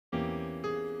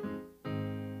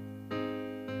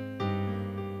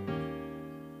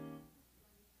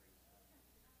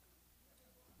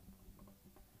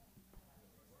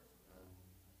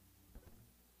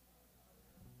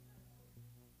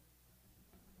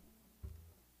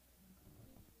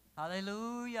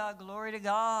Hallelujah. Glory to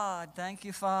God. Thank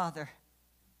you, Father.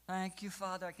 Thank you,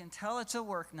 Father. I can tell it's a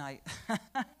work night.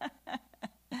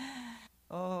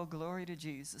 Oh, glory to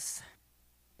Jesus.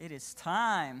 It is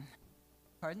time.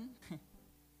 Pardon?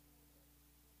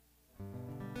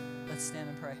 Let's stand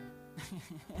and pray.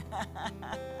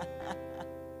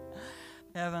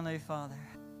 Heavenly Father,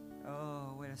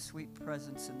 oh, what a sweet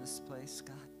presence in this place,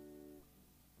 God.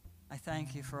 I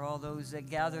thank you for all those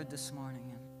that gathered this morning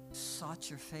and sought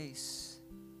your face,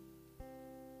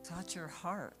 sought your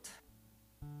heart,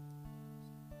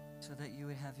 so that you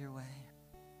would have your way.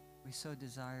 We so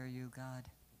desire you, God.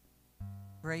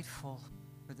 Grateful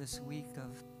for this week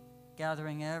of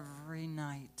gathering every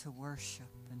night to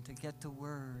worship and to get the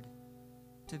word,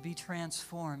 to be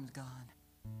transformed, God.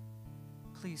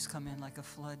 Please come in like a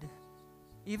flood.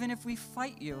 Even if we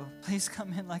fight you, please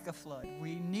come in like a flood.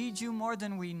 We need you more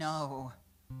than we know.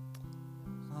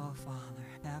 Oh, Father,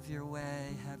 have your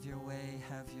way, have your way,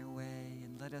 have your way,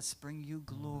 and let us bring you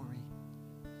glory.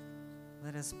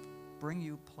 Let us bring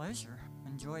you pleasure.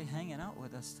 Enjoy hanging out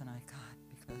with us tonight, God,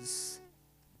 because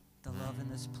the love in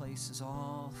this place is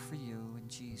all for you. In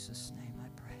Jesus' name I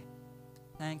pray.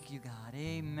 Thank you, God.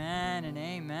 Amen and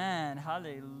amen.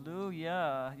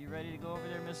 Hallelujah. You ready to go over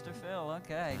there, Mr. Phil?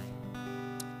 Okay.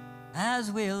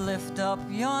 As we lift up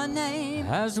your name,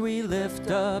 as we lift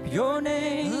up your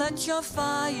name, let your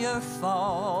fire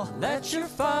fall, let your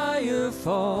fire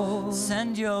fall.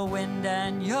 Send your wind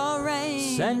and your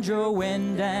rain, send your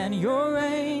wind and your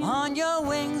rain, on your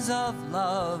wings of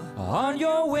love, on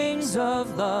your wings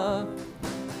of love.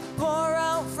 Pour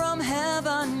out from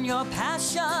heaven your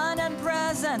passion and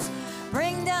presence,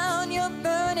 bring down your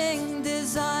burning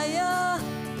desire.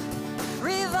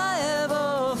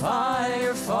 Revival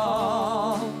fire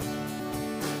fall,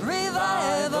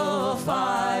 revival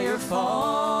fire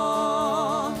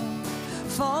fall.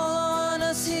 Fall on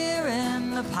us here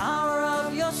in the power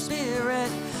of your spirit.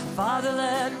 Father,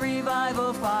 let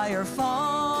revival fire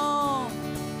fall,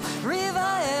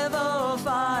 revival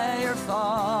fire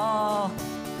fall,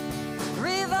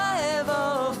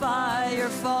 revival fire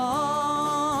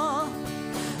fall.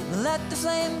 Let the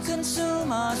flame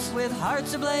consume us with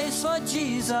hearts ablaze for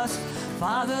Jesus.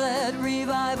 Father, let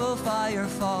revival fire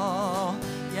fall.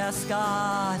 Yes,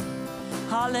 God.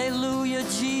 Hallelujah,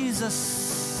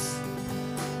 Jesus.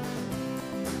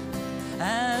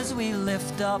 As we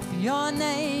lift up your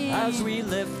name, as we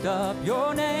lift up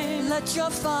your name, let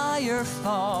your fire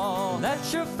fall,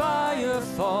 let your fire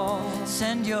fall.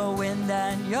 Send your wind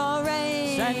and your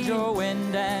rain, send your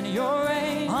wind and your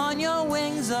rain, on your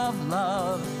wings of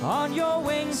love, on your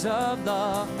wings of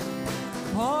love.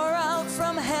 Pour out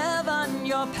from heaven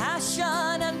your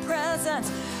passion and presence,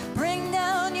 bring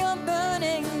down your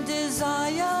burning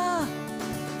desire.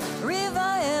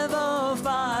 Revival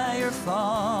fire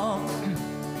fall,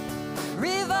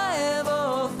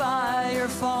 revival fire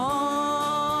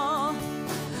fall.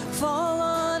 Fall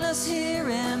on us here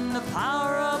in the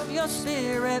power of your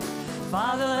spirit.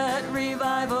 Father, let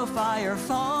revival fire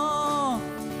fall,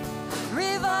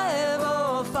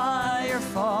 revival fire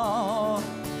fall,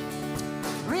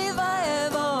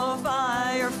 revival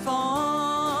fire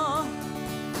fall.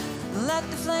 Let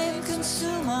the flame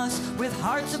consume us with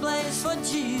hearts ablaze for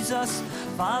Jesus.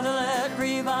 Father, let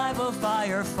revival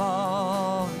fire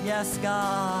fall. Yes,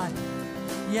 God.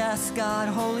 Yes, God.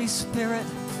 Holy Spirit,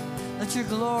 let your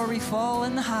glory fall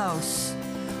in the house.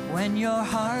 When your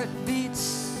heart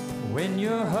beats, when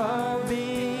your heart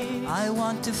beats, I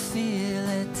want to feel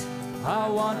it. I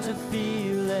want to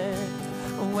feel it.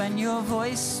 When your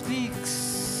voice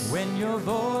speaks, when your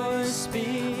voice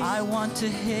speaks, I want to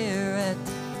hear it.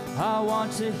 I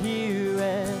want to hear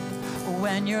it.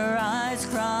 When your eyes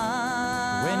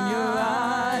cry, when your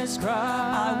eyes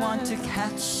cry, I want to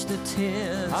catch the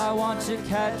tears. I want to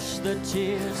catch the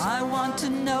tears. I want to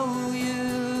know you.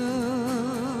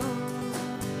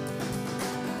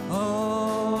 Oh,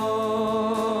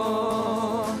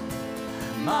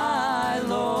 my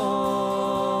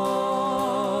Lord,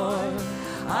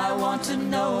 I want to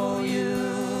know you.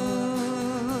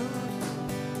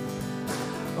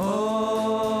 Oh,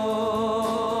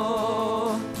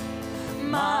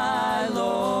 my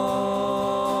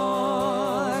Lord,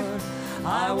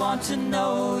 I want to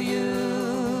know you.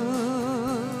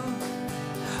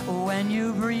 When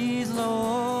you breathe,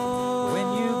 Lord,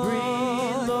 when you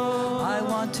breathe, Lord, I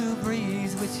want to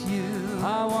breathe with you.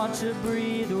 I want to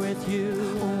breathe with you.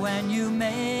 When you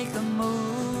make a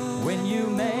move, when you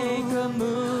make a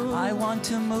move, I want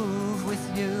to move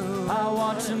with you. I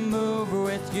want to move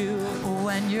with you.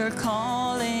 When you're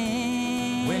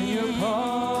calling, when you're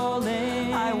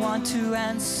calling, I want want to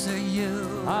answer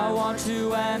you. I want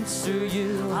to answer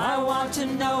you. I want to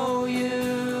know you.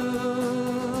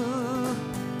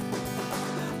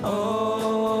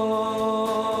 Oh,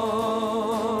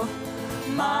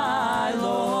 my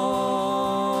Lord,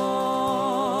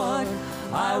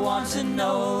 I want to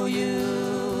know you.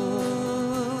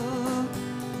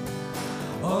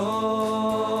 Oh,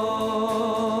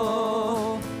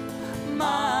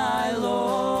 my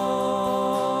Lord,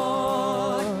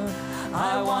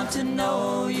 I want to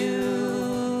know you.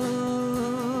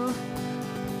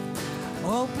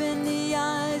 Open the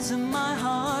eyes of my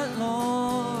heart,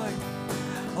 Lord.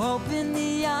 Open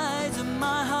the eyes of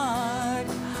my heart.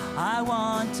 I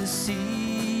want to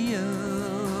see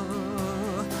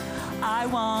you. I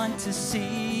want to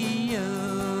see you.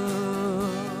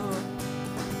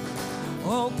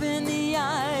 Open the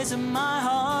eyes of my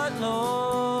heart,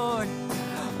 Lord.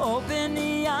 Open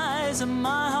the eyes of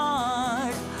my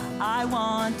heart. I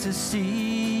want to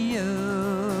see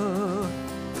you.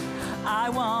 I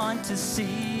want to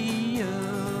see you.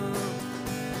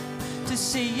 To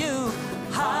see you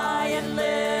high and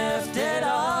lifted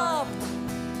up,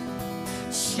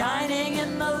 shining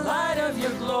in the light of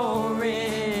your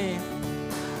glory.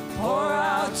 Pour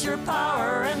out your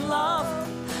power and love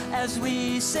as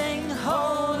we sing,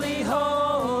 holy,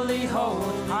 holy,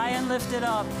 holy. High and lifted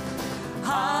up,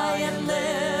 high and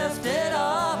lifted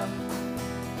up,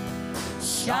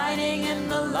 shining in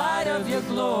the light of your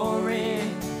glory.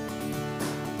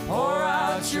 Pour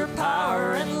out your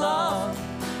power and love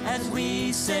as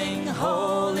we sing,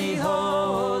 holy,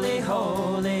 holy,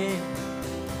 holy.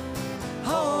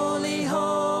 Holy,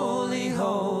 holy,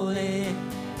 holy.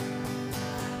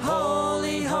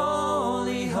 Holy,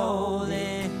 holy,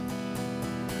 holy.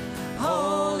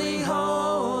 Holy,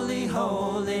 holy,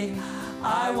 holy.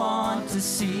 I want to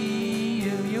see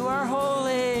you. You are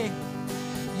holy.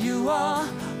 You are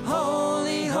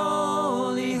holy,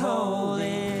 holy,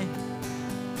 holy.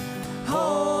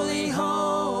 Holy,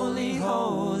 holy,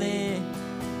 holy.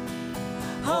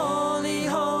 Holy,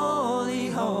 holy,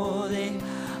 holy.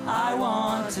 I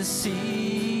want to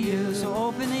see you. So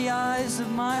open the eyes of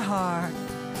my heart.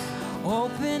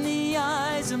 Open the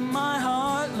eyes of my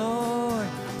heart, Lord.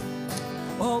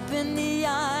 Open the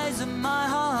eyes of my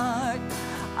heart.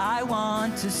 I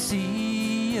want to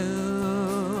see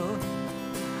you.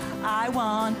 I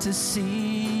want to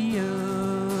see you.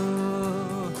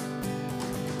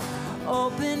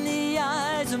 Open the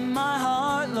eyes of my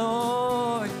heart,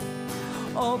 Lord.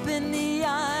 Open the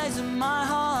eyes of my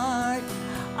heart.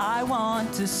 I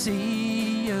want to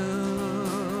see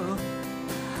you.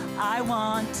 I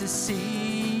want to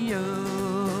see you.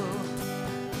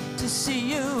 To see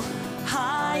you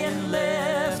high and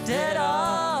lifted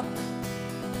up,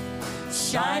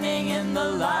 shining in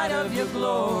the light of your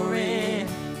glory.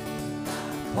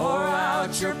 Pour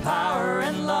out your power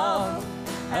and love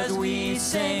as we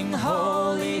sing,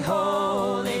 holy,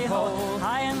 holy, holy.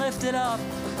 High and lifted up,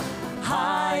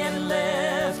 high and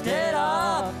lifted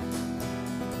up,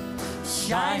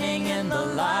 shining in the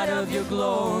light of your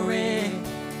glory.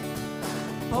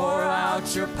 Pour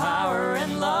out your power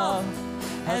and love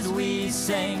as we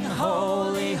sing,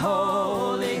 holy,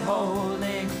 holy,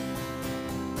 holy.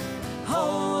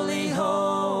 Holy,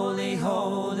 holy,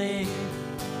 holy.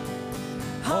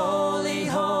 Holy,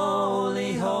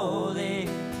 holy, holy.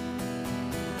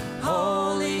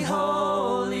 Holy,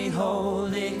 holy,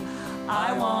 holy.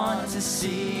 I want to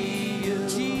see you.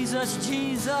 Jesus,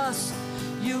 Jesus,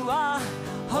 you are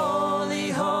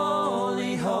holy,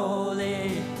 holy,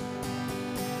 holy.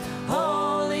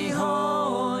 Holy,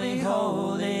 holy,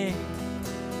 holy.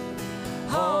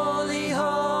 Holy,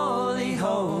 holy,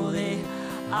 holy.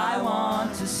 I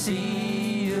want to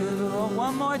see you.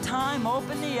 One more time,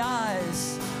 open the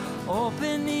eyes.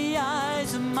 Open the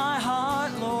eyes of my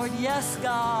heart, Lord. Yes,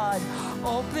 God.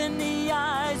 Open the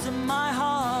eyes of my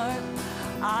heart.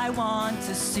 I want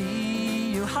to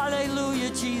see you.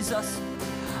 Hallelujah, Jesus.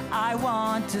 I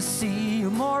want to see you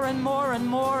more and more and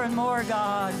more and more,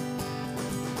 God.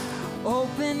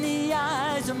 Open the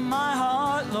eyes of my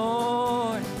heart,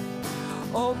 Lord.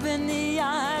 Open the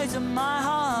eyes of my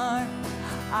heart.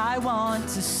 I want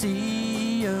to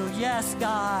see you. Yes,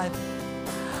 God.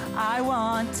 I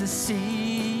want to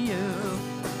see you.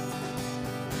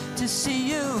 To see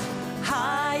you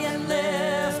high and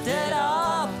lifted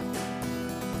up,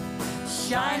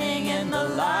 shining in the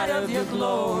light of your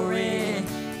glory.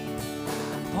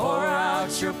 Pour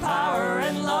out your power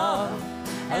and love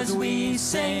as we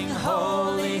sing,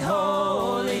 holy,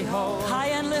 holy, holy.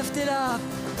 High and lifted up,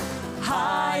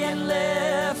 high and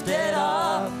lifted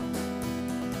up,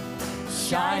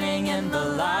 shining in the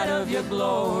light of your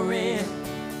glory.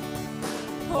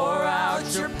 Pour out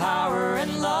your power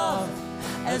and love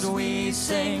as we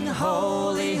sing,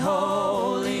 holy,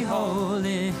 holy,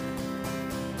 holy.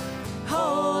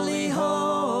 Holy,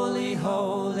 holy,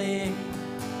 holy.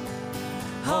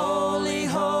 Holy,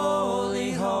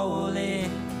 holy, holy.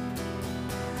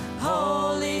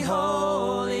 Holy,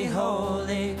 holy,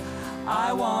 holy.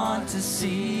 I want to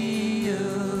see you.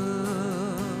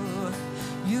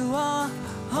 You are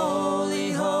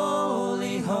holy,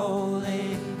 holy,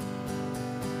 holy.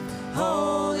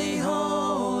 Holy,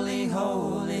 holy,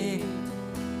 holy.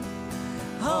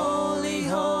 Holy,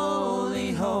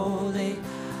 holy, holy.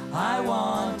 I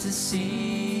want to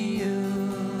see you.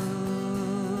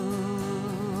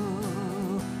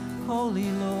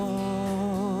 Holy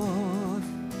Lord.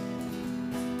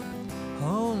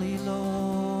 Holy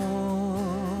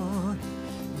Lord.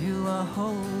 You are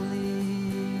holy.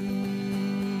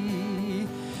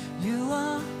 You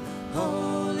are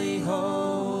holy,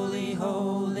 holy,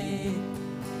 holy.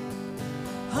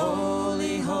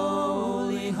 Holy,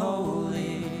 holy,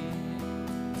 holy.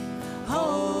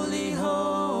 Holy,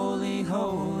 holy,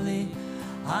 holy.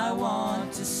 I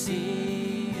want to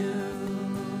see you.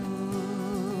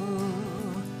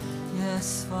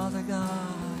 Yes, Father God.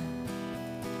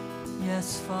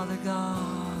 Yes, Father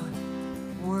God.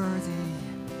 Worthy,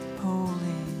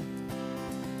 holy,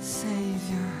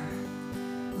 Savior.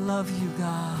 Love you,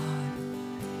 God.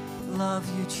 Love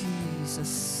you,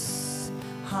 Jesus.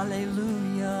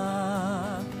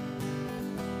 Hallelujah.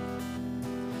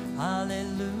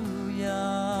 Hallelujah.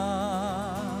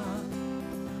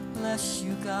 Bless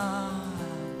you, God.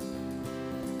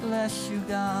 Bless you,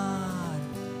 God.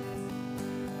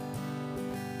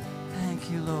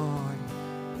 Thank you, Lord.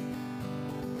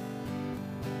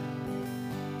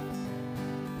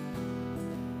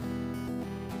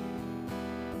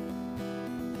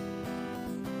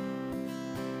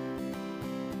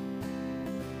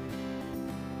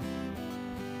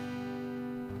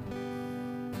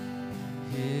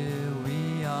 Here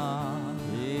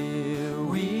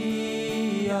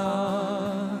we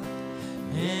are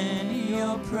in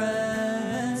your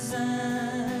presence,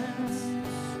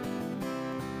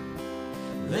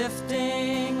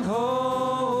 lifting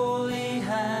holy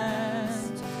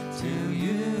hands to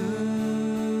you.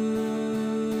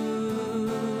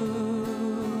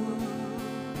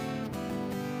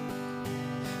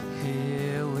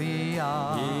 Here we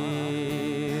are.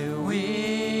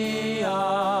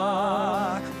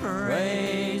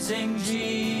 Praising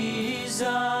Jesus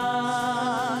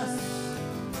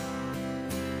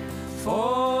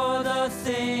for the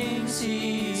things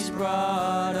he's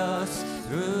brought us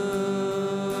through.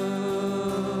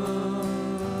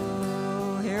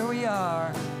 Here we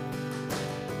are.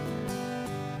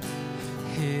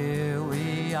 Here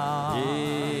we are.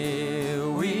 Here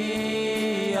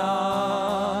we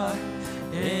are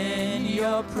in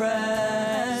your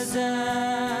presence,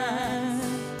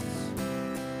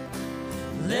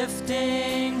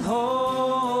 lifting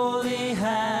holy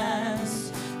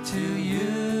hands to you.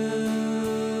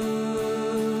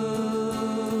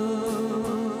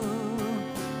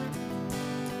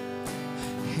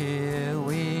 Here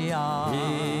we are.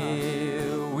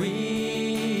 Here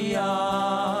we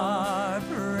are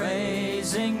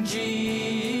praising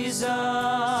Jesus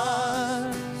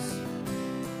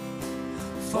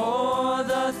for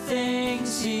the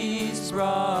things he's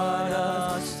brought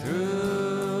us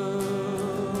through.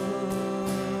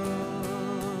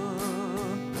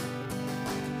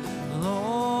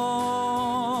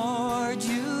 Lord,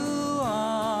 you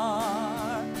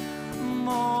are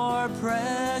more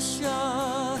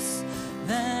precious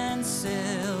than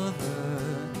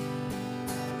silver.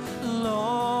 Lord,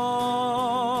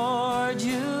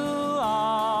 you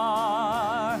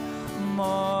are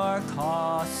more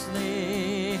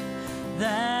costly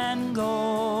than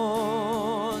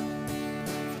gold.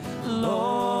 Lord,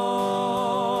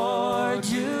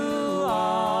 you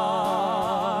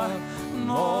are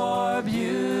more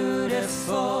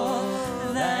beautiful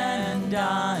than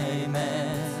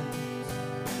diamonds,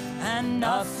 and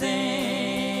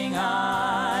nothing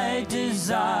I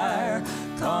desire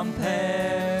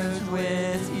compares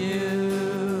with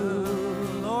you.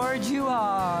 Lord, you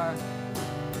are.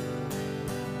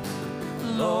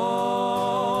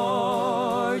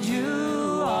 Lord,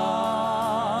 you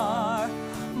are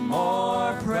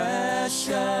more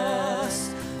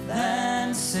precious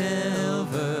than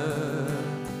silver.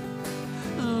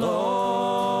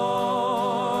 Lord,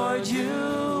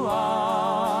 you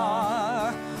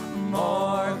are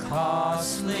more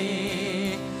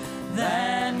costly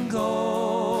than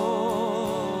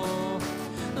gold.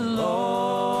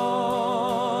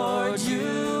 Lord,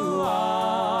 you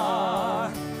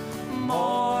are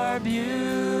more beautiful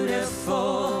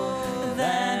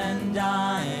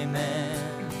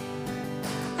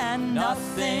and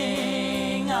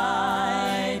nothing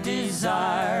I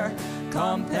desire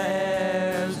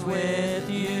compares with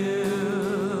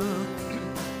you.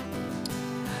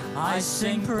 I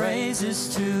sing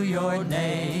praises to your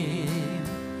name,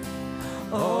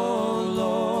 oh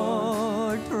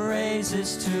Lord,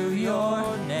 praises to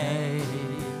your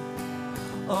name,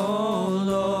 oh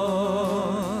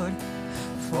Lord,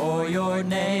 for your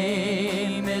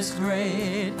name is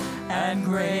great and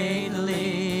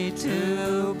greatly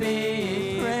to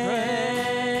be praised.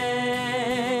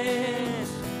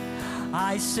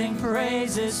 I sing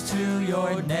praises to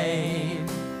your name,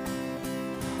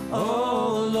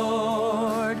 oh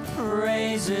Lord,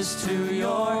 praises to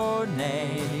your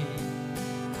name,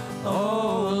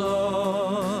 oh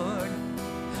Lord,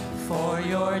 for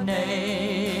your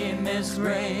name is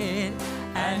great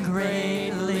and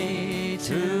greatly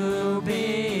to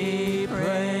be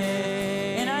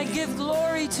praised. And I give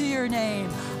glory to your name.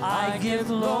 I give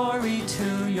glory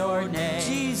to your name.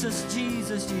 Jesus,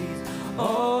 Jesus, Jesus.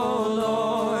 Oh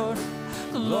Lord,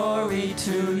 glory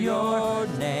to your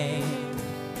name.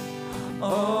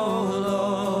 Oh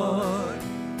Lord,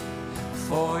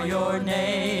 for your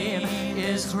name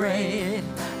is great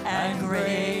and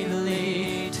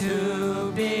greatly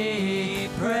to be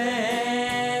praised.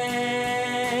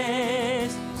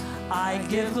 I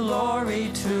give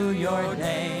glory to your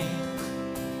name.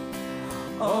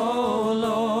 Oh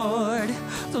Lord,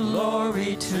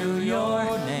 glory to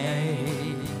your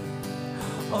name.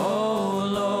 Oh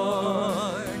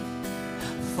Lord,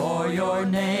 for your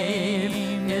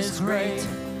name is great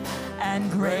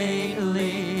and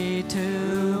greatly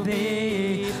to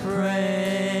be praised.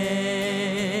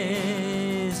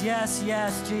 Yes,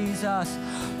 yes, Jesus,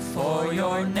 for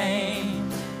your name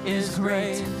is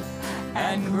great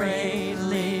and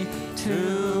greatly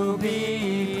to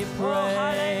be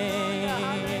praised.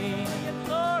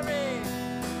 Glory.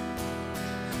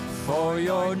 For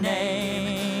your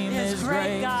name is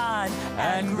great, God,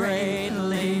 and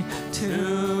greatly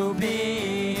to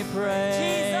be praised.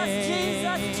 Jesus,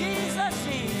 Jesus, Jesus,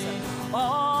 Jesus.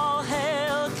 All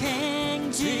hail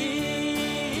King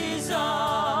Jesus.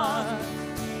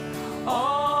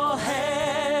 All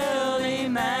hail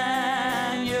Emmanuel,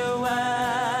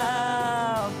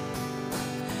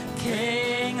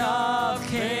 King of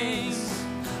kings,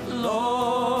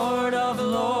 Lord of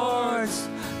lords,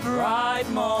 bright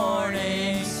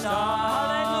morning star.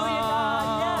 Hallelujah,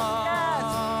 God. Yes,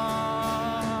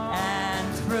 yes. And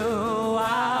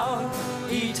throughout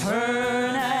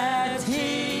eternity,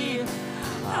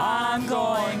 I'm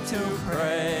going to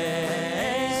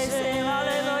praise Him.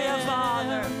 Hallelujah,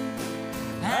 Father.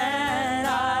 And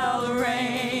I'll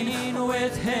reign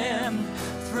with Him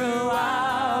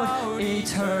throughout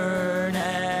eternity.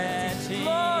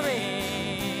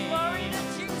 Glory, glory to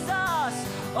Jesus.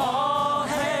 All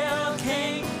hail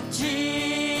King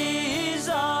Jesus.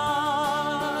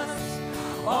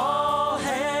 All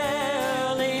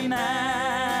hail Emmanuel,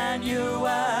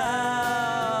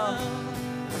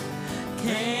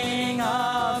 King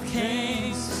of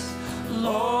kings,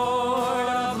 Lord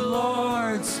of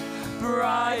lords,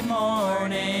 bright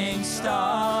morning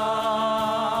star.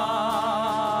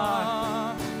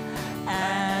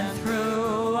 And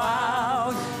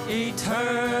throughout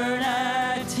eternity,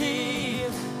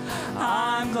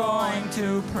 I'm going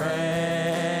to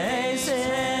praise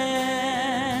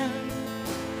Him,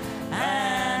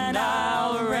 and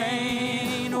I'll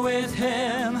reign with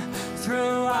Him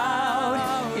throughout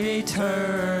eternity.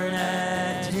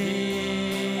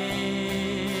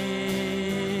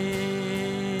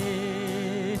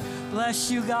 Bless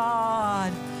you,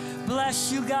 God.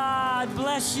 Bless you, God.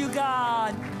 Bless you,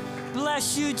 God.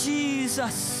 Bless you,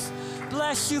 Jesus.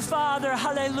 Bless you, Father.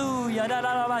 Hallelujah.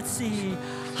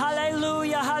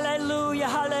 Hallelujah, hallelujah,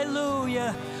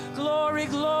 hallelujah. Glory,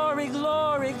 glory,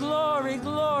 glory, glory,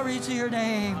 glory to your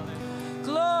name.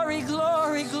 Glory,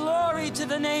 glory, glory to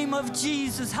the name of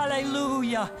Jesus.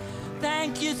 Hallelujah.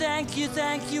 Thank you, thank you,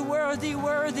 thank you. Worthy,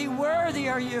 worthy, worthy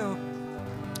are you.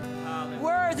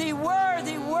 Worthy,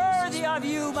 worthy, worthy of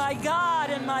you, my God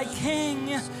and my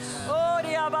King. Oh,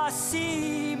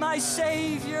 Diabasi, my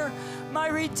Savior, my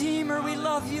Redeemer. We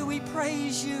love you, we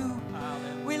praise you.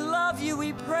 We love you,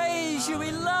 we praise you,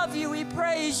 we love you, we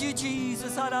praise you,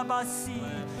 Jesus. Arabasi.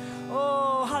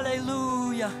 Oh,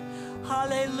 hallelujah.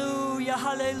 Hallelujah,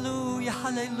 hallelujah,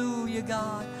 hallelujah,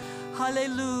 God.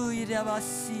 Hallelujah,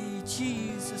 Diabasi.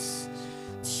 Jesus,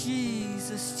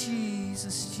 Jesus,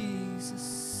 Jesus,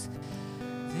 Jesus.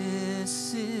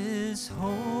 This is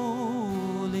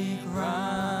holy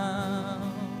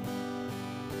ground.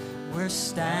 We're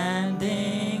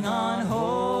standing on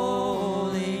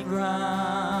holy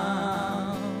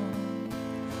ground.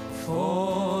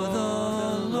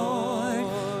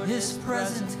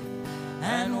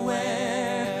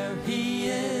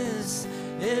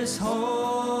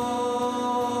 holy.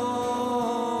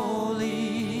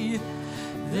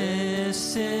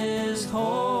 This is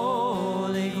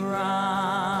holy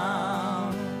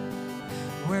ground.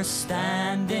 We're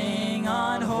standing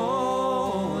on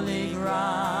holy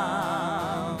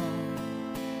ground.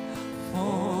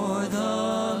 For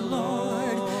the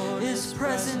Lord is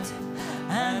present,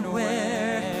 and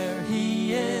where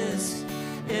He is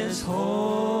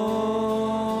holy.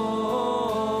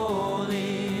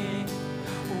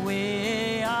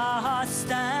 We are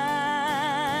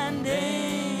standing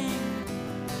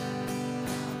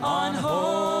on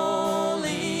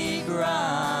holy ground,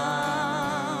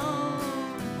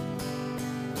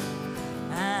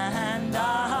 and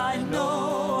I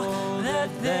know that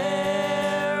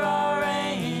there are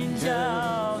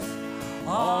angels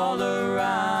all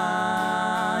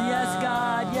around. Yes,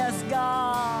 God, yes,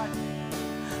 God.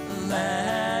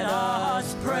 Let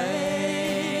us praise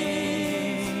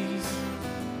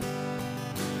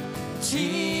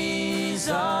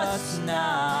Jesus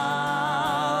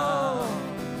now.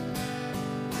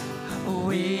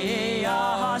 We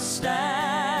are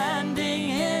standing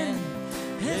in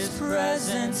His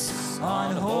presence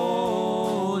on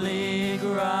holy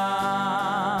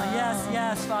ground. Yes,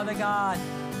 yes, Father God.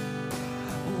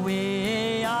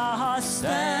 We are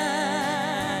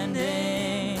standing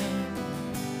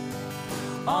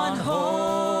on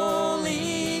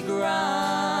holy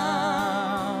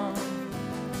ground,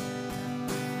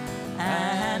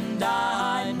 and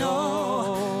I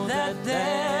know that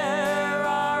there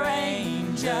are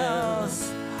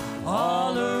angels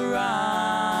all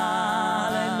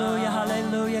around. Hallelujah,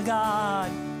 hallelujah,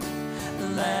 God.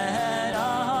 Let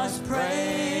us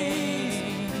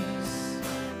praise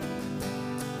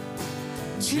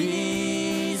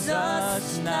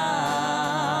Jesus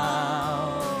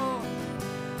now.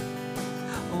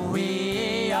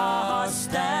 We are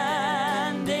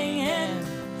standing in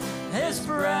His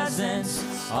presence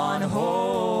on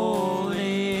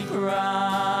holy ground.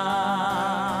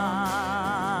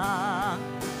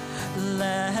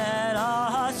 Let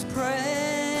us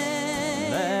pray.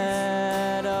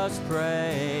 Let us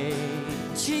pray.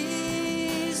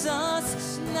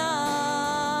 Jesus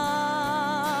now.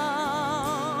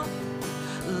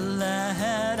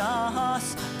 Let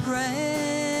us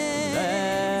pray.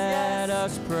 Let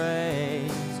us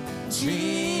praise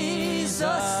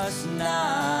Jesus now.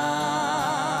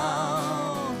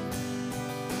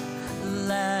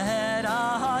 Let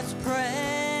us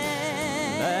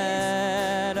praise.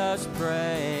 Let us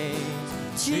praise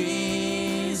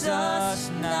Jesus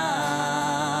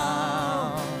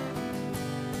now.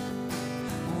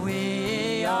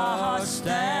 We are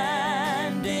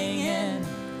standing in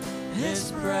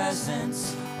His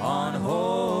presence on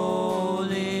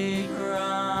holy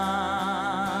ground.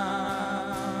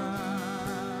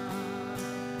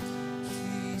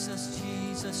 Jesus,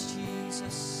 Jesus,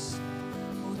 Jesus.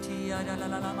 Utiya la la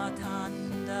la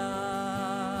matanda.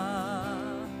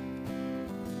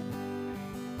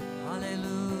 Hallelujah,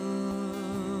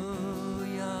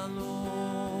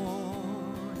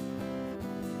 Lord.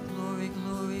 Glory,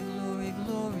 glory, glory,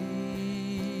 glory.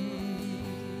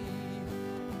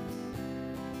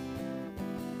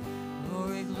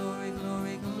 Glory, glory,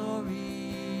 glory, glory.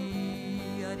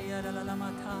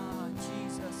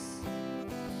 Jesus.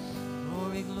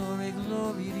 Glory, glory,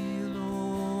 glory to you,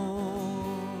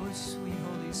 Lord. Sweet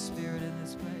Holy Spirit in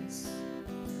this place.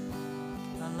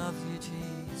 I love you,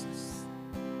 Jesus.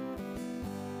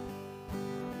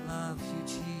 Love you,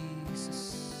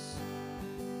 Jesus.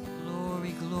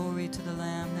 Glory, glory to the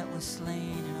Lamb that was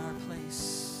slain in our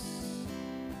place.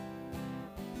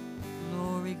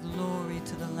 Glory, glory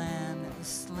to the Lamb that was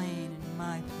slain in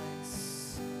my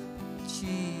place.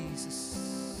 Jesus.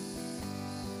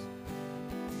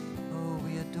 Oh,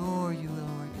 we adore you,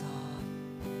 Lord God.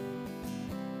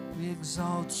 We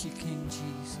exalt you, King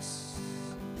Jesus.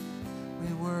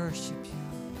 We worship you.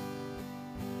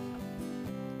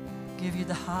 Give you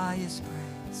the highest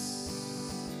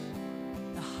praise.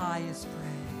 The highest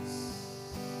praise.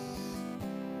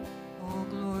 Oh,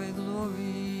 glory,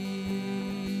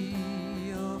 glory.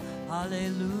 Oh,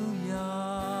 hallelujah.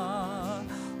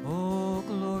 Oh,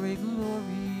 glory,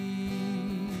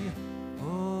 glory.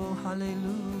 Oh,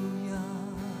 hallelujah.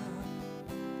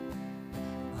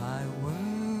 I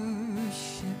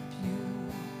worship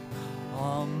you,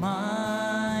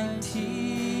 Almighty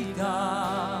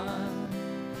God.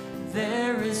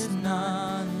 There is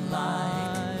none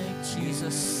like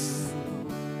Jesus.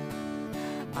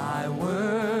 I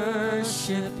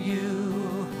worship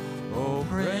you, O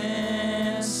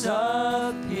Prince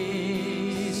of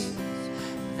Peace.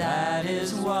 That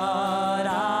is what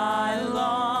I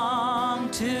long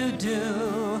to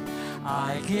do.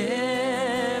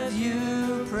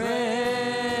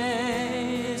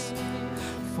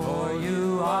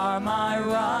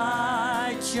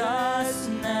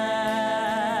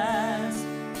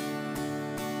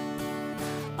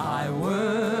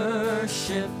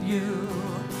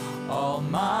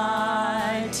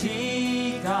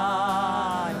 Almighty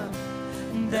God,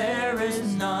 there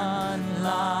is none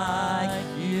like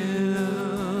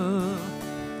you.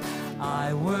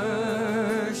 I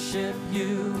worship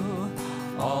you,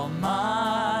 Almighty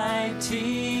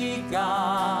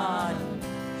God,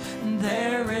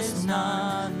 there is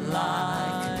none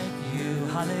like you.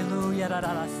 Hallelujah.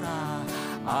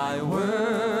 I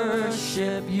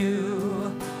worship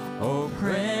you, O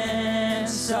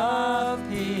Prince of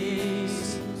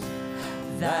Peace.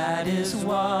 That is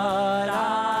what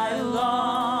I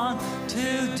long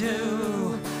to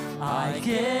do. I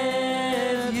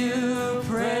give you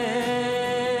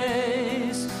praise,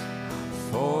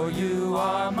 for you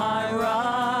are my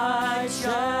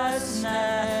righteousness.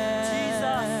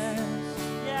 Jesus,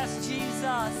 yes,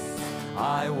 Jesus.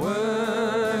 I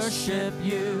worship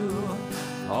you,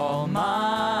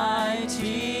 Almighty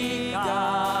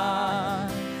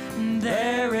God.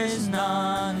 There is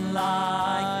none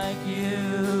like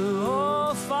you.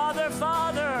 Oh, Father,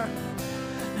 Father,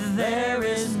 there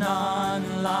is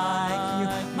none like you.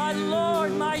 My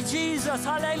Lord, my Jesus,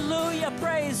 hallelujah,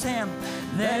 praise him.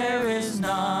 There is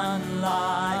none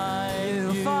like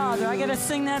you. Father, I got to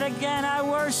sing that again. I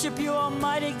worship you,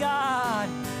 Almighty God.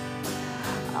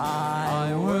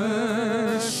 I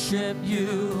worship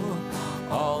you,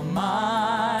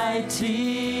 Almighty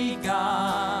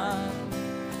God.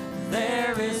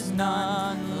 There is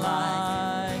none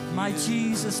like my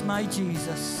Jesus, my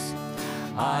Jesus.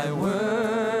 I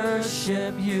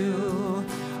worship you,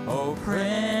 O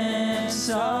Prince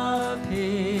of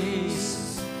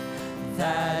Peace.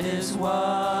 That is what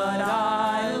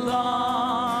I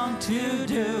long to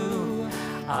do.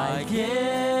 I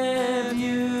give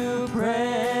you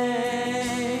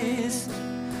praise,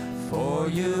 for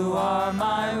you are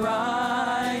my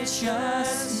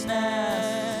righteousness.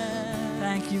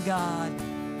 Thank you, God.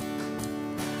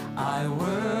 I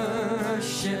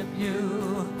worship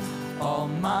you,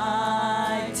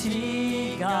 Almighty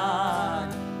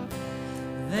God.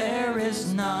 There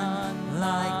is none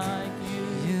like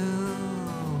you.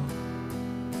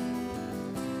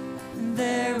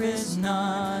 There is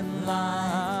none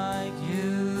like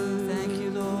you. Thank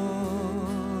you,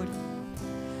 Lord.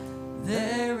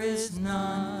 There is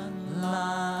none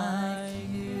like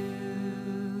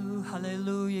you.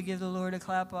 Hallelujah. Give the Lord a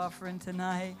clap offering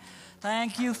tonight.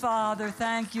 Thank you, Father.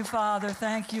 Thank you, Father.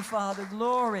 Thank you, Father.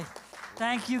 Glory.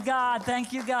 Thank you, God.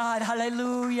 Thank you, God.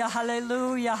 Hallelujah.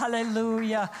 Hallelujah.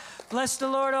 Hallelujah. Bless the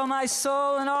Lord, O my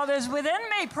soul, and all that is within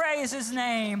me, praise his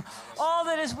name. All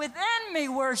that is within me,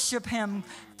 worship him.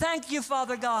 Thank you,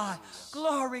 Father God.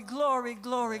 Glory, glory,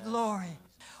 glory, glory.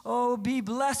 Oh, be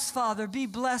blessed, Father. Be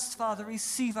blessed, Father.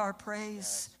 Receive our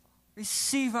praise.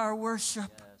 Receive our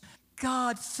worship.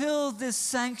 God, fill this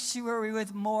sanctuary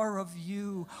with more of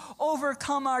you.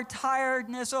 Overcome our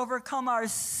tiredness. Overcome our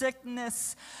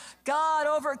sickness. God,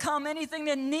 overcome anything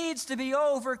that needs to be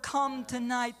overcome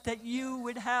tonight, that you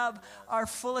would have our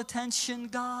full attention,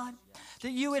 God.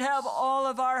 That you would have all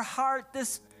of our heart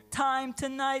this time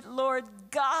tonight, Lord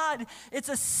God. It's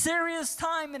a serious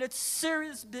time and it's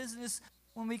serious business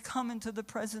when we come into the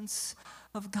presence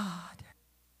of God.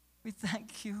 We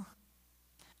thank you.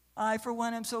 I, for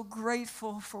one, am so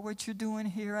grateful for what you're doing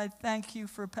here. I thank you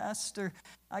for Pastor.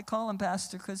 I call him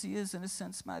Pastor because he is, in a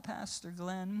sense, my pastor,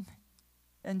 Glenn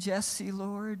and Jesse,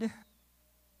 Lord,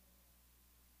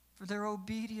 for their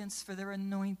obedience, for their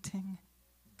anointing,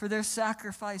 for their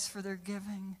sacrifice, for their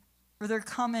giving, for their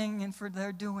coming and for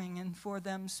their doing, and for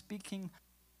them speaking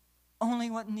only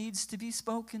what needs to be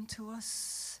spoken to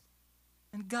us.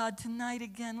 And God, tonight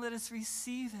again, let us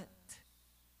receive it.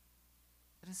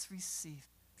 Let us receive it.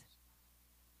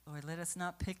 Lord, let us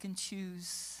not pick and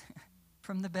choose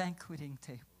from the banqueting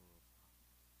table,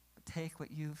 but take what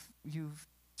you've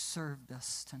served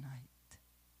us tonight.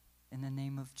 In the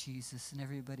name of Jesus. And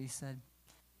everybody said,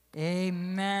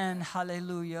 amen.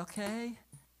 Hallelujah. Okay?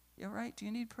 You all right? Do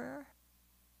you need prayer?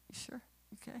 You sure?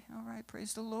 Okay. All right.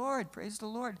 Praise the Lord. Praise the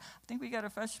Lord. I think we got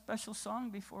a special song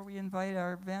before we invite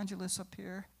our evangelist up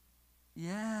here.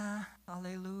 Yeah.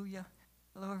 Hallelujah.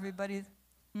 Hello, everybody.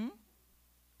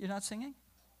 You're not singing?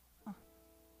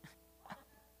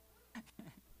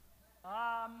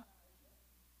 Oh.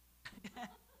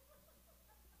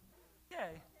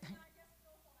 Okay.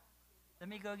 Let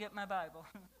me go get my Bible.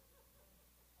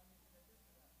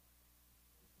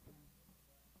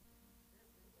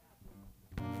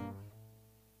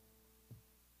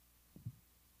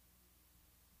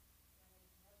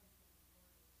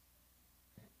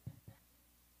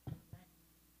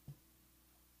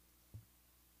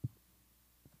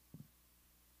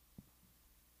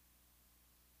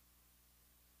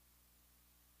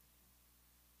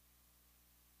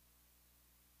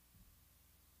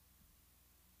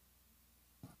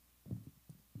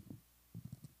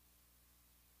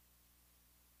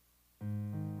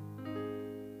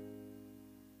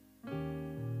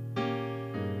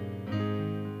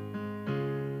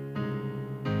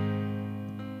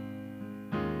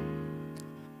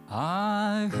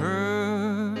 I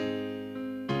heard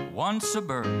once a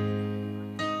bird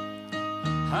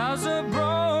has a broken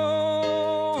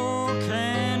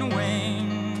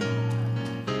wing.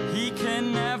 He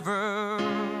can never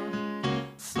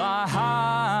fly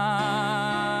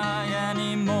high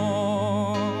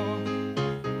anymore.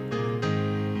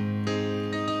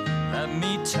 Let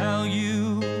me tell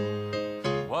you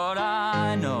what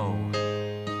I know.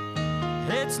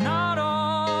 It's not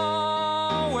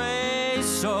always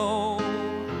so,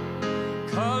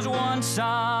 'cause once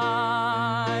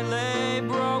I lay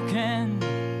broken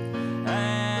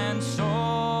and sore.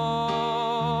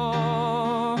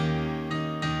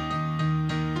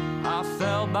 I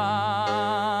fell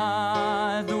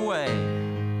by the way.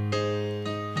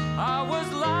 I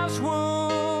was life's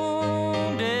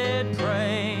wounded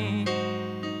prey,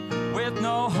 with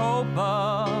no hope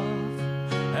of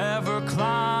ever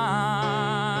climbing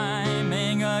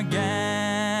again.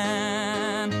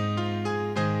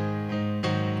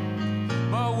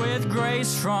 But with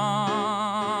grace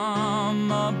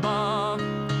from above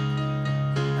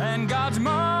and God's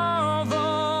marvelous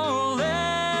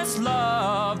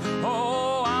love,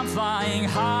 oh, I'm flying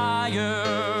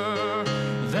higher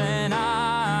than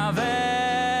I've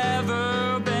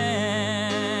ever been.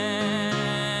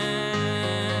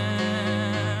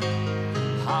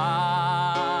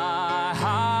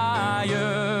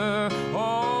 Higher,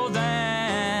 oh,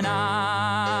 than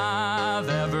I've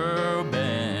ever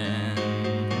been.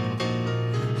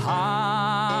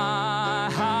 Higher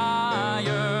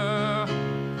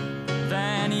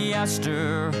than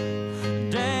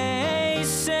yesterday's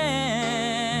sin.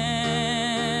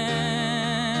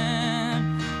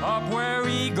 Up where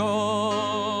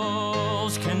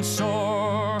eagles can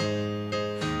soar,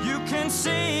 you can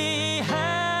see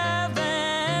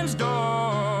heaven's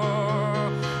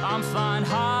door. I'm flying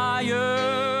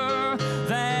higher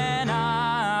than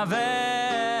I've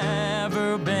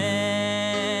ever been.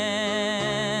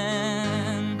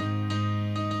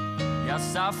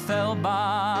 Yes, I fell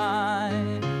by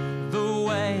the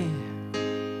way.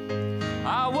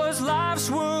 I was life's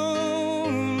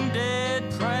wounded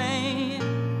prey.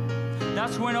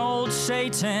 That's when old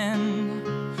Satan,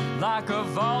 like a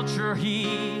vulture,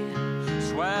 he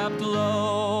swept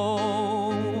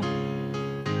low.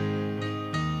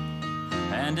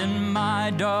 And in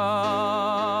my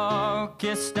darkest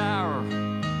hour,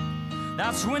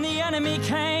 that's when the enemy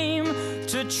came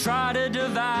to try to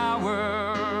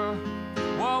devour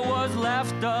what was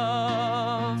left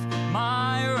of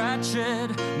my wretched,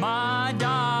 my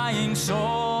dying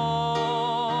soul.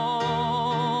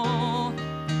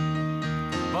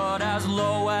 But as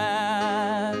low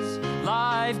as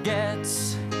life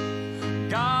gets,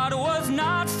 God was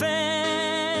not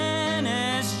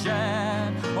finished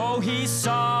yet. Oh, he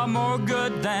saw more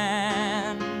good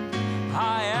than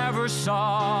I ever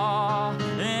saw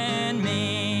in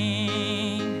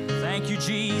me. Thank you,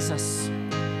 Jesus.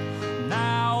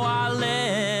 Now I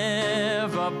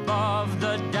live above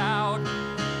the doubt.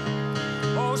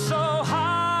 Oh, so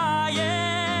high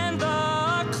in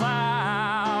the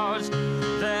clouds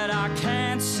that I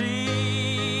can't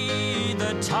see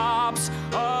the tops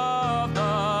of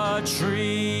the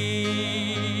trees.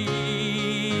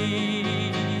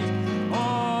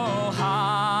 Oh,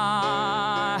 higher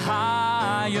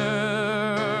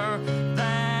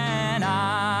than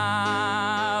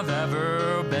I've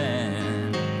ever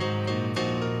been.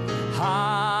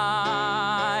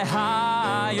 Higher,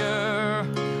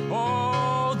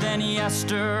 oh, than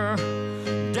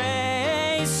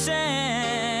yesterday's sin.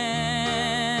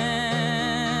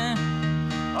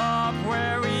 Up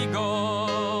where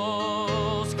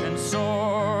eagles can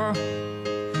soar,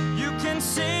 you can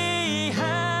see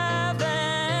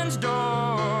heaven's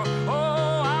door.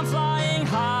 Oh, I'm flying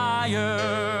higher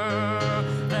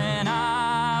than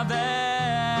I've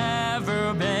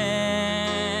ever been.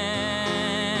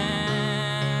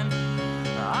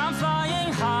 I'm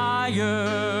flying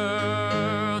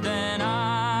higher than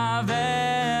I've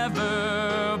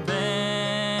ever been.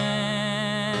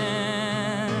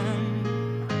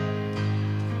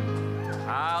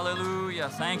 Hallelujah.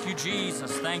 Thank you,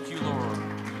 Jesus. Thank you, Lord.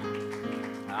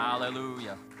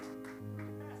 Hallelujah. I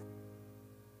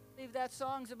believe that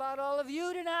song's about all of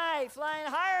you tonight, flying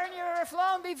higher than you've ever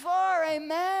flown before.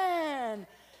 Amen.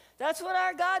 That's what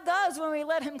our God does when we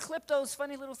let him clip those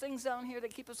funny little things down here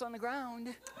that keep us on the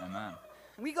ground. Amen.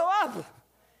 We go up.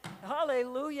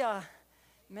 Hallelujah.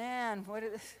 Man, what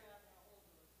is...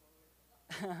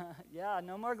 Yeah,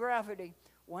 no more gravity.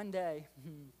 One day.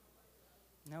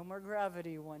 No more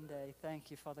gravity one day.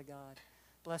 Thank you, Father God.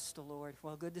 Bless the Lord.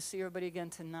 Well, good to see everybody again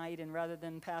tonight. And rather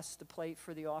than pass the plate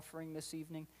for the offering this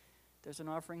evening, There's an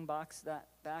offering box that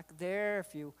back there.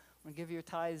 If you want to give your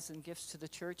tithes and gifts to the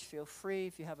church, feel free.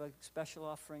 If you have a special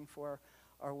offering for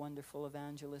our wonderful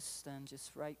evangelist, then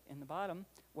just write in the bottom,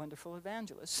 wonderful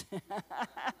evangelist.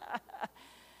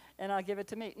 And I'll give it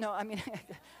to me. No, I mean,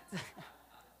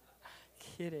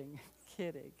 kidding.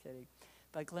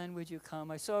 But Glenn, would you come?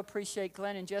 I so appreciate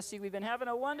Glenn and Jesse. We've been having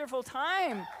a wonderful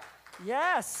time.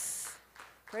 Yes.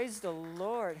 Praise the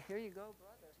Lord. Here you go,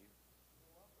 brother.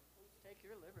 You're welcome. Please take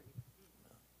your liberty.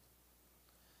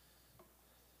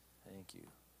 Thank you.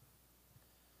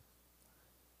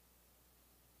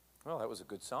 Well, that was a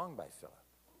good song by Philip.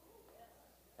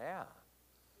 Yeah.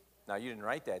 Now, you didn't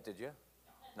write that, did you?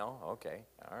 No? Okay.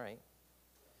 All right.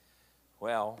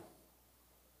 Well,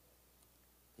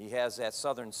 he has that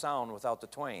southern sound without the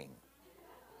twang.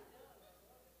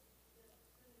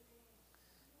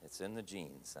 It's in the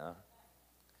genes, huh?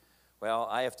 Well,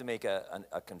 I have to make a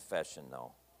confession,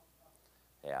 though.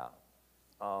 Yeah.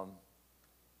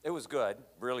 It was good,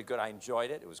 really good. I enjoyed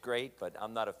it. It was great, but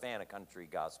I'm not a fan of country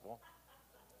gospel.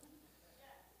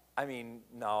 I mean,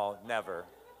 no, never.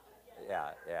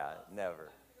 Yeah,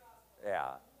 never.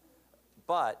 Yeah.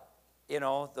 But, you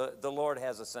know, the Lord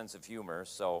has a sense of humor,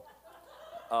 so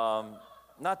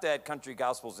not that country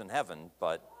gospel's in heaven,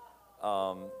 but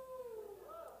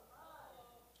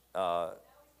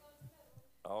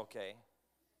okay.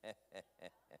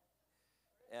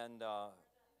 And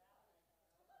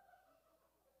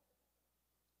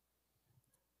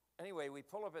anyway, we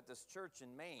pull up at this church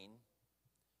in Maine.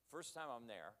 First time I'm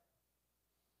there.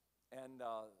 And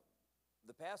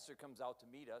the pastor comes out to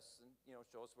meet us and, you know,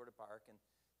 show us where to park. And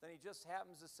then he just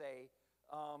happens to say,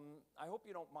 I hope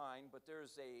you don't mind, but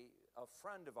there's a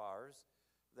friend of ours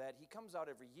that he comes out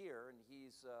every year, and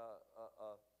he's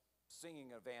a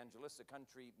singing evangelist, a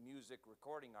country music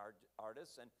recording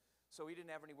artist. And so he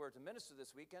didn't have anywhere to minister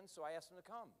this weekend, so I asked him to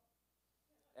come.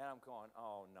 And I'm going,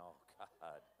 oh, no,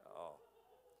 God, oh.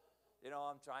 You know,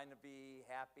 I'm trying to be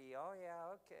happy. Oh,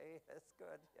 yeah, okay, that's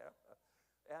good. You know?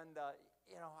 And,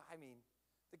 you know, I mean,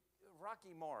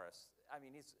 Rocky Morris, I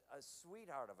mean, he's a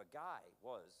sweetheart of a guy,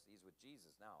 he's with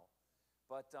Jesus now.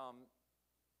 But,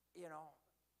 you know,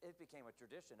 it became a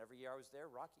tradition. Every year I was there,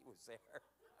 Rocky was there.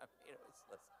 I mean, it was,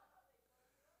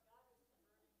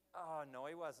 oh, no,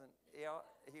 he wasn't. You know,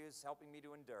 he was helping me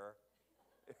to endure.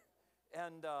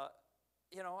 And,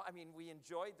 you know, I mean, we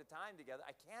enjoyed the time together.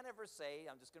 I can't ever say,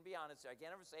 I'm just going to be honest here, I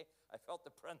can't ever say I felt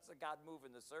the presence of God move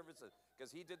in the services,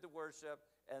 because he did the worship,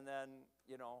 and then,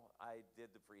 you know, I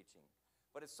did the preaching.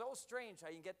 But it's so strange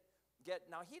how you can get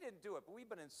now he didn't do it, but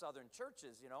we've been in southern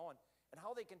churches, you know, and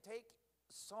how they can take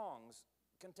songs,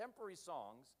 contemporary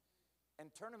songs,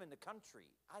 and turn them into country.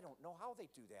 I don't know how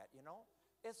they do that, you know.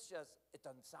 It's just, it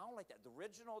doesn't sound like that. The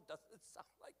original doesn't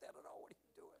sound like that at all. What are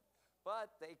you doing?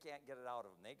 But they can't get it out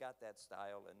of them. They got that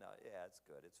style, and yeah, it's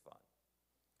good. It's fun.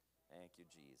 Thank you,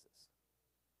 Jesus.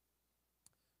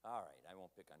 All right, I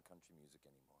won't pick on country music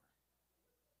anymore.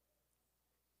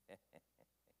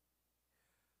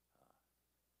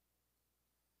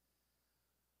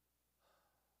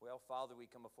 Well, Father, we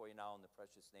come before you now in the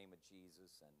precious name of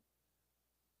Jesus, and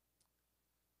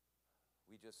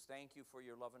we just thank you for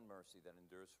your love and mercy that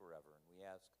endures forever, and we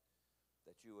ask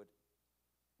that you would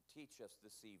teach us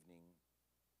this evening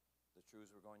the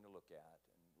truths we're going to look at.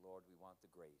 And Lord, we want the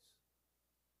grace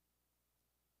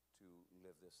to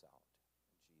live this out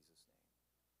in Jesus' name.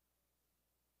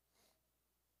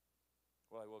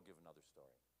 Well, I will give another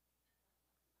story.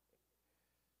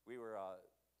 We were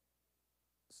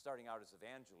starting out as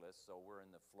evangelists, so we're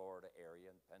in the Florida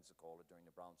area in Pensacola during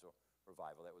the Brownsville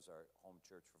revival. That was our home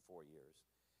church for 4 years.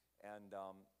 And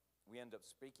we ended up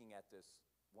speaking at this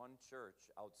one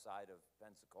church outside of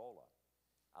Pensacola.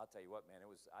 I'll tell you what, man, it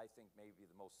was, I think, maybe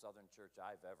the most southern church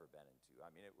I've ever been into.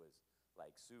 I mean, it was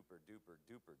like super duper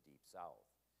duper deep south.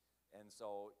 And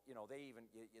so, you know, they even,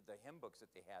 the hymn books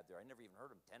that they had there, I never even heard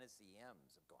them, Tennessee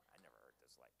hymns. I'm going, I never heard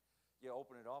this. Like, you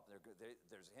open it up, and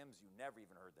there's hymns you never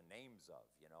even heard the names of,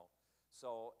 you know.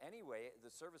 So anyway, the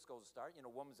service goes to start. You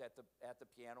know, woman's at the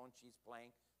piano, and she's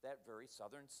playing that very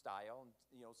southern style, and,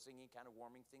 you know, singing, kind of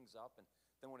warming things up. And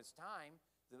then when it's time,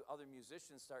 the other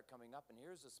musicians start coming up, and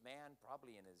here's this man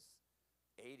probably in his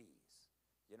 80s,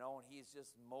 you know, and he's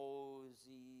just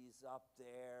moseys up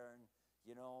there, and,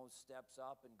 you know, steps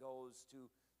up and goes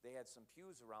to, they had some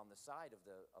pews around the side of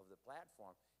the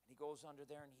platform, and he goes under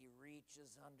there, and he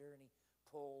reaches under, and he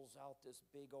pulls out this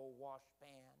big old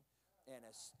washpan and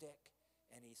a stick,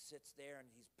 and he sits there, and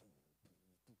he's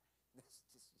just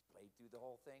played through the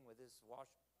whole thing with his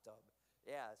wash tub.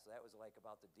 Yeah, so that was like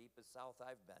about the deepest south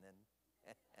I've been in.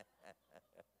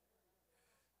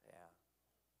 Yeah.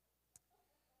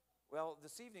 Well,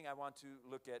 this evening I want to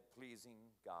look at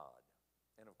pleasing God.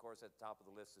 And of course, at the top of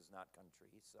the list is not country,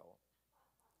 so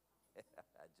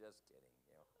just kidding.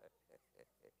 You know.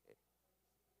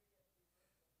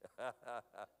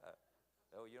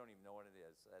 Oh, you don't even know what it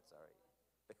is. That's all right.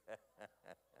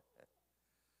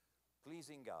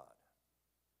 Pleasing God.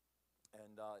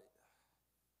 And,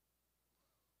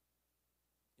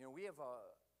 we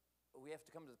have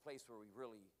to come to the place where we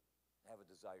really have a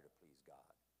desire to please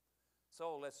God.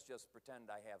 So let's just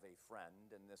pretend I have a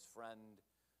friend, and this friend,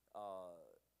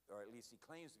 or at least he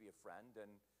claims to be a friend,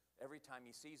 and every time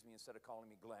he sees me, instead of calling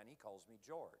me Glenn, he calls me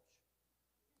George.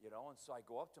 And so I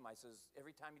go up to him, I says,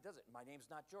 every time he does it, my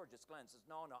name's not George, it's Glenn. He says,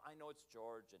 no, I know it's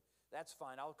George, and that's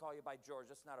fine, I'll call you by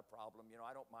George, that's not a problem,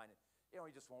 I don't mind it. He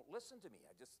just won't listen to me.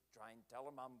 I just try and tell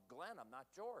him I'm Glenn, I'm not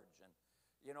George. And,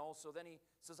 so then he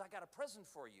says, I got a present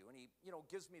for you. And he,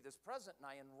 gives me this present, and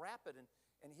I unwrap it,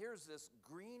 and here's this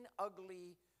green,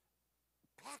 ugly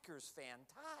Packers fan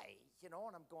tie, and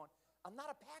I'm going, I'm not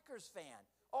a Packers fan.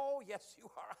 Oh, yes, you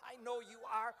are. I know you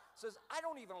are. Says, I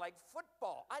don't even like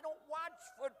football. I don't watch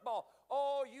football.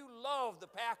 Oh, you love the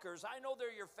Packers. I know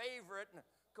they're your favorite. And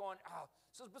going,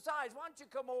 says, besides, why don't you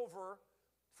come over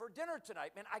for dinner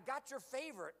tonight? Man, I got your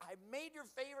favorite. I made your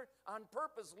favorite on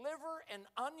purpose. Liver and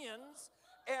onions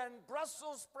and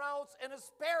Brussels sprouts and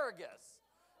asparagus.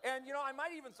 And, I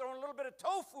might even throw in a little bit of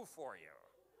tofu for you.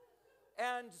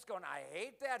 And just going, I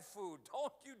hate that food.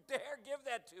 Don't you dare give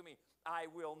that to me. I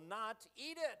will not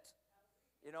eat it.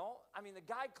 The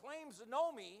guy claims to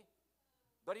know me,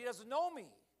 but he doesn't know me.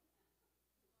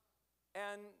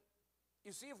 And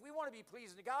you see, if we want to be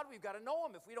pleasing to God, we've got to know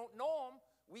him. If we don't know him,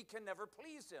 we can never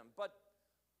please him. But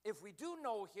if we do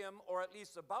know him, or at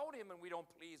least about him, and we don't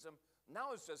please him,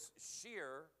 now it's just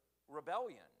sheer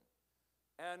rebellion.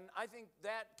 And I think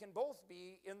that can both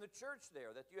be in the church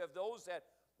there, that you have those that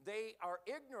they are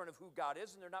ignorant of who God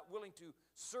is, and they're not willing to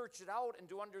search it out and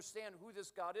to understand who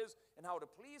this God is and how to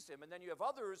please him. And then you have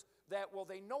others that,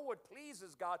 they know what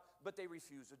pleases God, but they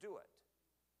refuse to do it.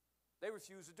 They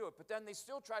refuse to do it. But then they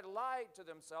still try to lie to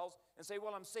themselves and say,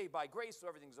 I'm saved by grace, so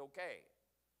everything's okay.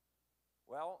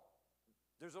 Well,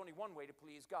 there's only one way to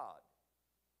please God,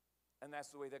 and that's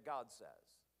the way that God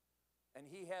says. And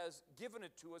he has given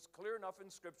it to us clear enough in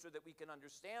Scripture that we can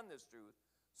understand this truth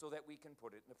so that we can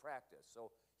put it into practice.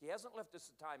 So he hasn't left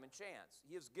us to time and chance.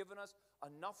 He has given us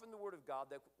enough in the Word of God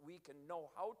that we can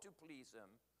know how to please him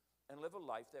and live a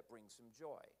life that brings him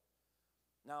joy.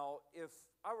 Now, if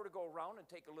I were to go around and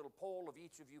take a little poll of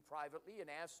each of you privately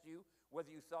and ask you whether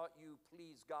you thought you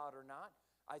pleased God or not,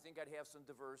 I think I'd have some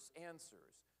diverse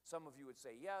answers. Some of you would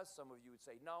say yes, some of you would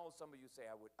say no, some of you would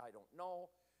say I don't know.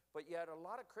 But yet a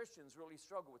lot of Christians really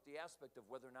struggle with the aspect of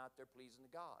whether or not they're pleasing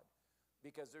to God,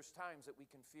 because there's times that we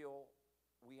can feel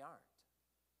we aren't.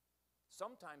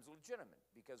 Sometimes legitimate,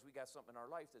 because we got something in our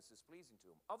life that's displeasing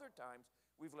to him. Other times,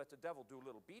 we've let the devil do a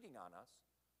little beating on us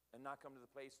and not come to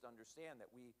the place to understand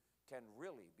that we can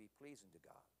really be pleasing to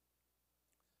God.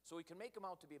 So we can make him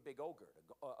out to be a big ogre,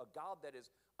 a God that is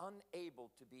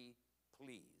unable to be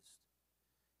pleased.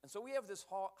 And so we have this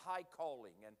high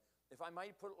calling, and if I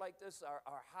might put it like this,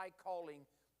 our high calling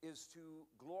is to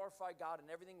glorify God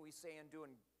in everything we say and do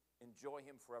and enjoy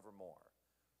him forevermore.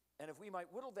 And if we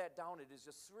might whittle that down, it is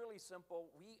just really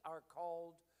simple. We are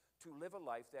called to live a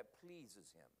life that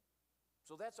pleases him.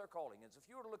 So that's our calling. And if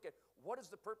you were to look at what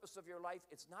is the purpose of your life,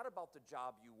 it's not about the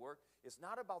job you work, it's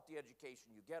not about the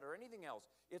education you get or anything else.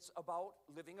 It's about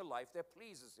living a life that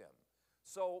pleases him.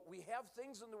 So we have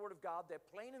things in the Word of God that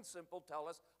plain and simple tell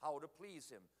us how to please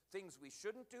him. Things we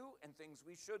shouldn't do and things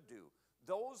we should do.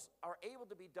 Those are able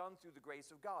to be done through the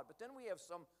grace of God. But then we have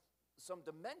some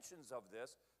dimensions of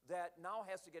this that now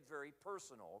has to get very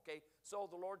personal, okay? So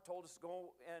the Lord told us to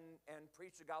go and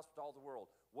preach the gospel to all the world.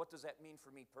 What does that mean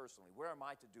for me personally? Where am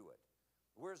I to do it?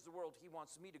 Where's the world he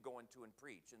wants me to go into and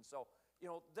preach? And so,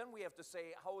 then we have to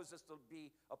say, how is this to be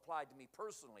applied to me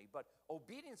personally? But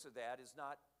obedience to that is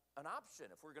not an option.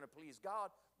 If we're going to please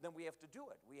God, then we have to do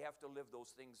it. We have to live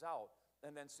those things out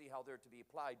and then see how they're to be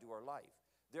applied to our life.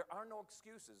 There are no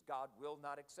excuses. God will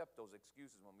not accept those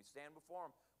excuses. When we stand before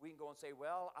him, we can go and say,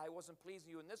 well, I wasn't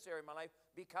pleasing you in this area of my life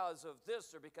because of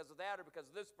this or because of that or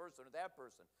because of this person or that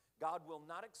person. God will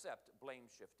not accept blame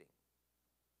shifting.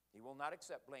 He will not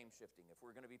accept blame shifting. If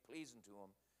we're going to be pleasing to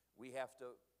him, we have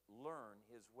to learn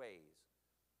his ways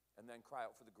and then cry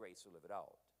out for the grace to live it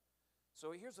out.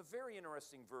 So here's a very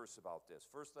interesting verse about this.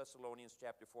 1 Thessalonians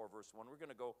chapter 4, verse 1. We're going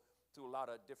to go through a lot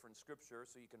of different scripture,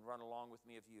 so you can run along with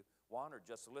me if you want or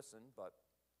just listen. But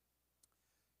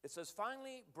it says,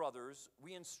 finally, brothers,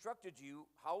 we instructed you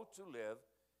how to live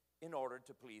in order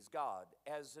to please God,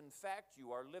 as in fact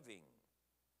you are living.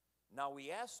 Now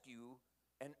we ask you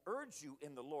and urge you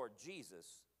in the Lord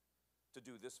Jesus to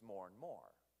do this more and more.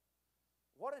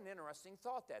 What an interesting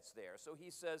thought that's there. So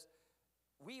he says,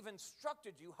 we've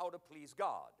instructed you how to please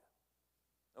God.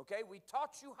 Okay, we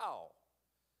taught you how.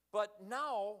 But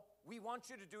now we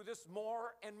want you to do this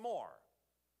more and more.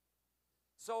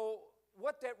 So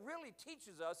what that really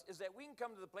teaches us is that we can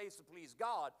come to the place to please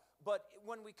God, but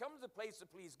when we come to the place to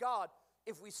please God,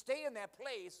 if we stay in that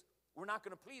place, we're not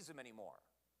going to please Him anymore.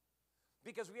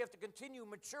 Because we have to continue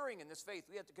maturing in this faith.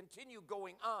 We have to continue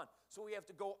going on. So we have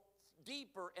to go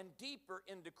deeper and deeper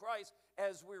into Christ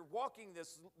as we're walking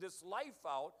this life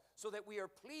out so that we are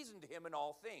pleasing to Him in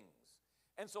all things.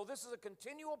 And so this is a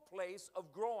continual place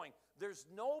of growing. There's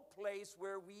no place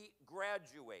where we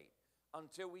graduate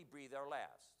until we breathe our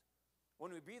last.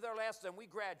 When we breathe our last, then we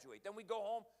graduate. Then we go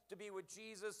home to be with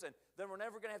Jesus, and then we're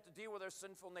never going to have to deal with our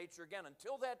sinful nature again.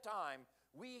 Until that time,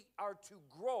 we are to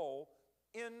grow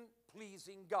in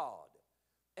pleasing God.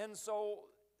 And so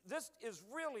this is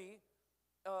really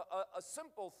a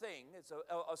simple thing. It's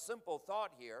a simple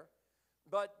thought here.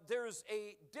 But there's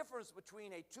a difference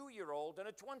between a 2-year-old and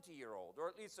a 20-year-old, or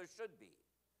at least there should be.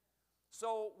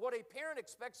 So what a parent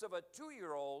expects of a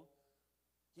 2-year-old,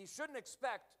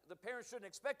 the parent shouldn't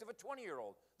expect of a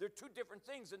 20-year-old. They're two different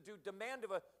things, and to demand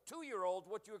of a 2-year-old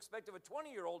what you expect of a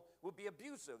 20-year-old would be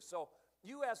abusive. So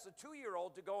you ask the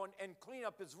 2-year-old to go and clean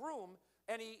up his room,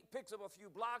 and he picks up a few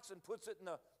blocks and puts it in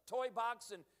the toy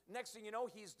box, and next thing you know,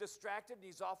 he's distracted and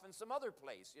he's off in some other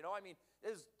place. I mean,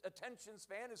 his attention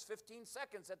span is 15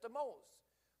 seconds at the most.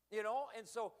 And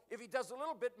so if he does a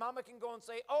little bit, Mama can go and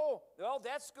say, oh, well,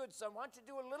 that's good, son. Why don't you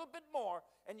do a little bit more?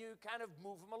 And you kind of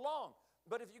move him along.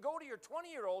 But if you go to your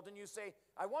 20-year-old and you say,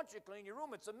 I want you to clean your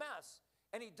room, it's a mess,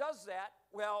 and he does that,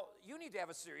 well, you need to have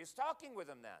a serious talking with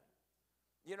him then.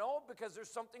 Because there's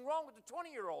something wrong with the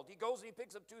 20-year-old. He goes and he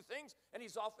picks up 2 things, and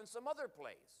he's off in some other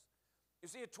place. You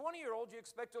see, a 20-year-old, you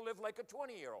expect to live like a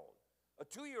 20-year-old. A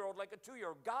 2-year-old like a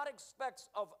 2-year-old. God expects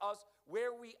of us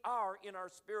where we are in our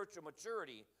spiritual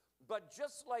maturity. But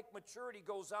just like maturity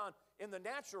goes on in the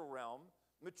natural realm,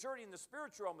 maturity in the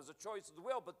spiritual realm is a choice of the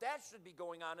will, but that should be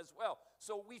going on as well.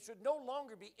 So we should no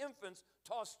longer be infants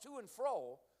tossed to and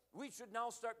fro. We should now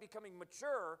start becoming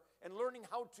mature and learning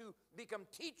how to become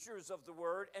teachers of the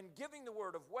Word and giving the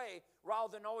Word away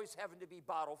rather than always having to be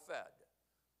bottle fed.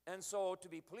 And so to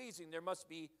be pleasing, there must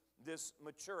be this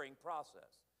maturing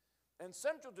process. And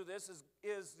central to this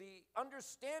is the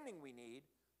understanding we need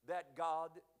that God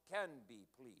can be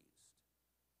pleased.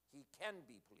 He can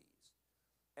be pleased.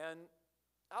 And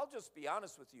I'll just be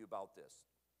honest with you about this.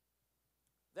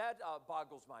 That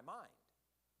boggles my mind.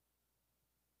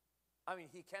 I mean,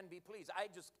 He can be pleased.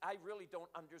 I really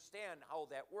don't understand how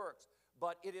that works.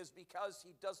 But it is because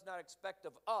He does not expect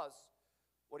of us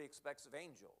what He expects of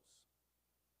angels.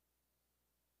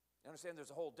 You understand there's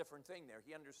a whole different thing there.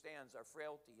 He understands our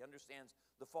frailty. He understands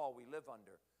the fall we live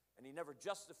under. And He never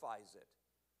justifies it.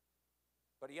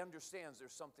 But He understands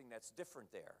there's something that's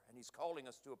different there. And He's calling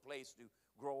us to a place to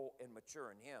grow and mature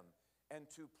in Him. And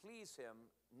to please Him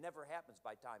never happens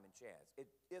by time and chance. It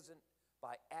isn't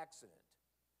by accident.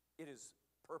 It is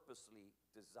purposely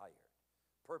desired,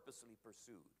 purposely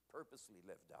pursued, purposely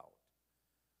lived out.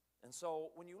 And so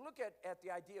when you look at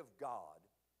the idea of God,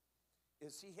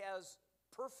 is He has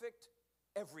perfect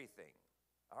everything,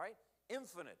 all right?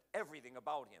 Infinite everything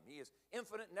about Him. He is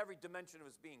infinite in every dimension of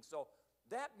His being. So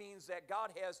that means that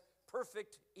God has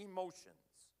perfect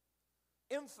emotions,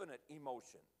 infinite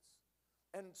emotions.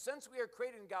 And since we are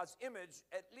created in God's image,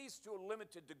 at least to a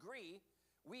limited degree,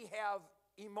 we have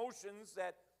emotions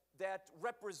that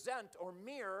represent or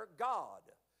mirror God.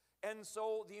 And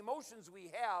so the emotions we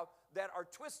have that are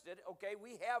twisted, okay,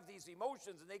 we have these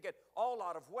emotions and they get all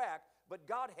out of whack, but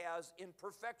God has in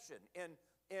perfection,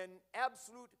 in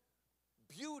absolute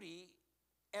beauty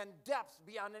and depth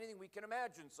beyond anything we can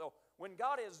imagine. So when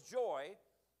God has joy,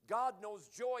 God knows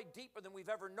joy deeper than we've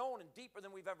ever known and deeper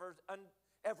than we've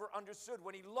ever understood.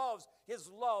 When He loves, His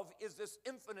love is this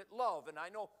infinite love. And I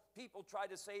know people try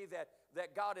to say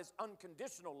that God is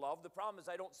unconditional love. The problem is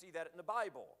I don't see that in the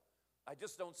Bible. I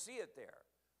just don't see it there.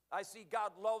 I see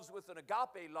God loves with an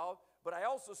agape love, but I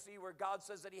also see where God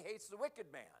says that He hates the wicked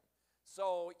man.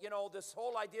 So, this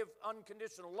whole idea of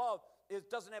unconditional love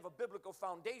doesn't have a biblical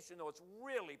foundation, though it's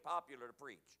really popular to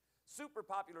preach. Super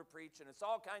popular to preach, and it's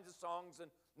all kinds of songs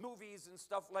and movies and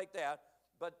stuff like that,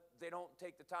 but they don't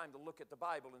take the time to look at the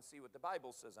Bible and see what the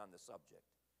Bible says on the subject.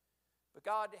 But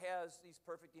God has these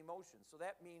perfect emotions, so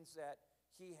that means that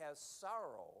He has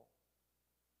sorrow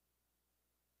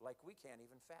like we can't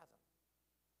even fathom.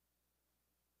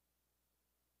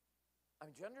 I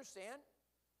mean, do you understand?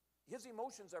 His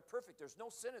emotions are perfect. There's no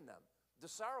sin in them. The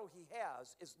sorrow he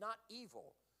has is not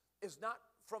evil, is not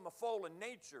from a fallen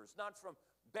nature, it's not from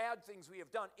bad things we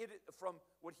have done. It is from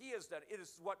what he has done. It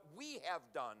is what we have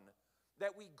done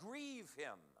that we grieve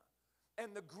him.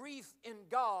 And the grief in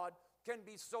God can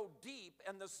be so deep,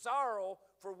 and the sorrow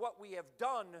for what we have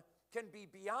done can be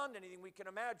beyond anything we can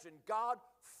imagine. God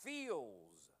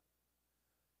feels.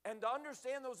 And to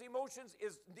understand those emotions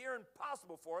is near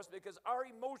impossible for us because our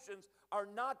emotions are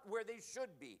not where they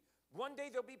should be. One day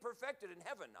they'll be perfected in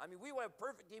heaven. I mean, we will have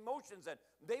perfect emotions and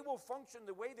they will function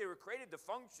the way they were created to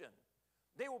function.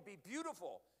 They will be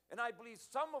beautiful. And I believe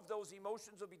some of those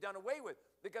emotions will be done away with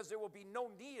because there will be no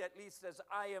need, at least as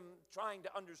I am trying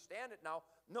to understand it now,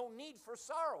 no need for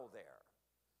sorrow there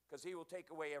because he will take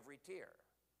away every tear.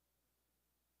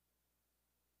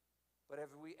 But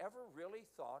have we ever really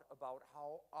thought about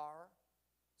how our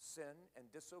sin and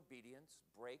disobedience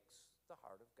breaks the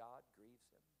heart of God,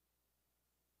 grieves him?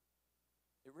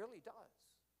 It really does.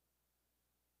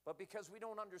 But because we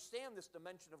don't understand this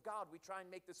dimension of God, we try and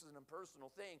make this an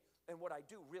impersonal thing, and what I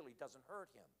do really doesn't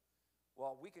hurt him.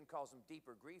 Well, we can cause him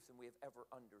deeper grief than we have ever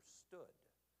understood.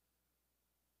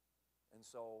 And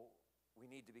so we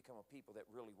need to become a people that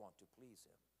really want to please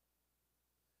him.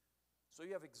 So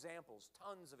you have examples,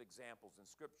 tons of examples in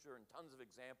Scripture and tons of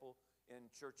examples in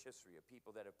church history of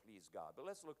people that have pleased God. But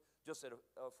let's look just at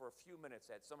for a few minutes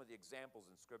at some of the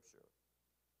examples in Scripture.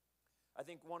 I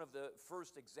think one of the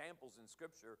first examples in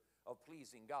Scripture of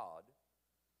pleasing God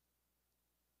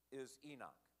is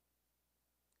Enoch.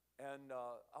 And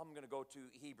I'm going to go to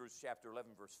Hebrews chapter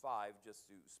 11, verse 5, just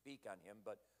to speak on him.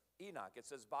 But Enoch, it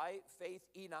says, by faith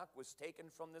Enoch was taken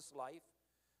from this life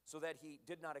so that he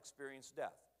did not experience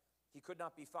death. He could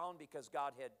not be found because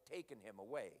God had taken him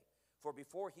away. For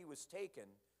before he was taken,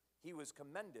 he was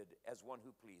commended as one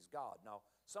who pleased God. Now,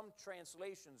 some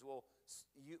translations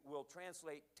will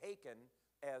translate taken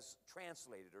as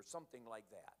translated or something like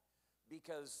that.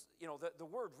 Because, you know, the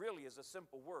word really is a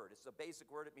simple word. It's a basic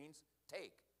word. It means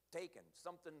take, taken,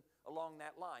 something along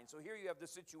that line. So here you have the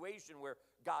situation where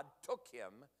God took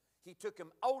him. He took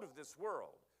him out of this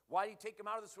world. Why did he take him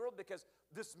out of this world? Because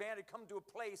this man had come to a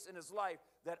place in his life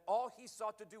that all he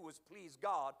sought to do was please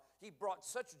God. He brought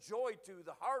such joy to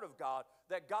the heart of God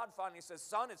that God finally says,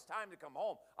 son, it's time to come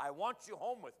home. I want you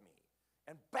home with me.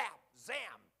 And bap,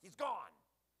 zam, he's gone.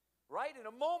 Right? In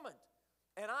a moment.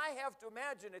 And I have to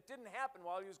imagine it didn't happen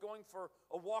while he was going for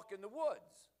a walk in the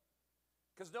woods.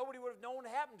 Because nobody would have known what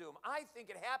happened to him. I think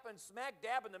it happened smack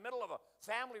dab in the middle of a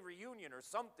family reunion or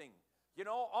something. You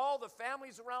know, all the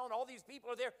families around, all these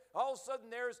people are there. All of a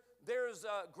sudden there's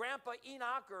Grandpa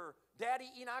Enoch or Daddy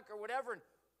Enoch or whatever, and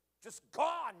just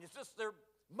gone. It's just their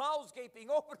mouths gaping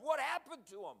open. What happened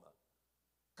to him?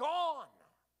 Gone.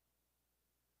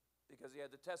 Because he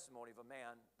had the testimony of a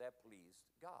man that pleased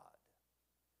God.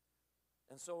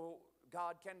 And so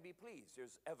God can be pleased.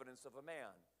 There's evidence of a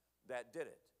man that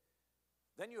did it.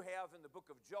 Then you have in the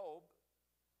book of Job,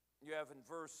 you have in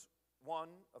verse 1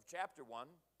 of chapter 1,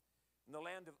 in the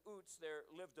land of Uz, there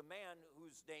lived a man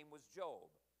whose name was Job.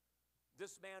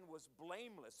 This man was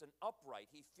blameless and upright.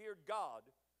 He feared God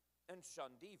and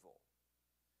shunned evil.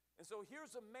 And so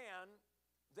here's a man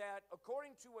that,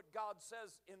 according to what God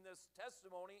says in this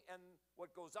testimony and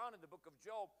what goes on in the book of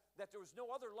Job, that there was no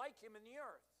other like him in the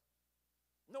earth.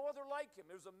 No other like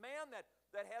him. There's a man that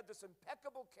had this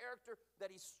impeccable character,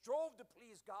 that he strove to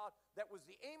please God. That was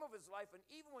the aim of his life. And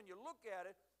even when you look at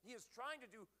it, he is trying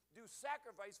to do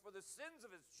sacrifice for the sins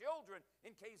of his children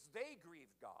in case they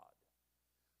grieved God.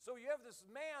 So you have this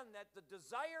man that the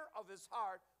desire of his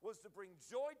heart was to bring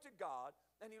joy to God,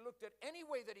 and he looked at any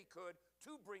way that he could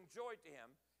to bring joy to him.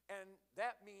 And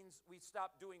that means we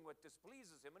stop doing what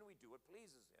displeases him and we do what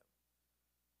pleases him.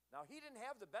 Now, he didn't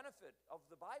have the benefit of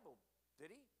the Bible, did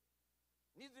he?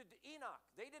 Neither did Enoch.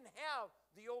 They didn't have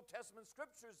the Old Testament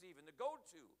scriptures even to go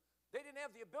to. They didn't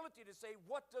have the ability to say,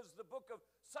 what does the book of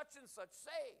such and such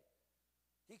say?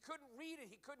 He couldn't read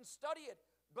it. He couldn't study it.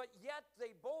 But yet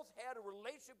they both had a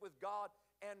relationship with God,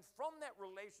 and from that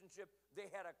relationship,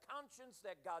 they had a conscience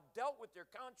that God dealt with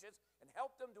their conscience and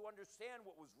helped them to understand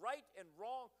what was right and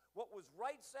wrong, what was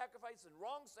right sacrifice and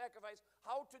wrong sacrifice,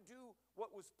 how to do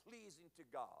what was pleasing to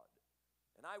God.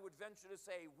 And I would venture to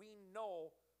say we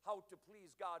know how to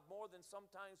please God more than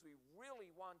sometimes we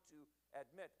really want to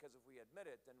admit, because if we admit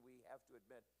it, then we have to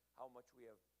admit how much we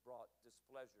have brought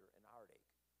displeasure and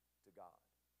heartache to God.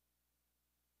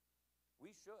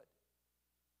 We should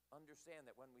understand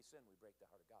that when we sin, we break the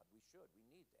heart of God. We should. We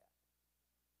need that.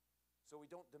 So we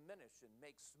don't diminish and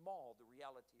make small the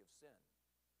reality of sin.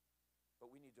 But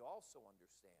we need to also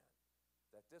understand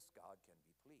that this God can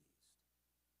be pleased.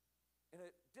 in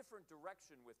a different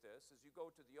direction with this as you go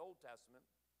to the Old Testament,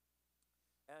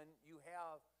 and you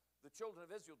have the children of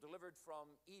Israel delivered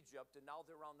from Egypt, and now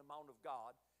they're around the Mount of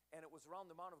God. And it was around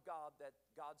the Mount of God that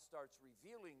God starts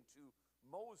revealing to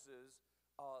Moses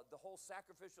the whole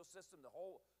sacrificial system, the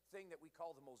whole thing that we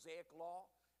call the Mosaic Law.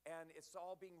 And it's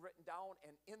all being written down.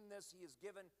 And in this, he has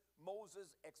given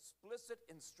Moses explicit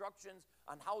instructions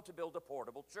on how to build a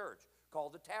portable church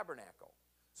called the tabernacle.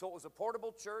 So it was a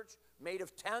portable church made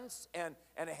of tents, and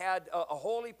it had a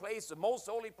holy place, the most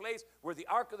holy place, where the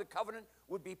Ark of the Covenant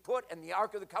would be put, and the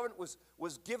Ark of the Covenant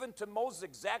was given to Moses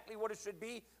exactly what it should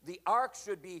be. The Ark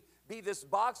should be this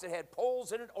box that had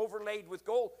poles in it, overlaid with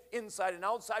gold, inside and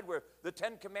outside, where the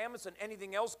Ten Commandments and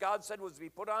anything else God said was to be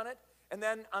put on it. And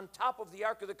then on top of the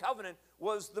Ark of the Covenant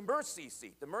was the mercy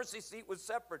seat. The mercy seat was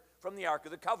separate from the Ark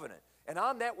of the Covenant. And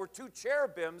on that were two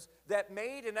cherubims that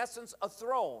made, in essence, a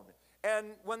throne.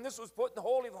 And when this was put in the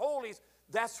Holy of Holies,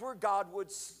 that's where God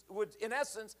would in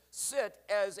essence, sit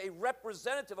as a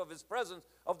representative of his presence,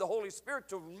 of the Holy Spirit,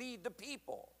 to lead the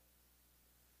people.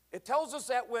 It tells us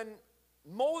that when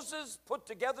Moses put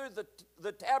together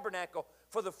the tabernacle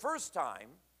for the first time,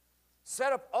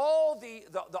 set up all the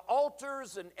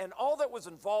altars and all that was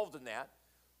involved in that,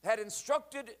 had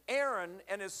instructed Aaron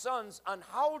and his sons on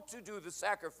how to do the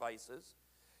sacrifices,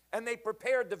 and they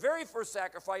prepared the very first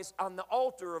sacrifice on the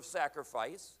altar of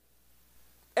sacrifice.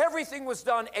 Everything was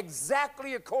done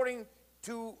exactly according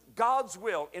to God's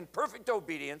will, in perfect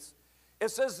obedience. It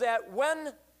says that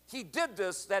when he did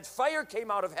this, that fire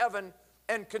came out of heaven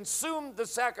and consumed the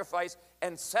sacrifice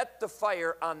and set the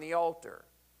fire on the altar.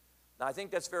 Now, I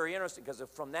think that's very interesting, because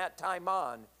from that time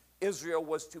on, Israel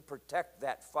was to protect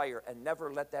that fire and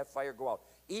never let that fire go out.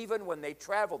 Even when they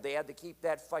traveled, they had to keep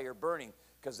that fire burning,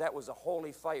 because that was a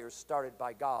holy fire started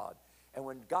by God. And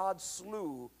when God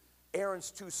slew Aaron's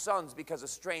two sons because of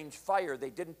strange fire, they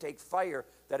didn't take fire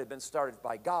that had been started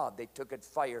by God. They took it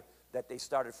fire that they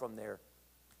started from their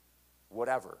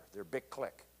whatever, their big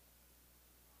clique.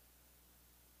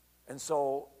 And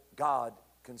so God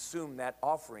consumed that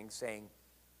offering, saying,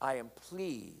 I am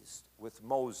pleased with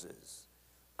Moses.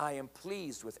 I am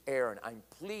pleased with Aaron. I'm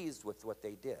pleased with what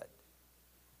they did.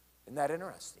 Isn't that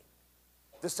interesting?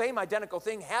 The same identical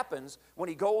thing happens when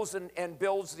he goes and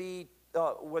builds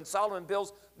when Solomon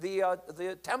builds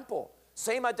the temple.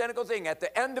 Same identical thing. At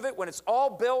the end of it, when it's all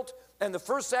built and the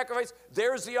first sacrifice,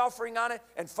 there's the offering on it,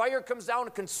 and fire comes down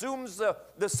and consumes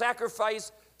the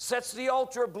sacrifice, sets the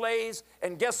altar ablaze,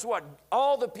 and guess what?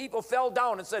 All the people fell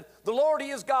down and said, the Lord,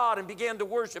 he is God, and began to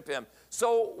worship him.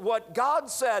 So what God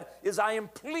said is, I am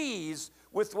pleased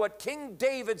with what King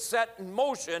David set in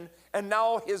motion, and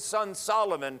now his son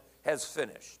Solomon has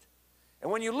finished.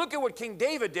 And when you look at what King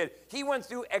David did, he went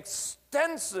through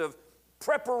extensive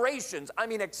preparations,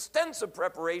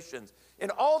 in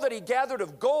all that he gathered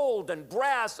of gold and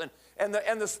brass and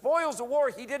the spoils of war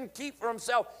he didn't keep for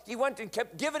himself. He went and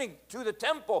kept giving it to the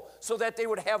temple so that they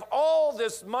would have all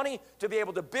this money to be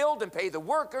able to build and pay the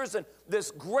workers, and this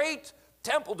great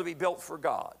temple to be built for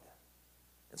God.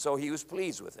 And so he was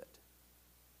pleased with it.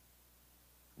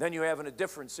 Then you have in a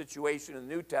different situation in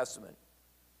the New Testament,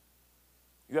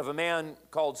 you have a man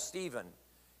called Stephen.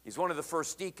 He's one of the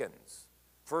first deacons.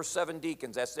 First 7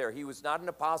 deacons, that's there. He was not an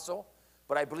apostle,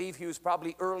 but I believe he was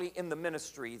probably early in the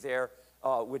ministry there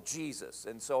with Jesus.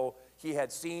 And so he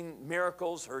had seen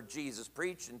miracles, heard Jesus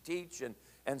preach and teach,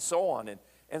 and so on.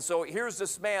 And so here's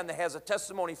this man that has a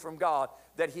testimony from God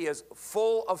that he is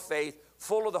full of faith,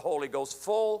 full of the Holy Ghost,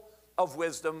 full of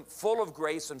wisdom, full of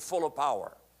grace, and full of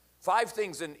power. 5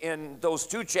 things in those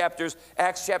 2 chapters,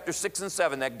 Acts chapter 6 and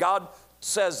 7, that God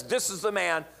says this is the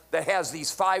man that has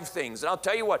these 5 things. And I'll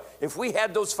tell you what, if we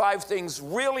had those 5 things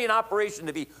really in operation,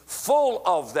 to be full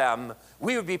of them,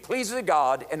 we would be pleasing to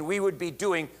God, and we would be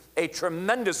doing a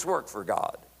tremendous work for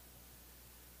God.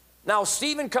 Now,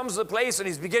 Stephen comes to the place and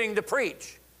he's beginning to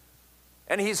preach.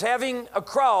 And he's having a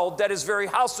crowd that is very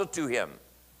hostile to him.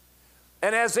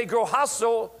 And as they grow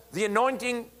hostile, the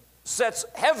anointing sets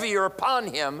heavier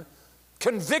upon him,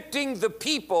 convicting the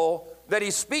people that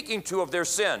he's speaking to of their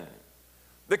sin.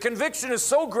 The conviction is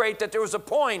so great that there was a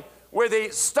point where they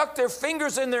stuck their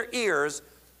fingers in their ears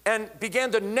and began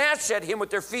to gnash at him with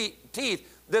their teeth.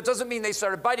 That doesn't mean they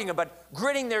started biting him, but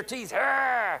gritting their teeth.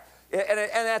 And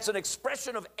that's an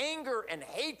expression of anger and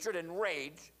hatred and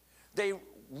rage. They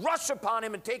rush upon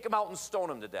him and take him out and stone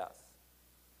him to death.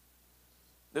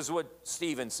 This is what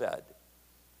Stephen said.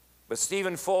 But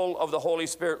Stephen, full of the Holy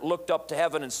Spirit, looked up to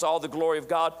heaven and saw the glory of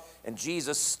God and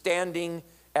Jesus standing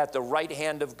at the right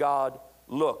hand of God.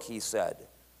 Look, he said,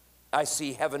 I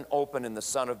see heaven open and the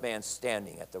Son of Man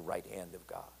standing at the right hand of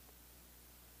God.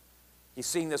 He's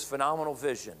seeing this phenomenal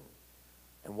vision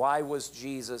And why was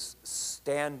Jesus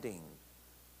standing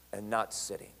and not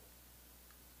sitting?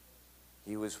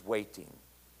 He was waiting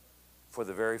for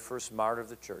the very first martyr of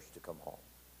the church to come home.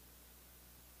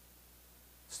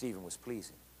 Stephen was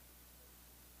pleasing.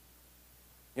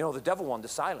 You know, the devil wanted to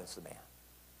silence the man.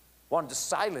 Wanted to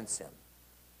silence him.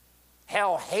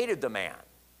 Hell hated the man.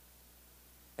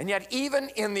 And yet, even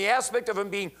in the aspect of him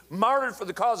being martyred for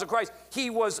the cause of Christ, he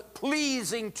was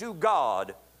pleasing to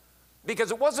God.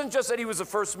 Because it wasn't just that he was the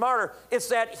first martyr, it's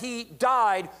that he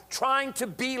died trying to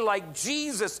be like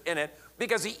Jesus in it.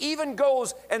 Because he even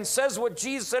goes and says what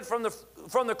Jesus said from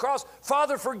the cross,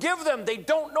 Father, forgive them, they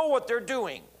don't know what they're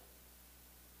doing.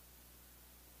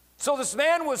 So this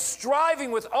man was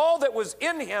striving with all that was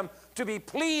in him to be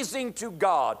pleasing to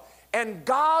God. And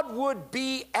God would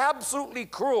be absolutely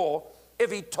cruel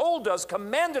if he told us,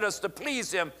 commanded us to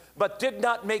please him, but did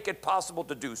not make it possible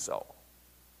to do so.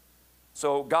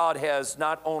 So God has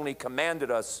not only commanded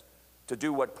us to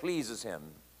do what pleases him,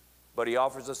 but he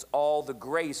offers us all the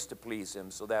grace to please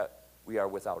him so that we are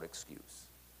without excuse.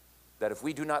 That if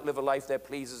we do not live a life that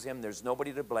pleases him, there's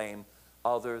nobody to blame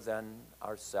other than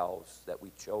ourselves that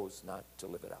we chose not to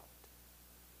live it out.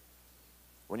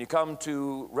 When you come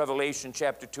to Revelation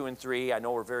chapter 2 and 3, I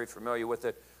know we're very familiar with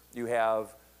it, you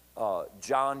have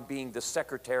John being the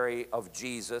secretary of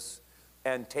Jesus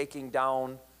and taking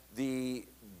down the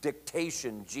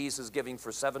dictation Jesus giving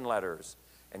for 7 letters.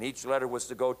 And each letter was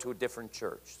to go to a different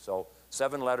church. So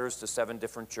 7 letters to 7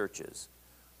 different churches.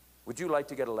 Would you like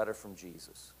to get a letter from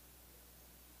Jesus?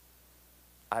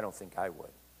 I don't think I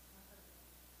would.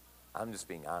 I'm just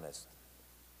being honest.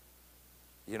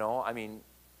 You know, I mean,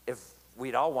 if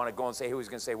we'd all want to go and say, hey, he's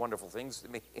going to say wonderful things to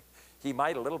me, he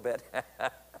might a little bit.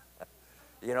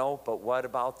 You know, but what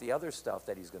about the other stuff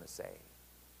that he's going to say?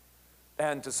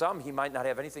 And to some, he might not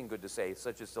have anything good to say,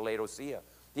 such as to Laodicea.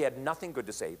 He had nothing good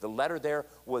to say. The letter there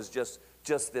was just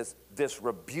this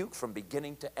rebuke from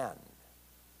beginning to end.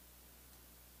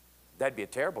 That'd be a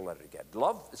terrible letter to get.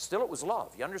 Love, still it was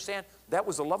love. You understand? That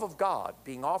was the love of God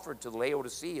being offered to the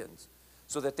Laodiceans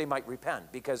so that they might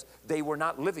repent, because they were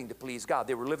not living to please God.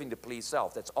 They were living to please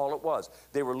self. That's all it was.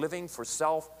 They were living for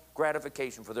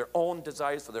self-gratification, for their own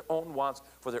desires, for their own wants,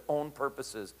 for their own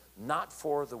purposes, not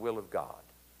for the will of God,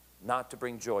 not to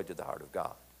bring joy to the heart of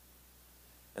God.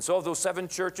 And so of those 7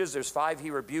 churches, there's 5 he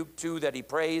rebuked, 2 that he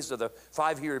praised. Of the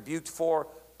 5 he rebuked, 4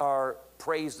 are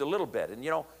praised a little bit. And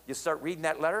you know, you start reading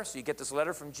that letter, so you get this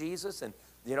letter from Jesus, and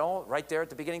you know, right there at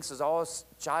the beginning says, oh,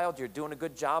 child, you're doing a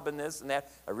good job in this and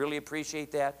that. I really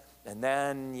appreciate that. And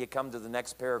then you come to the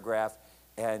next paragraph,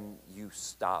 and you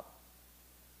stop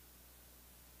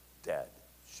dead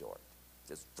short.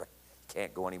 Just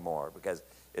can't go anymore, because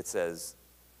it says,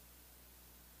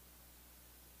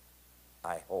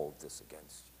 I hold this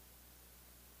against you.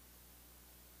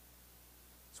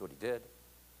 That's what he did.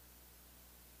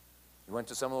 He went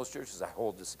to some of those churches, I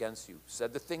hold this against you.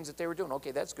 Said the things that they were doing.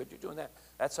 Okay, that's good, you're doing that.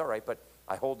 That's all right, but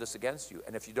I hold this against you.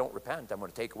 And if you don't repent, I'm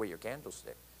going to take away your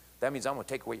candlestick. That means I'm going to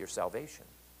take away your salvation.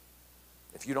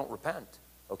 If you don't repent,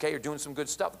 okay, you're doing some good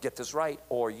stuff, get this right,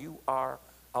 or you are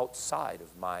outside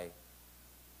of my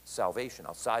salvation,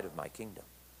 outside of my kingdom.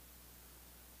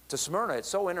 To Smyrna, it's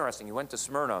so interesting. He went to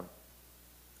Smyrna,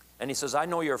 and he says, I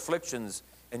know your afflictions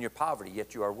and your poverty,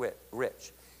 yet you are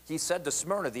rich. He said to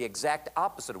Smyrna the exact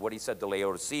opposite of what he said to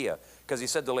Laodicea. Because he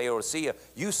said to Laodicea,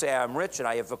 you say I am rich and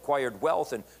I have acquired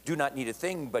wealth and do not need a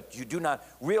thing, but you do not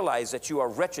realize that you are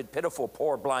wretched, pitiful,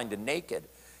 poor, blind, and naked.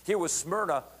 Here was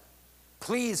Smyrna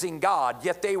pleasing God,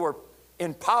 yet they were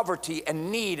in poverty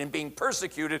and need and being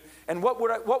persecuted. And what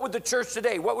would the church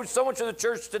today, what would so much of the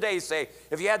church today say?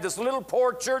 If you had this little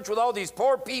poor church with all these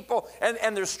poor people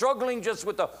and they're struggling just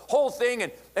with the whole thing,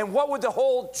 and what would the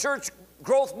whole church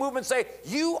growth movement say?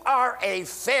 You are a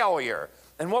failure.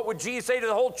 And what would Jesus say to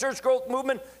the whole church growth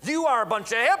movement? You are a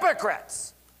bunch of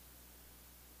hypocrites.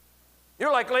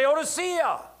 You're like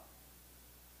Laodicea.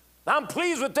 I'm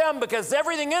pleased with them because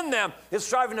everything in them is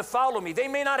striving to follow me. They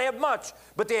may not have much,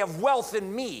 but they have wealth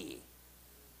in me.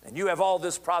 And you have all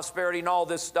this prosperity and all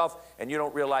this stuff, and you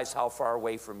don't realize how far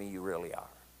away from me you really are.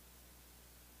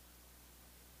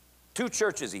 2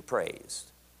 churches he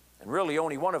praised, and really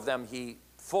only one of them he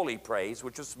fully praised,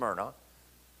 which was Smyrna.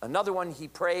 Another one he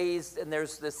praised, and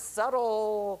there's this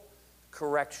subtle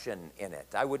correction in it.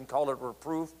 I wouldn't call it a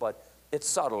reproof, but it's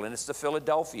subtle, and it's to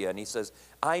Philadelphia. And he says,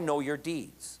 I know your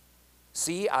deeds.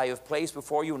 See, I have placed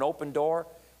before you an open door,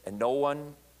 and no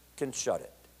one can shut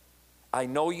it. I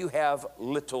know you have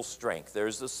little strength.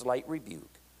 There's the slight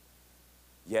rebuke.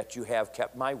 Yet you have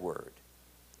kept my word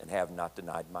and have not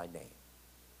denied my name.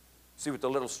 See, with the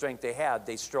little strength they had,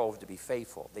 they strove to be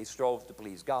faithful. They strove to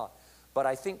please God. But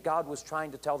I think God was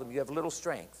trying to tell them, you have little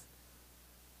strength.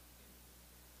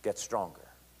 Get stronger.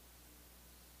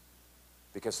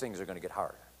 Because things are going to get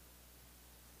harder.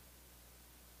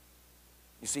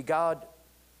 You see, God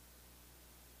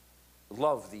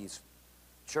loved these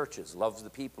churches, loves the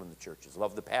people in the churches,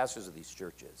 loved the pastors of these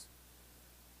churches.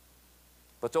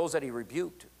 But those that he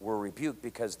rebuked were rebuked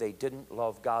because they didn't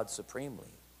love God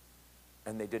supremely,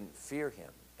 and they didn't fear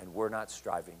him, and were not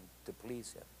striving to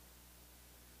please him.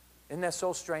 Isn't that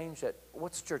so strange? That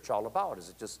what's church all about? Is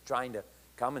it just trying to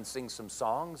come and sing some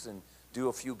songs and do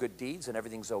a few good deeds and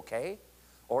everything's okay?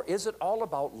 Or is it all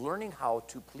about learning how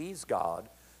to please God?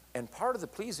 And part of the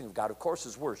pleasing of God, of course,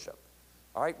 is worship.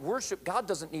 All right, worship, God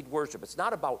doesn't need worship. It's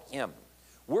not about him.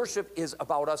 Worship is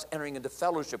about us entering into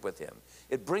fellowship with him.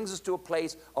 It brings us to a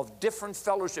place of different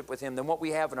fellowship with him than what we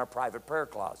have in our private prayer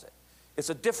closet. It's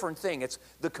a different thing. It's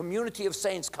the community of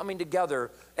saints coming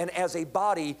together and as a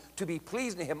body to be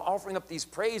pleasing to him, offering up these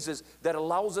praises that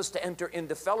allows us to enter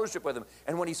into fellowship with him.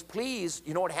 And when he's pleased,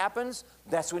 you know what happens?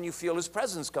 That's when you feel his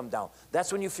presence come down.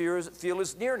 That's when you feel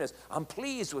his nearness. I'm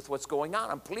pleased with what's going on.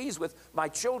 I'm pleased with my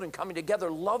children coming together,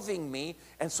 loving me.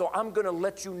 And so I'm going to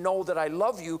let you know that I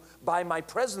love you by my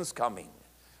presence coming,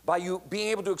 by you being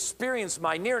able to experience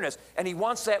my nearness. And he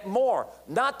wants that more.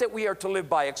 Not that we are to live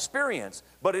by experience,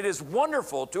 but it is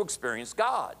wonderful to experience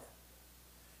God.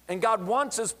 And God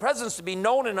wants his presence to be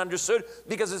known and understood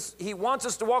because he wants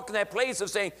us to walk in that place of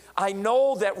saying, I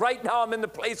know that right now I'm in the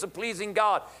place of pleasing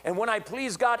God. And when I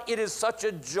please God, it is such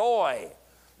a joy.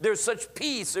 There's such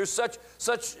peace. There's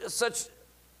such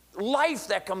life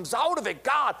that comes out of it.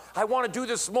 God, I want to do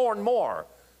this more and more.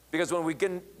 Because when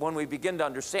we begin to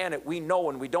understand it, we know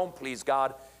when we don't please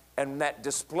God, and that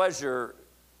displeasure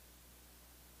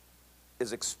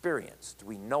is experienced.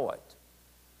 We know it.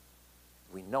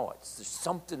 We know it. There's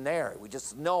something there. We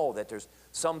just know that there's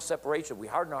some separation. We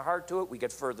harden our heart to it. We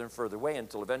get further and further away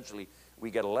until eventually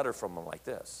we get a letter from him like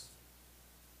this.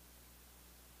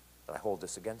 That I hold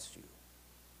this against you.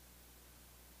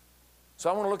 So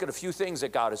I want to look at a few things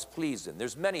that God is pleased in.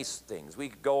 There's many things. We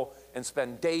could go and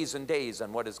spend days and days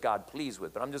on what is God pleased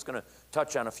with, but I'm just going to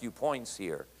touch on a few points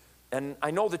here. And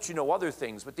I know that you know other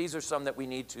things, but these are some that we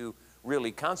need to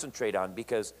really concentrate on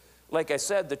because, like I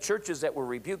said, the churches that were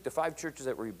rebuked, the 5 churches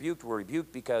that were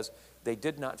rebuked because they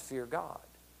did not fear God.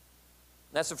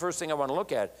 And that's the first thing I want to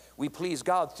look at. We please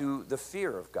God through the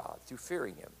fear of God, through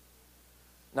fearing him.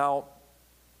 Now,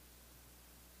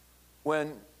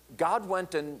 when God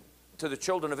went to the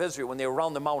children of Israel when they were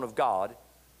around the Mount of God,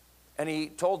 and he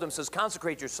told them, says,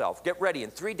 consecrate yourself, get ready. In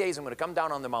 3 days, I'm going to come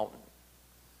down on the mountain.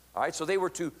 All right, so they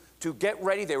were to get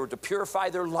ready. They were to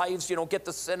purify their lives, get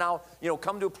the sin out,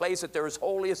 come to a place that they're as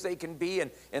holy as they can be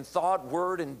in thought,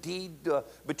 word, and deed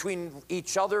between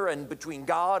each other and between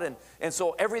God. And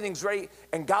so everything's ready,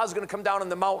 and God's going to come down on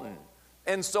the mountain.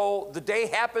 And so the day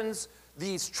happens.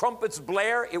 These trumpets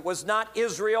blare. It was not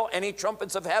Israel, any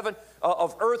trumpets of heaven,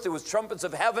 of earth. It was trumpets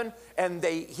of heaven. And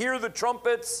they hear the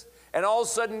trumpets. And all of a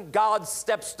sudden, God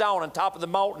steps down on top of the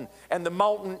mountain. And the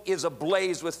mountain is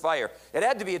ablaze with fire. It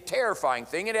had to be a terrifying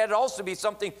thing. It had to also be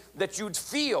something that you'd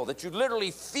feel, that you'd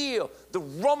literally feel the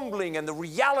rumbling and the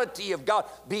reality of God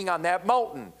being on that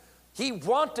mountain. He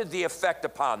wanted the effect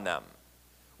upon them.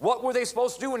 What were they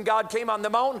supposed to do when God came on the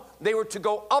mountain? They were to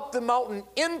go up the mountain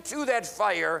into that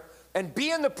fire and be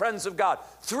in the presence of God.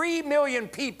 3 million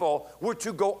people were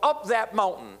to go up that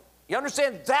mountain. You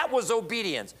understand? That was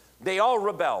obedience. They all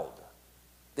rebelled.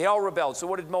 They all rebelled. So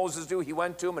what did Moses do? He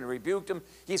went to them and rebuked them.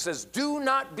 He says, do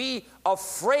not be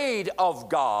afraid of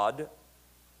God,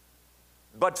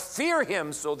 but fear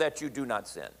him so that you do not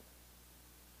sin.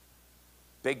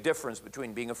 Big difference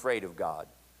between being afraid of God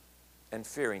and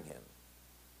fearing him.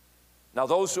 Now,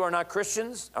 those who are not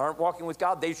Christians, aren't walking with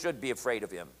God, they should be afraid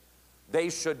of him. They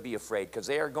should be afraid because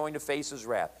they are going to face his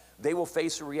wrath. They will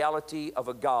face the reality of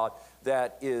a God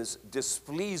that is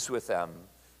displeased with them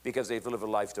because they've lived a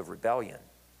life of rebellion.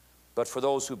 But for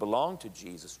those who belong to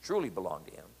Jesus, truly belong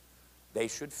to him, they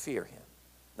should fear him.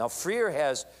 Now, fear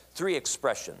has 3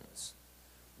 expressions.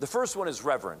 The first one is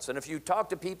reverence. And if you talk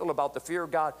to people about the fear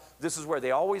of God, this is where they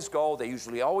always go. They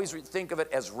usually always think of it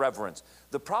as reverence.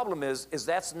 The problem is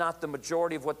that's not the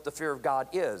majority of what the fear of God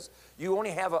is. You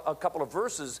only have a couple of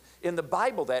verses in the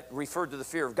Bible that refer to the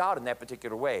fear of God in that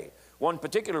particular way. One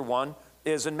particular one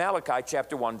is in Malachi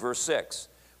chapter 1, verse 6,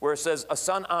 where it says, a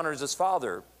son honors his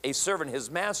father, a servant his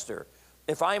master.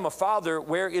 If I am a father,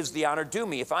 where is the honor due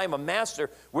me? If I am a master,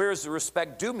 where is the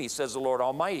respect due me, says the Lord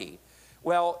Almighty.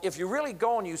 Well, if you really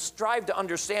go and you strive to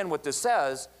understand what this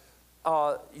says,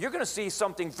 you're going to see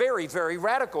something very, very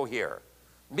radical here.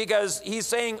 Because he's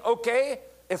saying, okay,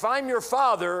 If I'm your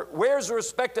father, where's the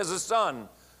respect as a son?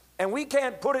 And we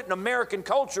can't put it in American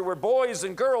culture where boys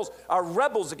and girls are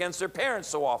rebels against their parents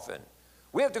so often.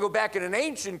 We have to go back in an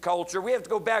ancient culture. We have to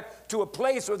go back to a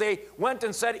place where they went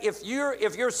and said, if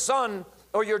your son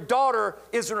or your daughter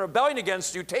is in rebellion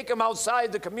against you, take him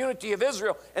outside the community of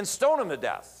Israel and stone him to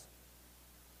death.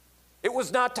 It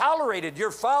was not tolerated.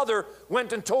 Your father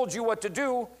went and told you what to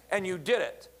do, and you did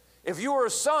it. If you were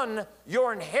a son,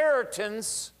 your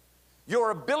inheritance,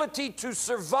 your ability to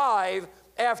survive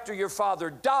after your father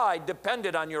died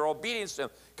depended on your obedience to him.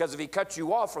 Because if he cut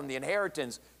you off from the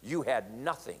inheritance, you had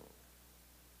nothing.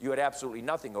 You had absolutely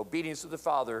nothing. Obedience to the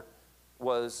father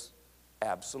was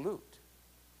absolute.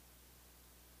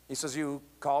 He says, you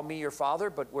call me your father,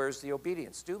 but where's the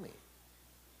obedience to me?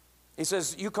 He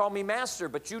says, you call me master,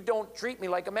 but you don't treat me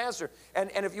like a master. And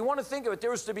if you want to think of it,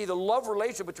 there was to be the love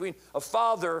relationship between a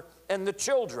father and the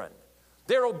children.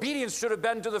 Their obedience should have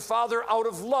been to the father out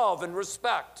of love and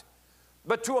respect.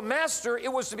 But to a master,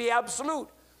 it was to be absolute.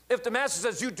 If the master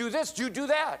says, you do this, you do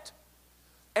that.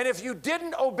 And if you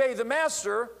didn't obey the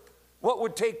master, what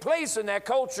would take place in that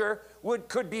culture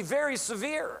could be very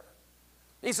severe.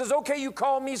 He says, okay, you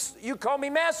call me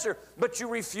master, but you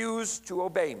refuse to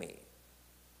obey me.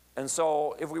 And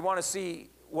so if we want to see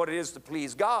what it is to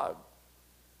please God,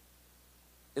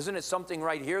 isn't it something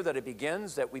right here that it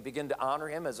begins, that we begin to honor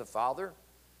him as a father?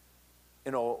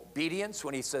 In obedience,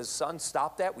 when he says, son,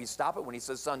 stop that, we stop it. When he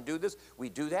says, son, do this, we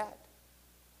do that.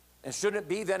 And shouldn't it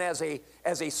be then as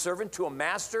a servant to a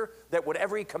master that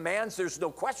whatever he commands, there's no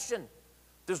question.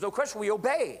 There's no question, we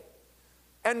obey.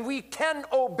 And we can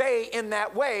obey in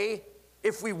that way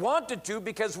if we wanted to,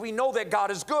 because we know that God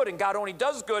is good and God only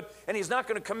does good, and he's not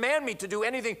going to command me to do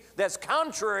anything that's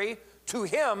contrary to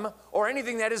him or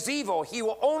anything that is evil. He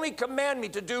will only command me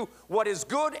to do what is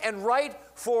good and right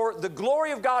for the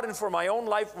glory of God and for my own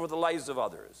life and for the lives of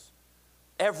others.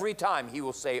 Every time he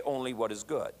will say only what is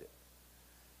good.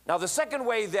 Now, the second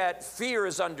way that fear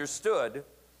is understood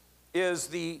is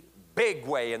the big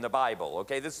way in the Bible,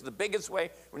 okay? This is the biggest way.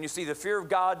 When you see the fear of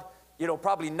God, you know,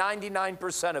 probably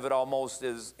 99% of it almost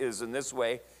is in this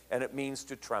way, and it means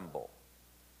to tremble.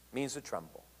 It means to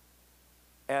tremble.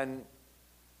 And,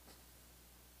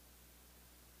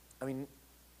 I mean,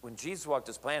 when Jesus walked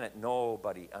this planet,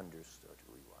 nobody understood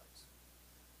who he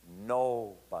was.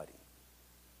 Nobody.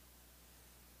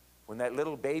 When that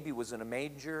little baby was in a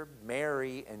manger,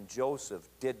 Mary and Joseph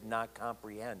did not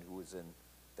comprehend who was in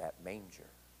that manger.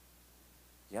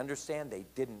 You understand? They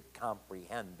didn't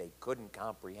comprehend. They couldn't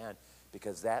comprehend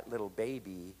because that little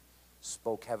baby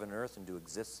spoke heaven and earth into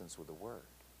existence with a word.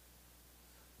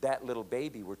 That little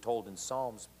baby, we're told in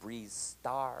Psalms, breathed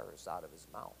stars out of his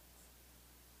mouth.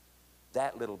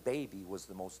 That little baby was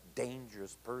the most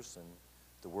dangerous person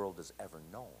the world has ever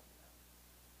known.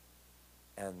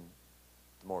 And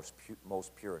the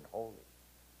most pure and holy.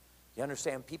 You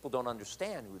understand? People don't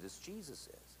understand who this Jesus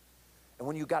is. And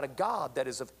when you got a God that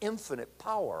is of infinite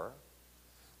power,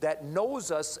 that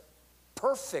knows us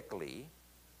perfectly,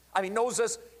 I mean, knows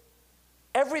us,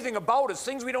 everything about us,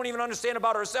 things we don't even understand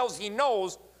about ourselves, he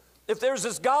knows. If there's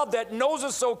this God that knows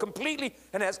us so completely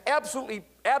and has absolute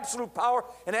power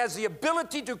and has the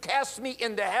ability to cast me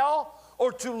into hell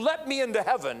or to let me into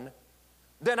heaven,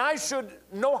 then I should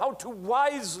know how to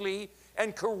wisely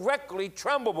and correctly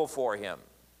tremble before him.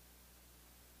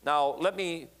 Now, let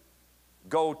me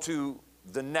go to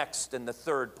the next and the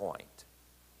third point.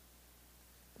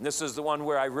 And this is the one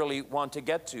where I really want to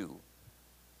get to.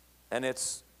 And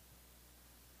it's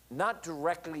not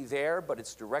directly there, but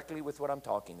it's directly with what I'm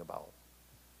talking about.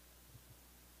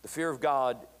 The fear of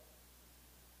God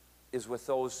is with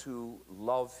those who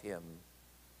love him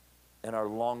and are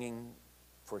longing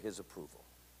for his approval.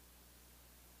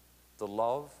 The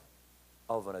love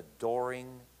of an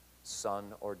adoring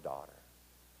son or daughter.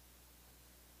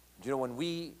 Do you know, when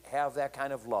we have that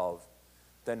kind of love,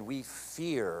 then we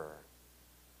fear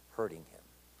hurting him.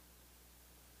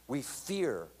 We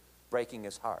fear breaking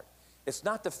his heart. It's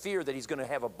not the fear that he's going to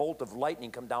have a bolt of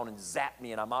lightning come down and zap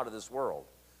me and I'm out of this world,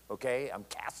 okay? I'm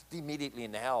cast immediately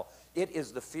into hell. It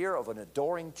is the fear of an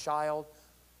adoring child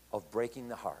of breaking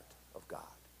the heart of God.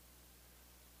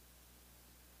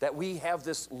 That we have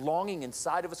this longing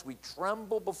inside of us. We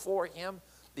tremble before him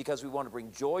because we want to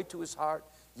bring joy to his heart.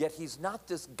 Yet he's not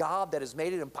this God that has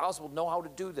made it impossible to know how to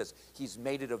do this. He's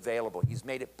made it available. He's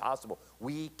made it possible.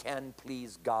 We can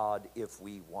please God if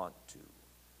we want to.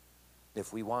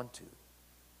 If we want to.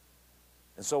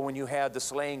 And so when you had the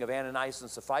slaying of Ananias and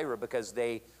Sapphira because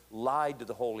they lied to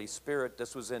the Holy Spirit,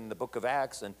 this was in the book of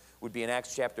Acts and would be in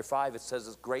Acts chapter 5, it says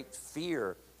this great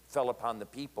fear fell upon the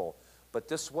people. But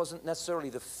this wasn't necessarily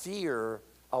the fear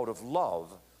out of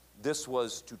love, this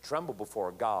was to tremble before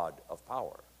a God of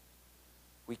power.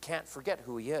 We can't forget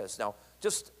who he is. Now,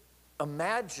 just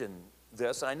imagine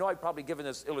this, and I know I've probably given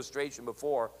this illustration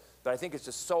before, but I think it's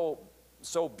just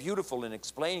so beautiful in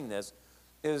explaining this,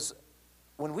 is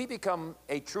when we become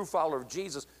a true follower of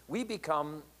Jesus, we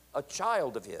become a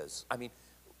child of his. I mean,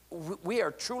 we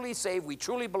are truly saved. We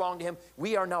truly belong to him.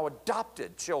 We are now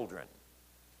adopted children.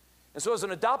 And so as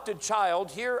an adopted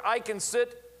child, here I can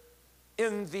sit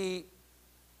in the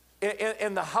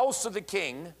house of the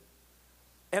king,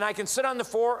 and I can sit on the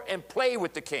floor and play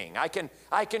with the king. I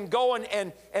can go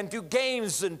and do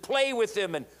games and play with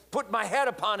him and put my head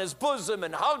upon his bosom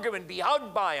and hug him and be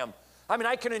hugged by him. I mean,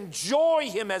 I can enjoy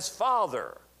him as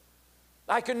father.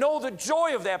 I can know the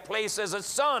joy of that place as a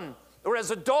son or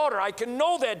as a daughter. I can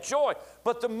know that joy.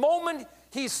 But the moment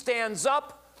he stands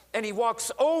up and he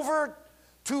walks over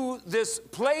to this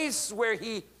place where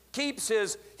he keeps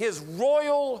his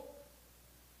royal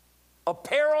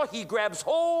apparel, he grabs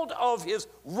hold of his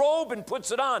robe and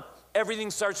puts it on,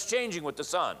 everything starts changing with the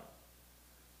son.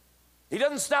 He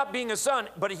doesn't stop being a son,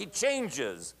 but he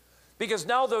changes, because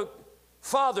now the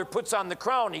father puts on the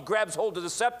crown, he grabs hold of the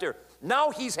scepter.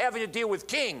 Now he's having to deal with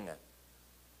king.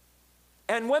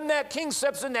 And when that king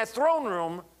steps in that throne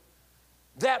room,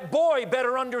 that boy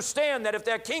better understand that if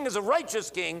that king is a righteous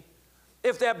king,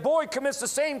 if that boy commits the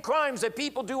same crimes that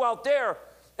people do out there,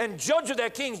 and judge of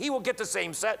that king, he will get the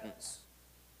same sentence.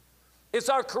 It's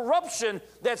our corruption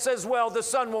that says, well, the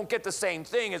son won't get the same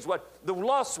thing as what the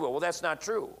lust will. Well, that's not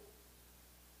true.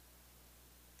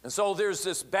 And so there's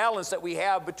this balance that we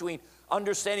have between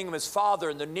understanding him as father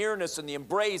and the nearness and the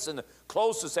embrace and the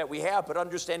closeness that we have, but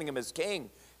understanding him as king,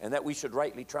 and that we should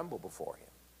rightly tremble before him.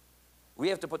 We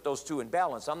have to put those two in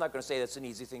balance. I'm not going to say that's an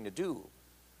easy thing to do,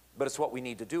 but it's what we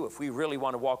need to do if we really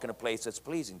want to walk in a place that's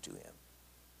pleasing to him.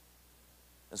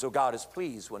 And so God is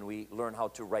pleased when we learn how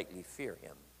to rightly fear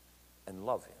him and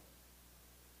love him.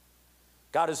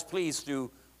 God is pleased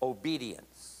through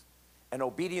obedience. And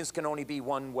obedience can only be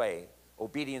one way.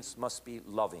 Obedience must be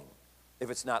loving. If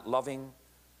it's not loving,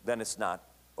 then it's not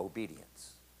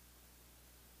obedience.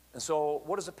 And so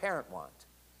what does a parent want?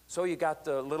 So you got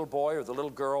the little boy or the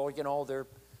little girl, you know, they're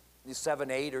 7,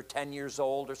 8, or 10 years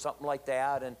old or something like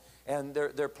that, and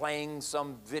they're playing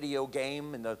some video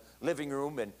game in the living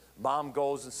room, and mom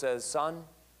goes and says, son,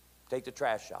 take the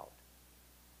trash out.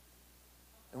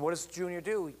 And what does Junior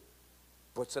do? He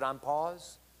puts it on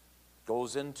pause,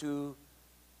 goes into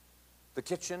the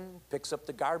kitchen, picks up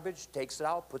the garbage, takes it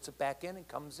out, puts it back in, and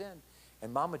comes in.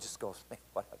 And mama just goes, man,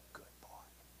 what a good boy.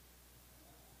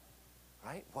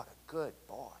 Right? What a good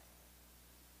boy.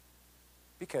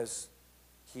 Because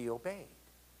he obeyed.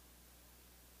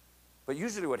 But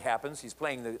usually what happens, he's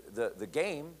playing the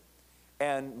game,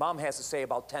 and mom has to say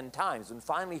about 10 times, and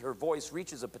finally her voice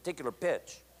reaches a particular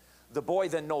pitch. The boy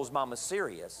then knows mama's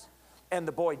serious, and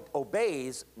the boy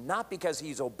obeys, not because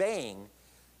he's obeying.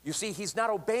 You see, he's not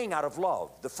obeying out of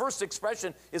love. The first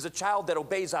expression is a child that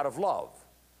obeys out of love.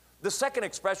 The second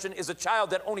expression is a child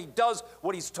that only does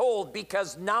what he's told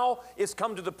because now it's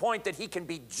come to the point that he can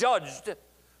be judged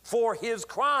for his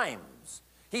crimes.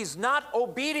 He's not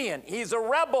obedient. He's a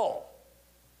rebel.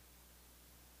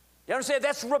 You understand?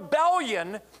 That's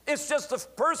rebellion. It's just the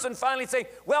person finally saying,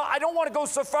 well, I don't want to go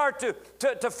so far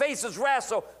to face his wrath,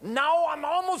 so now I'm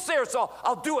almost there, so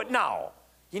I'll do it now.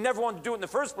 He never wanted to do it in the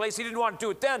first place. He didn't want to do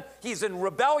it then. He's in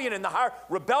rebellion in the heart,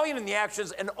 rebellion in the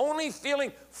actions, and only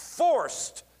feeling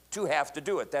forced to have to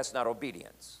do it. That's not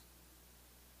obedience.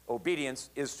 Obedience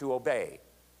is to obey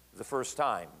the first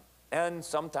time. And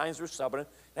sometimes we're stubborn and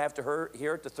have to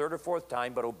hear it the third or fourth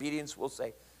time, but obedience will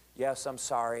say, yes, I'm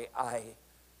sorry, I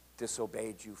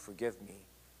disobeyed you, forgive me.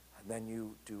 And then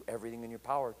you do everything in your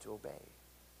power to obey.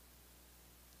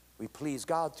 We please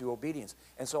God through obedience.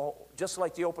 And so just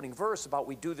like the opening verse about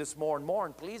we do this more and more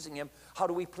in pleasing him, how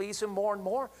do we please him more and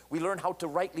more? We learn how to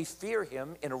rightly fear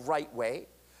him in a right way,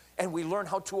 and we learn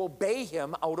how to obey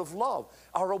him out of love.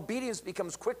 Our obedience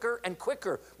becomes quicker and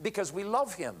quicker because we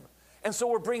love him. And so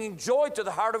we're bringing joy to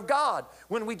the heart of God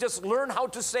when we just learn how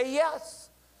to say yes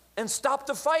and stop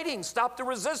the fighting, stop the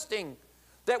resisting,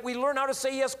 that we learn how to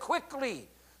say yes quickly.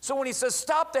 So when he says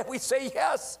stop that, we say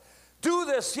yes. Do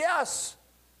this, yes.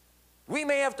 We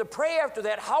may have to pray after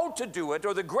that how to do it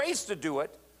or the grace to do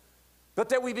it, but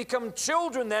that we become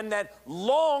children then that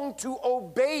long to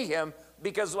obey him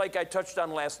because, like I touched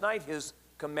on last night, his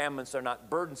commandments are not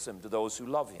burdensome to those who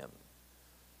love him.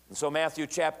 And so Matthew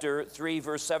chapter 3,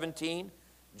 verse 17,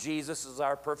 Jesus is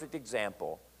our perfect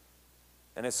example.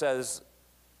 And it says,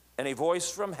 and a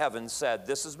voice from heaven said,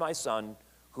 this is my son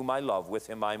whom I love, with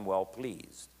him I am well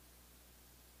pleased.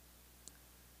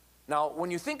 Now,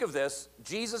 when you think of this,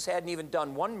 Jesus hadn't even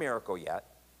done one miracle yet,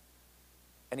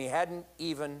 and he hadn't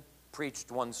even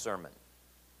preached one sermon.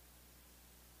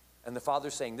 And the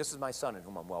Father's saying, this is my Son in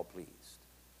whom I'm well pleased.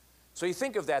 So you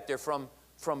think of that there from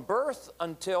birth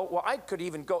until, well,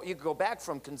 you could go back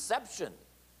from conception.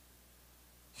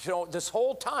 You know, this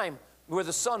whole time where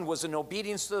the Son was in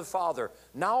obedience to the Father.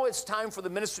 Now it's time for the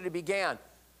ministry to begin.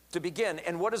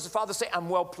 And what does the Father say? I'm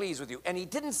well pleased with you. And he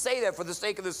didn't say that for the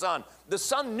sake of the Son. The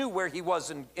Son knew where he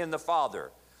was in the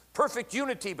Father. Perfect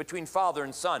unity between Father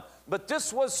and Son. But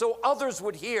this was so others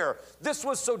would hear. This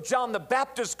was so John the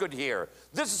Baptist could hear.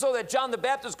 This is so that John the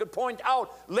Baptist could point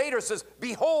out later, says,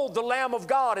 behold the Lamb of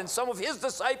God. And some of his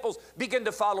disciples begin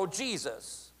to follow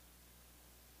Jesus.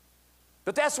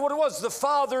 But that's what it was. The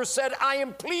Father said, I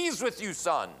am pleased with you,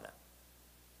 Son.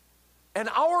 And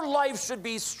our life should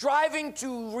be striving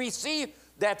to receive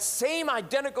that same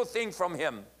identical thing from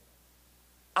him.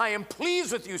 I am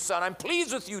pleased with you, son. I'm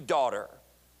pleased with you, daughter.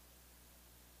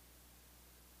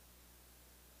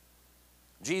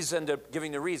 Jesus ended up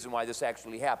giving the reason why this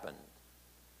actually happened.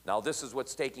 Now, this is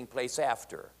what's taking place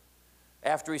after.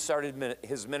 After he started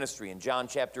his ministry in John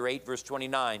chapter 8, verse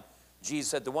 29,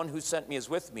 Jesus said, the one who sent me is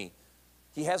with me.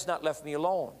 He has not left me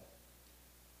alone,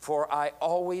 for I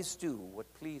always do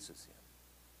what pleases him.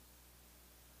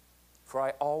 For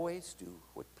I always do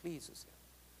what pleases him.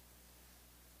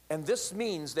 And this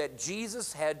means that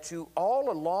Jesus had to, all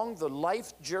along the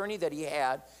life journey that he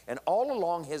had, and all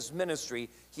along his ministry,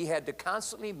 he had to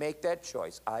constantly make that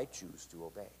choice. I choose to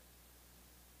obey.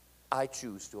 I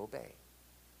choose to obey.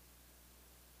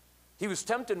 He was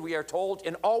tempted, we are told,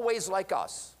 in all ways like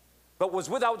us, but was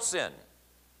without sin.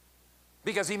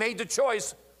 Because he made the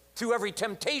choice through every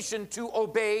temptation to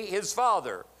obey his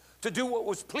Father, to do what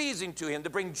was pleasing to him, to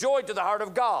bring joy to the heart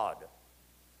of God.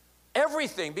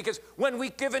 Everything, because when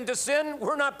we give in to sin,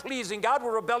 we're not pleasing God,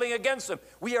 we're rebelling against him.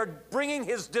 We are bringing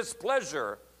his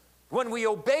displeasure. When we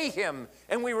obey him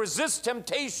and we resist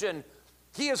temptation,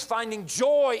 he is finding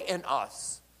joy in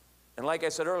us. And like I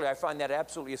said earlier, I find that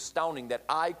absolutely astounding that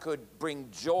I could bring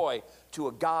joy to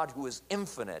a God who is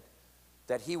infinite,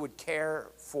 that he would care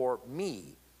for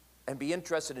me and be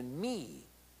interested in me,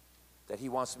 that he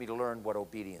wants me to learn what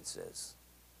obedience is.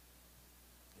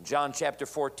 In John chapter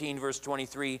 14, verse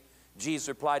 23, Jesus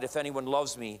replied, if anyone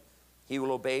loves me, he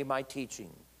will obey my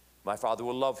teaching. My Father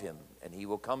will love him, and he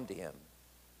will come to him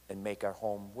and make our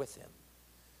home with him.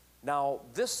 Now,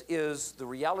 this is the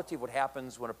reality of what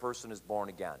happens when a person is born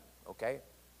again, okay?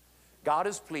 God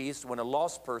is pleased when a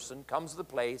lost person comes to the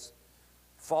place,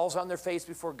 falls on their face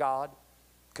before God,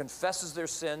 confesses their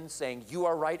sins, saying, you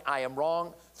are right, I am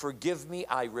wrong, forgive me,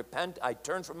 I repent, I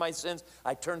turn from my sins,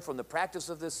 I turn from the practice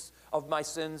of my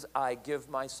sins, I give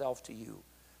myself to you.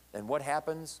 And what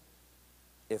happens?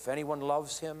 If anyone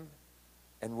loves him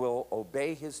and will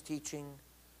obey his teaching,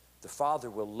 the Father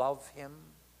will love him,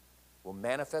 will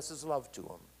manifest his love to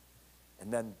him,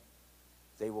 and then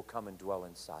they will come and dwell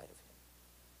inside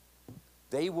of him.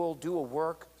 They will do a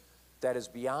work that is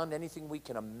beyond anything we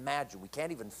can imagine. We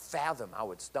can't even fathom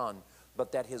how it's done,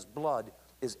 but that his blood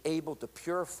is able to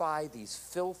purify these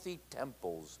filthy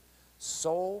temples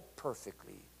so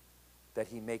perfectly that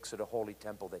he makes it a holy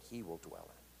temple that he will dwell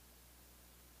in.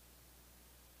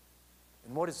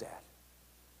 And what is that?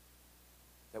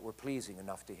 That we're pleasing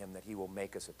enough to him that he will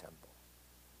make us a temple.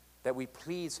 That we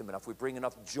please him enough, we bring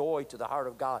enough joy to the heart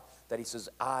of God that he says,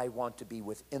 I want to be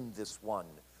within this one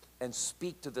and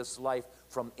speak to this life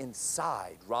from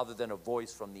inside rather than a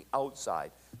voice from the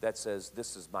outside that says,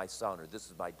 this is my son or this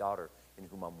is my daughter in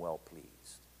whom I'm well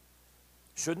pleased.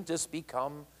 Shouldn't this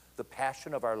become the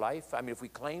passion of our life? I mean, if we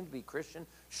claim to be Christian,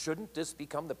 shouldn't this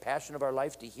become the passion of our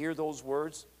life to hear those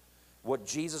words? What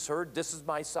Jesus heard, this is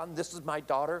my son, this is my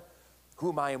daughter,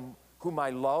 whom I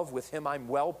love, with him I'm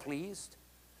well pleased.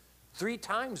 3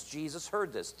 times Jesus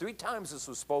heard this. 3 times this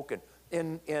was spoken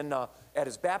at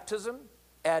his baptism,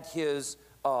 at his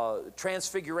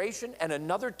transfiguration, and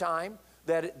another time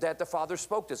that the Father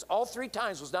spoke this. All 3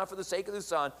 times was not for the sake of the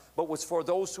Son, but was for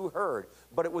those who heard.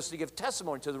 But it was to give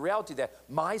testimony to the reality that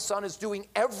my Son is doing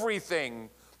everything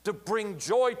to bring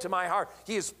joy to my heart.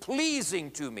 He is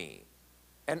pleasing to me.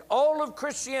 And all of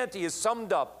Christianity is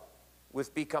summed up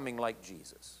with becoming like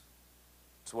Jesus.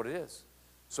 That's what it is.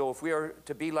 So if we are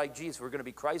to be like Jesus, we're going to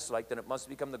be Christ-like, then it must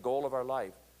become the goal of our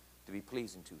life to be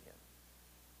pleasing to him.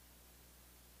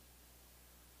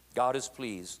 God is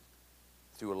pleased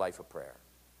through a life of prayer.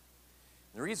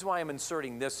 And the reason why I'm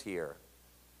inserting this here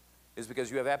is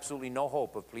because you have absolutely no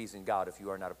hope of pleasing God if you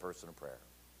are not a person of prayer.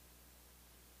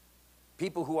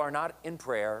 People who are not in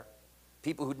prayer,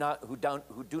 people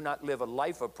who do not live a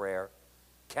life of prayer,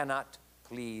 cannot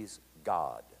please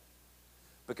God.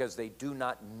 because they do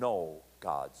not know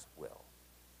God's will.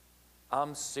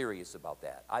 I'm serious about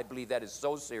that. I believe that is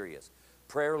so serious.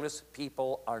 Prayerless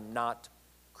people are not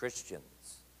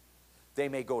Christians. They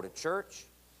may go to church,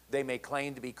 they may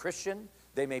claim to be Christian,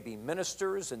 they may be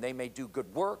ministers, and they may do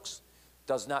good works.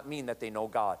 Does not mean that they know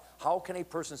God. How can a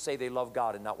person say they love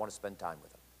God and not want to spend time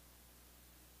with Him?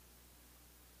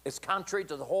 It's contrary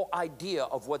to the whole idea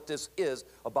of what this is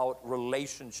about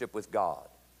relationship with God.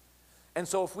 And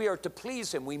so if we are to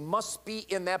please Him, we must be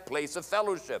in that place of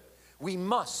fellowship. We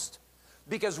must.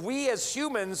 Because we as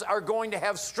humans are going to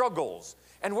have struggles.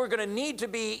 And we're going to need to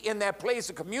be in that place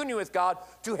of communion with God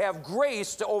to have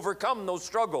grace to overcome those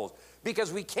struggles.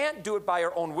 Because we can't do it by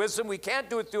our own wisdom. We can't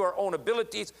do it through our own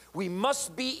abilities. We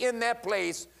must be in that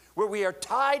place where we are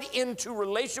tied into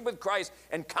relationship with Christ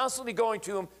and constantly going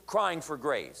to Him crying for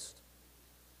grace.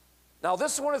 Now,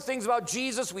 this is one of the things about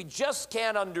Jesus we just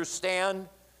can't understand.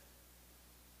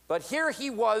 But here He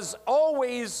was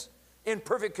always in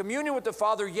perfect communion with the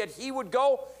Father, yet He would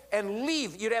go and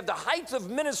leave. You'd have the heights of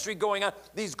ministry going on.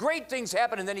 These great things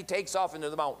happen, and then He takes off into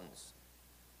the mountains.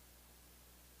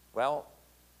 Well,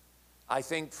 I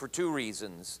think for two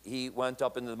reasons. He went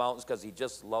up into the mountains because He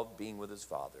just loved being with His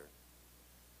Father.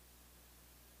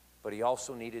 But He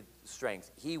also needed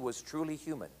strength. He was truly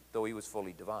human, though He was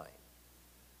fully divine.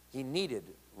 He needed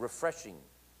refreshing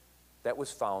that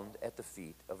was found at the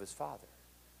feet of His Father.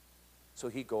 So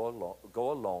He'd go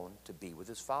alone to be with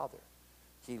His Father.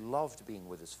 He loved being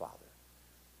with His Father.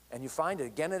 And you find it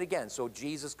again and again. So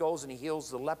Jesus goes and He heals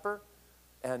the leper.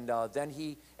 And then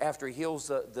after He heals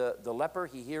the leper,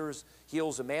 He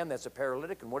heals a man that's a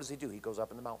paralytic. And what does He do? He goes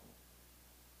up in the mountain.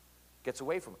 Gets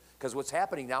away from him. Because what's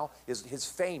happening now is His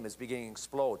fame is beginning to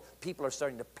explode. People are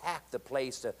starting to pack the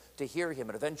place to hear Him.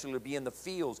 And eventually He'll be in the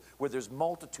fields where there's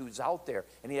multitudes out there.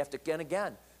 And He'd have to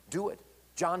again do it.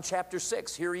 John chapter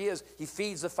 6, here He is. He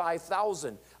feeds the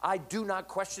 5,000. I do not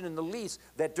question in the least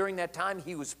that during that time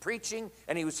He was preaching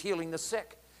and He was healing the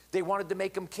sick. They wanted to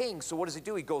make Him king. So what does He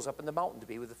do? He goes up in the mountain to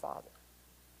be with the Father.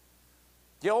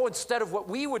 You know, instead of what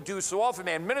we would do so often,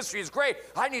 man, ministry is great.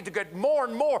 I need to get more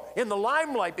and more in the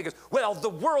limelight because, well, the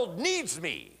world needs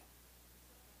me.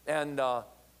 And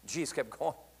Jesus kept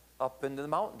going up into the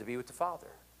mountain to be with the Father.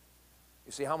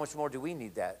 You see, how much more do we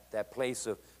need that place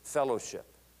of fellowship?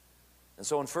 And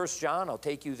so in 1 John, I'll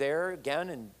take you there again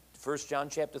in 1 John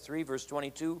chapter 3, verse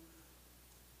 22.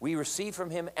 We receive from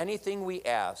Him anything we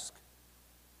ask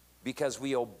because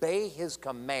we obey His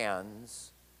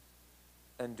commands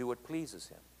and do what pleases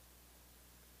Him.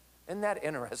 Isn't that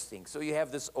interesting? So you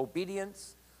have this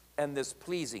obedience and this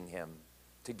pleasing Him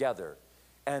together.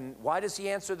 And why does He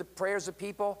answer the prayers of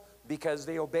people? Because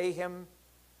they obey Him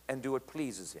and do what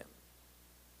pleases Him.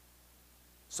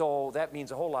 So that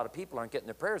means a whole lot of people aren't getting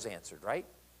their prayers answered, right?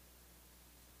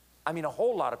 I mean, a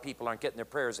whole lot of people aren't getting their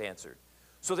prayers answered.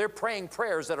 So they're praying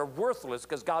prayers that are worthless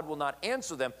because God will not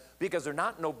answer them because they're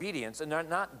not in obedience and they're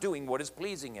not doing what is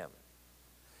pleasing Him.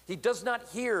 He does not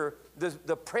hear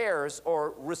the prayers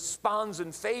or responds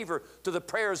in favor to the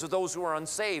prayers of those who are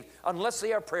unsaved unless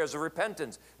they are prayers of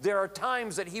repentance. There are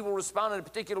times that He will respond in a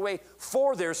particular way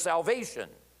for their salvation.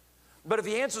 But if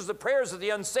He answers the prayers of the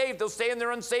unsaved, they'll stay in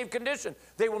their unsaved condition.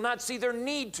 They will not see their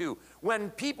need to. When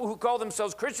people who call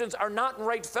themselves Christians are not in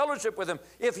right fellowship with Him,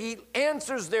 if He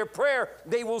answers their prayer,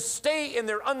 they will stay in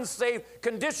their unsaved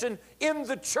condition in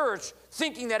the church,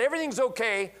 thinking that everything's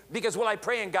okay because, well, I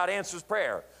pray and God answers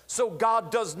prayer. So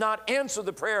God does not answer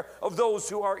the prayer of those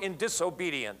who are in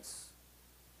disobedience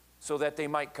so that they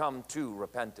might come to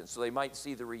repentance, so they might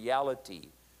see the reality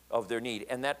of their need.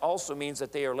 And that also means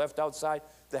that they are left outside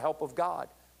the help of God.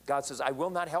 God says, I will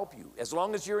not help you. As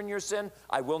long as you're in your sin,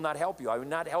 I will not help you. I will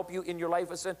not help you in your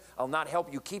life of sin. I'll not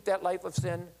help you keep that life of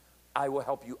sin. I will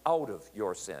help you out of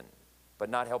your sin, but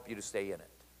not help you to stay in it.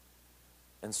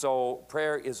 And so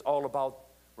prayer is all about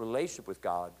relationship with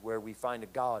God, where we find a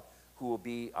God who will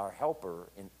be our helper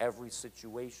in every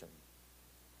situation.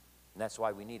 And that's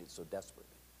why we need it so desperately.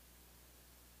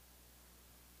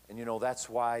 And you know, that's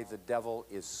why the devil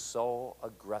is so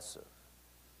aggressive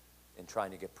in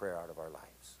trying to get prayer out of our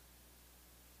lives.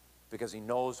 Because he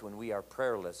knows when we are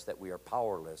prayerless that we are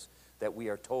powerless, that we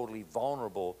are totally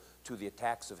vulnerable to the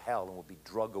attacks of hell and will be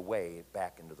dragged away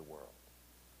back into the world.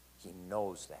 He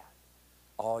knows that.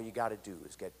 All you got to do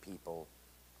is get people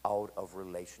out of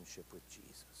relationship with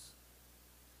Jesus.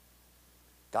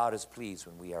 God is pleased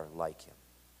when we are like Him.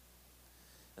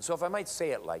 And so if I might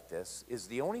say it like this, is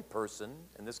the only person,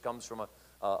 and this comes from an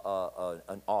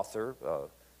author,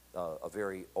 a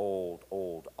very old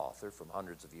author from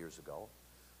hundreds of years ago,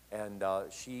 and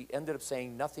she ended up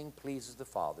saying, nothing pleases the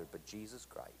Father but Jesus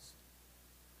Christ.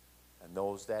 and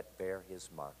those that bear his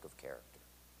mark of character.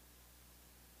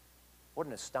 What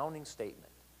an astounding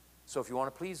statement. So if you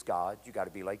want to please God, you got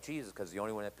to be like Jesus, because the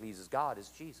only one that pleases God is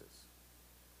Jesus.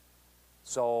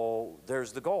 So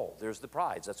there's the goal. There's the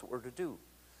prize. That's what we're to do.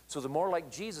 So the more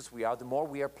like Jesus we are, the more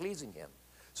we are pleasing him.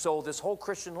 So this whole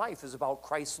Christian life is about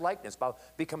Christ's likeness, about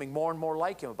becoming more and more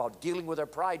like him, about dealing with our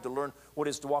pride to learn what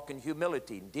it is to walk in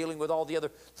humility, and dealing with all the other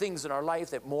things in our life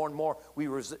that more and more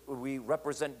we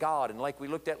represent God. And like we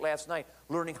looked at last night,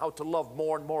 learning how to love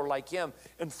more and more like him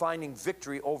and finding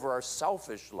victory over our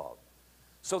selfish love.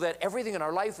 So that everything in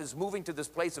our life is moving to this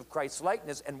place of Christ's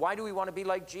likeness. And why do we want to be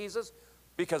like Jesus?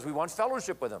 Because we want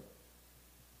fellowship with him.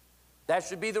 That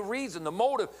should be the reason, the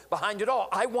motive behind it all.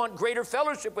 I want greater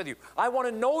fellowship with you. I want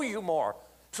to know you more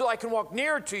so I can walk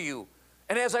nearer to you.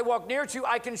 And as I walk near to you,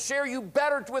 I can share you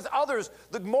better with others.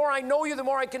 The more I know you, the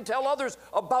more I can tell others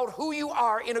about who you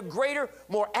are in a greater,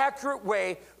 more accurate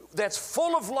way that's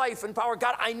full of life and power.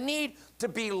 God, I need to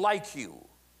be like you.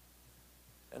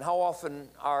 And how often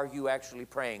are you actually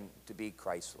praying to be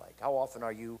Christ-like? How often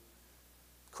are you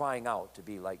crying out to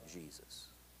be like Jesus?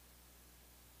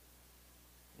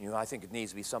 You know, I think it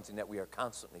needs to be something that we are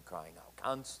constantly crying out,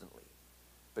 constantly.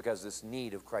 Because this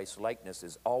need of Christ's likeness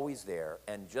is always there.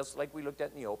 And just like we looked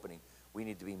at in the opening, we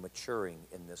need to be maturing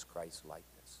in this Christ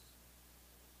likeness.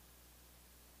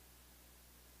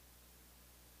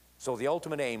 So the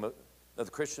ultimate aim of the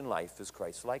Christian life is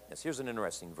Christ's likeness. Here's an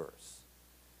interesting verse.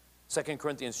 2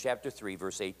 Corinthians chapter 3,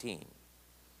 verse 18.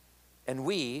 And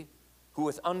we, who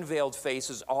with unveiled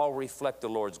faces all reflect the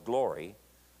Lord's glory,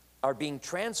 are being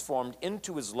transformed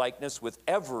into his likeness with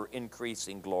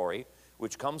ever-increasing glory,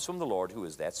 which comes from the Lord, who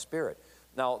is that Spirit.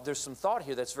 Now, there's some thought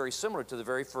here that's very similar to the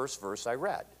very first verse I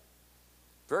read.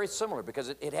 Very similar, because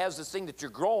it has this thing that you're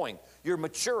growing, you're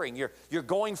maturing, you're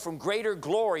going from greater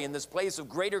glory in this place of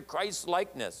greater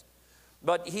Christ-likeness.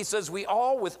 But he says, we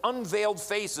all with unveiled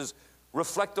faces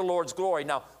reflect the Lord's glory.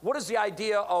 Now, what is the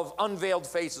idea of unveiled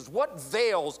faces? What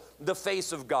veils the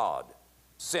face of God?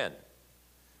 Sin.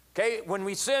 Okay, when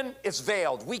we sin, it's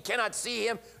veiled. We cannot see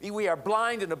him. We are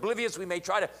blind and oblivious. We may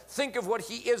try to think of what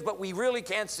he is, but we really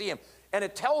can't see him. And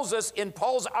it tells us in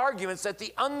Paul's arguments that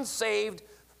the unsaved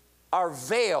are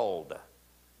veiled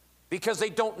because they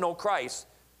don't know Christ.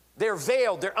 They're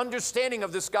veiled. Their understanding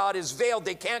of this God is veiled.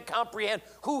 They can't comprehend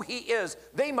who he is.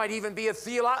 They might even be a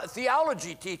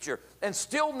theology teacher and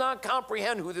still not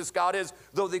comprehend who this God is,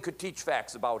 though they could teach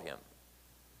facts about him.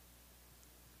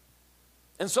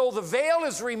 And so the veil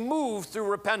is removed through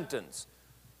repentance.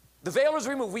 The veil is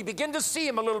removed. We begin to see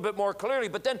him a little bit more clearly,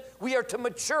 but then we are to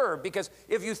mature, because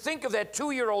if you think of that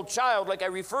 2-year-old child, like I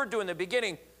referred to in the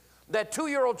beginning, that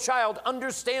 2-year-old child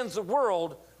understands the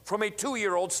world from a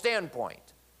 2-year-old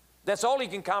standpoint. That's all he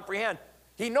can comprehend.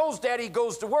 He knows daddy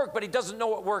goes to work, but he doesn't know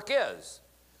what work is.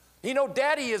 He knows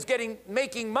daddy is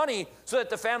making money so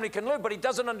that the family can live, but he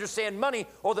doesn't understand money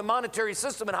or the monetary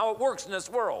system and how it works in this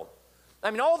world. I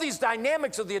mean, all these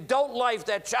dynamics of the adult life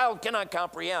that child cannot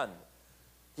comprehend.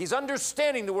 He's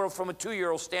understanding the world from a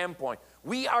 2-year-old standpoint.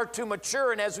 We are to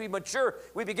mature, and as we mature,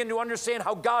 we begin to understand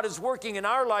how God is working in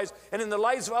our lives and in the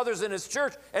lives of others in his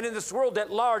church and in this world at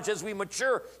large as we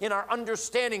mature in our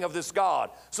understanding of this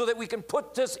God, so that we can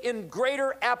put this in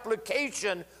greater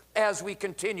application as we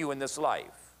continue in this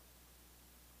life.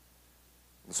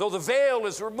 And so the veil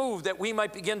is removed that we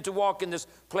might begin to walk in this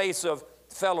place of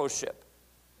fellowship.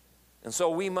 And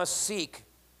so we must seek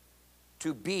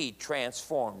to be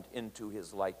transformed into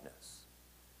his likeness.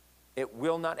 It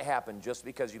will not happen just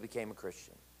because you became a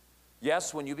Christian.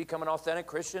 Yes, when you become an authentic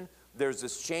Christian, there's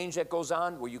this change that goes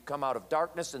on where you come out of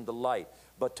darkness into light.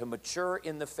 But to mature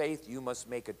in the faith, you must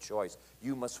make a choice.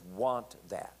 You must want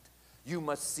that. You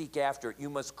must seek after it.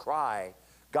 You must cry,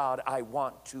 God, I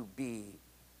want to be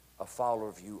a follower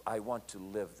of you. I want to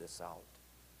live this out.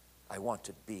 I want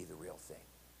to be the real thing.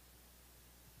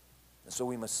 And so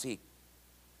we must seek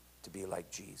to be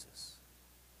like Jesus.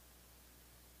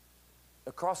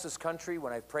 Across this country,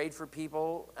 when I've prayed for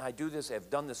people, and I do this, I've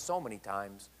done this so many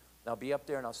times, and I'll be up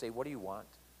there and I'll say, what do you want?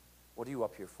 What are you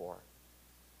up here for?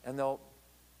 And they'll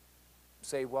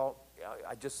say, well,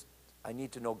 I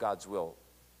need to know God's will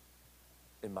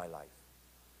in my life.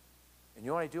 And you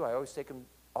know what I do? I always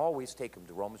take them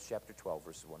to Romans chapter 12,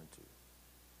 verses 1 and 2.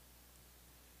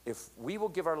 If we will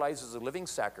give our lives as a living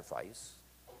sacrifice,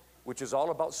 which is all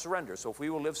about surrender. So if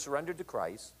we will live surrendered to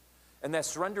Christ, and that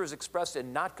surrender is expressed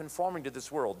in not conforming to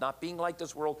this world, not being like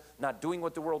this world, not doing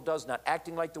what the world does, not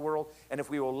acting like the world, and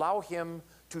if we will allow him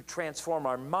to transform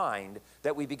our mind,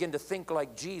 that we begin to think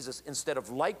like Jesus instead of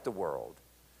like the world,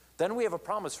 then we have a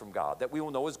promise from God that we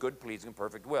will know his good, pleasing, and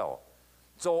perfect will.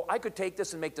 So I could take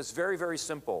this and make this very, very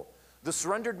simple. The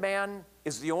surrendered man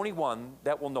is the only one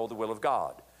that will know the will of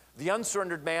God. The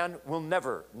unsurrendered man will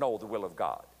never know the will of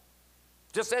God.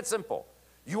 Just that simple.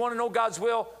 You want to know God's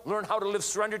will? Learn how to live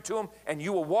surrendered to Him, and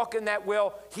you will walk in that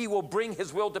will. He will bring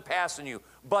His will to pass in you.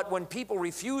 But when people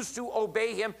refuse to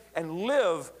obey Him and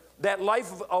live that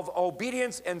life of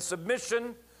obedience and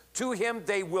submission to Him,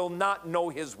 they will not know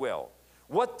His will.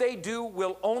 What they do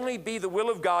will only be the will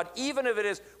of God. Even if it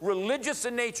is religious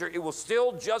in nature, it will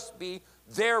still just be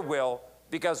their will,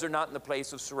 because they're not in the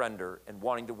place of surrender and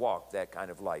wanting to walk that kind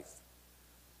of life.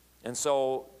 And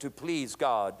so, to please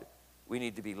God, we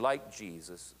need to be like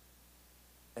Jesus.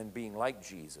 And being like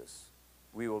Jesus,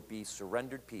 we will be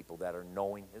surrendered people that are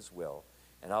knowing His will.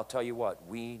 And I'll tell you what,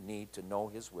 we need to know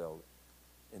His will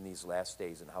in these last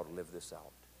days and how to live this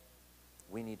out.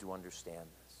 We need to understand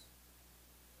this.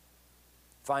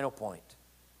 Final point.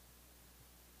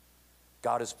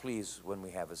 God is pleased when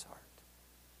we have His heart.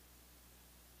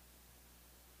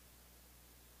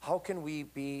 How can we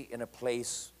be in a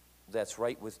place that's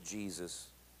right with Jesus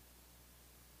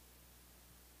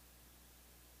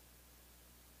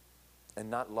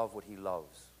and not love what He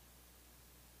loves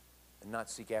and not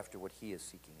seek after what He is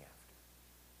seeking after?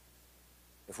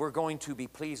 If we're going to be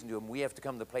pleasing to Him, we have to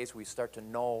come to the place where we start to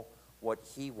know what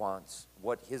He wants,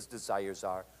 what His desires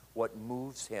are, what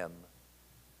moves Him,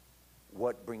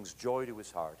 what brings joy to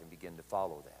His heart, and begin to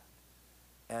follow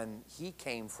that. And He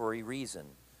came for a reason.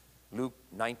 Luke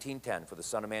 19:10, for the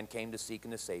Son of Man came to seek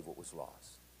and to save what was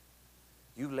lost.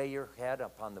 You lay your head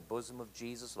upon the bosom of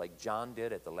Jesus like John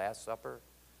did at the Last Supper,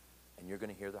 and you're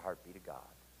going to hear the heartbeat of God.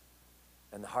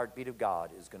 And the heartbeat of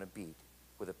God is going to beat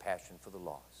with a passion for the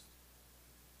lost.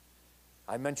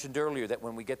 I mentioned earlier that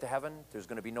when we get to heaven, there's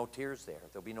going to be no tears there.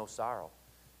 There'll be no sorrow.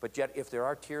 But yet, if there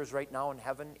are tears right now in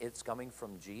heaven, it's coming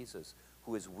from Jesus,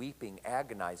 who is weeping,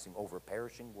 agonizing over a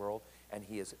perishing world, and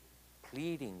He is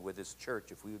pleading with His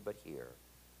church, if we would but hear,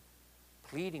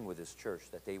 pleading with His church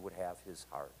that they would have His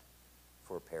heart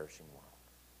for a perishing world.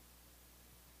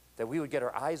 That we would get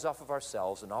our eyes off of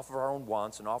ourselves and off of our own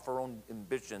wants and off our own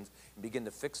ambitions and begin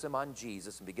to fix them on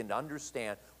Jesus and begin to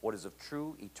understand what is of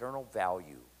true eternal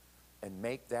value and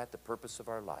make that the purpose of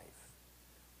our life.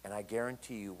 And I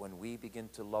guarantee you, when we begin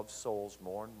to love souls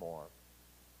more and more,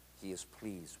 He is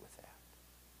pleased with that.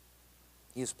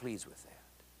 He is pleased with that.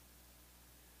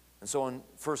 And so in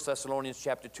 1 Thessalonians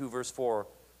chapter 2, verse 4,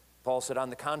 Paul said,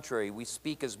 on the contrary, we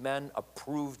speak as men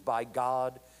approved by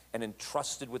God and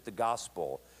entrusted with the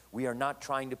gospel. We are not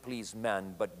trying to please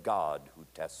men, but God who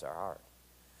tests our heart.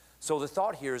 So the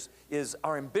thought here is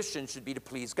our ambition should be to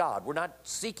please God. We're not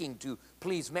seeking to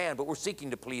please man, but we're seeking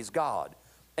to please God.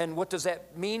 And what does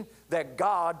that mean? That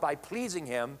God, by pleasing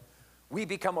Him, we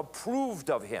become approved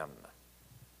of Him.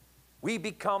 We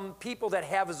become people that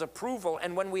have His approval.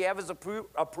 And when we have His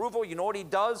approval, you know what He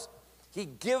does? He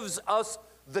gives us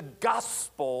the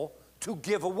gospel to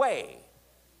give away.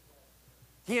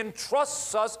 He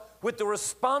entrusts us with the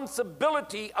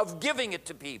responsibility of giving it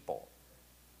to people.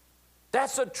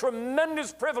 That's a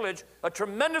tremendous privilege, a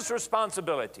tremendous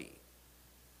responsibility.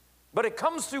 But it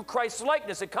comes through Christ's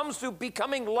likeness. It comes through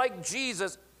becoming like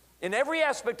Jesus in every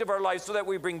aspect of our life so that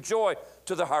we bring joy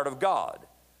to the heart of God.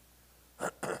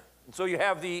 And so you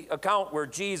have the account where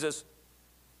Jesus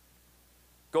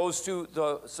goes to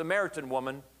the Samaritan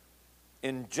woman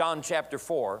in John chapter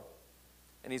 4,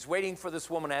 and He's waiting for this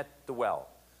woman at the well.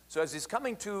 So as He's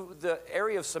coming to the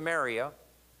area of Samaria,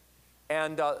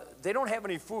 and they don't have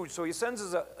any food, so He sends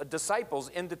His disciples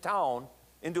into town,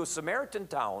 into a Samaritan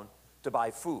town, to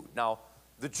buy food. Now,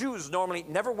 the Jews normally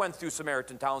never went through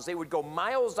Samaritan towns. They would go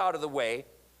miles out of the way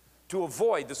to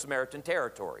avoid the Samaritan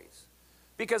territories,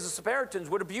 because the Samaritans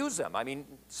would abuse them. I mean,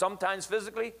 sometimes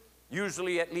physically,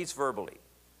 usually at least verbally.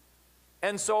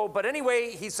 And so, but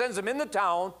anyway, He sends them in the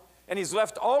town, and He's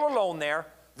left all alone there.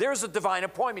 There's a divine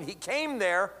appointment. He came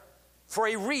there for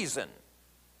a reason.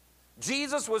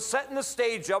 Jesus was setting the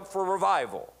stage up for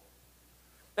revival,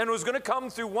 and it was going to come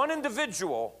through one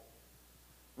individual,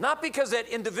 not because that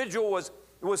individual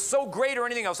was so great or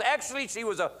anything else. Actually, she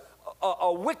was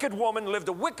a wicked woman, lived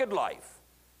a wicked life.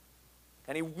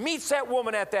 And He meets that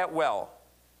woman at that well.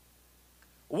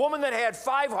 A woman that had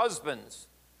 5 husbands,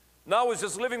 now was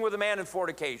just living with a man in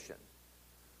fornication.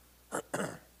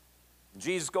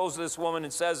 Jesus goes to this woman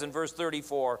and says in verse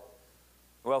 34,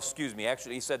 well, excuse me,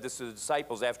 actually He said this to the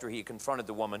disciples after He confronted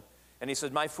the woman. And He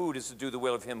said, my food is to do the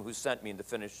will of Him who sent me and to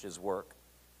finish His work.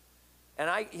 And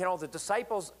the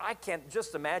disciples, I can't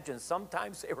just imagine,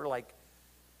 sometimes they were like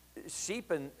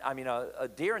sheep and, a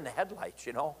deer in the headlights,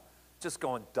 just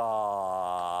going, duh,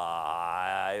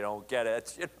 I don't get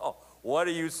it, what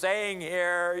are you saying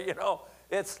here,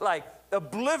 it's like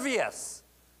oblivious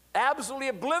absolutely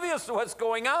oblivious to what's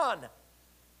going on.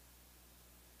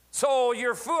 So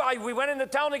your food, we went into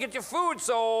town to get your food,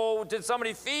 so did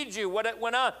somebody feed you? What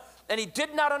went on? And he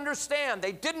did not understand.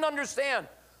 They didn't understand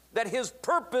that his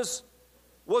purpose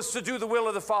was to do the will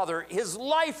of the Father. His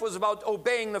life was about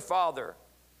obeying the Father.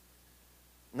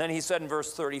 And then he said in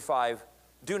verse 35,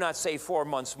 do not say 4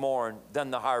 months more and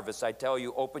then the harvest. I tell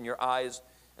you, open your eyes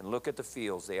and look at the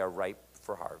fields. They are ripe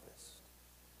for harvest.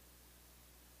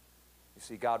 You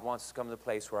see, God wants us to come to the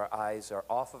place where our eyes are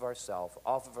off of ourselves,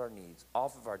 off of our needs,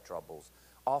 off of our troubles,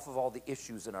 off of all the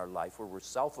issues in our life where we're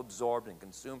self-absorbed and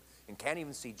consumed and can't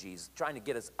even see Jesus, trying to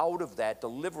get us out of that,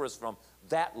 deliver us from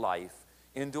that life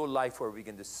into a life where we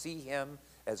begin to see him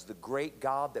as the great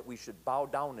God that we should bow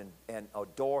down and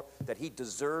adore, that he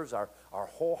deserves our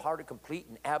wholehearted, complete,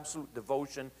 and absolute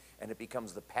devotion, and it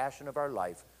becomes the passion of our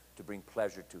life to bring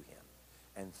pleasure to him.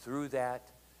 And through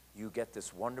that, you get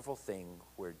this wonderful thing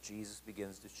where Jesus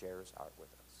begins to share his heart with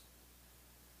us.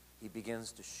 He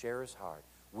begins to share his heart.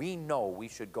 We know we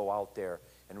should go out there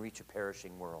and reach a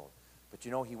perishing world. But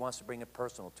you know, he wants to bring it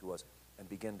personal to us and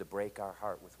begin to break our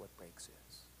heart with what breaks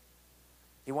his.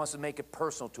 He wants to make it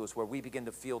personal to us where we begin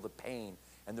to feel the pain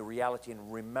and the reality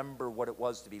and remember what it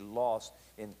was to be lost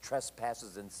in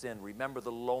trespasses and sin. Remember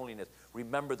the loneliness.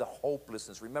 Remember the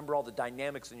hopelessness. Remember all the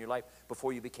dynamics in your life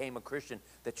before you became a Christian,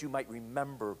 that you might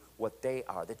remember what they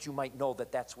are, that you might know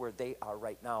that that's where they are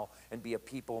right now and be a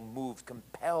people moved,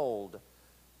 compelled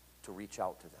to reach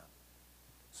out to them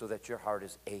so that your heart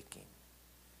is aching.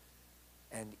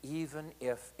 And even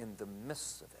if in the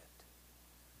midst of it,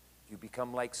 you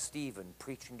become like Stephen,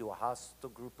 preaching to a hostile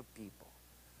group of people.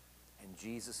 And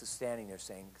Jesus is standing there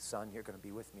saying, son, you're going to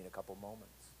be with me in a couple moments.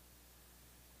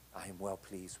 I am well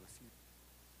pleased with you.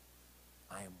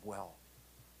 I am well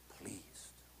pleased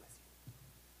with you.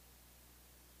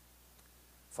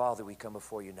 Father, we come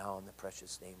before you now in the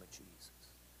precious name of Jesus.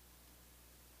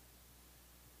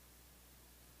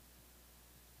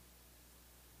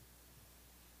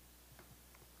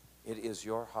 It is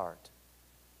your heart.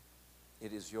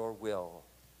 It is your will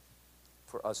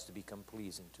for us to become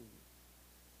pleasing to you.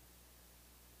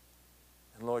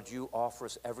 And Lord, you offer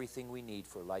us everything we need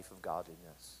for a life of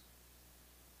godliness.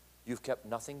 You've kept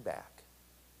nothing back.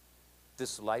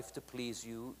 This life to please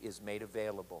you is made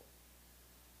available.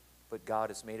 But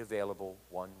God has made available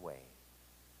one way.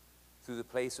 Through the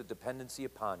place of dependency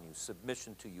upon you,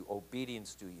 submission to you,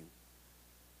 obedience to you.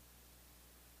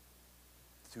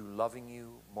 Through loving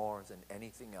you more than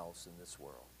anything else in this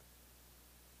world.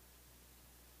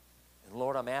 And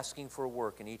Lord, I'm asking for a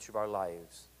work in each of our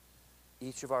lives.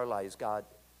 Each of our lives, God,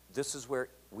 this is where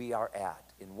we are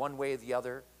at. In one way or the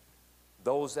other,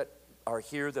 those that are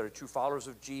here that are true followers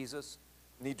of Jesus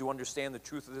need to understand the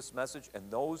truth of this message, and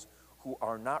those who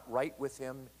are not right with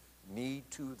him need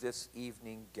to this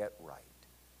evening get right.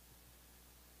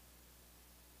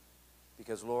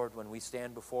 Because, Lord, when we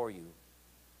stand before you,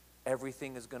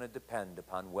 everything is going to depend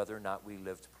upon whether or not we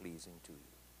lived pleasing to you.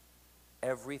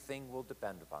 Everything will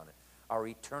depend upon it. Our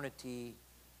eternity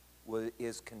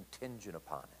is contingent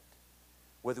upon it.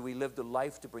 Whether we lived a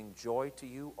life to bring joy to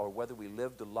you or whether we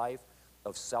lived a life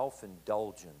of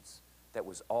self-indulgence that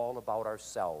was all about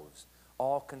ourselves,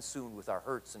 all consumed with our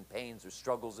hurts and pains or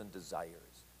struggles and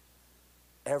desires.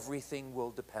 Everything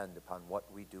will depend upon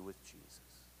what we do with Jesus.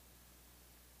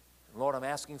 And Lord, I'm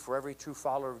asking for every true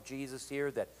follower of Jesus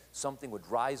here that something would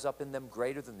rise up in them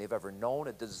greater than they've ever known,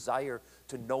 a desire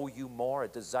to know you more, a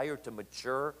desire to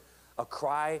mature, a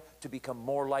cry to become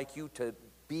more like you, to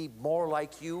be more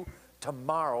like you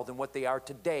tomorrow than what they are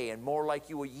today, and more like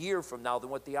you a year from now than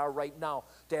what they are right now,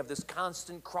 to have this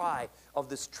constant cry of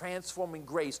this transforming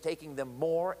grace, taking them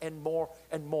more and more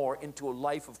and more into a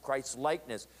life of Christ's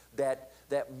likeness that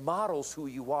models who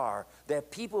you are,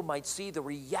 that people might see the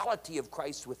reality of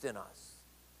Christ within us.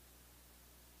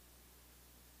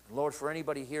 Lord, for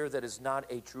anybody here that is not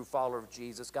a true follower of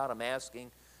Jesus, God, I'm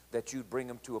asking that you'd bring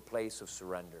them to a place of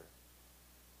surrender,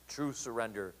 true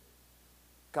surrender.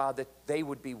 God, that they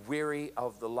would be weary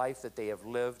of the life that they have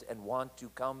lived and want to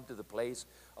come to the place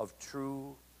of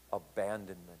true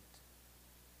abandonment.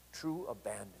 True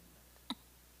abandonment.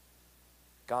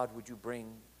 God, would you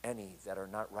bring any that are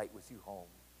not right with you home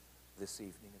this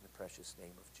evening in the precious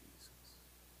name of Jesus.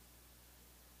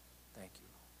 Thank you,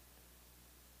 Lord.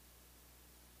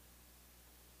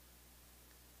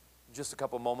 In just a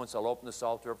couple moments, I'll open this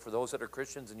altar up for those that are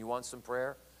Christians and you want some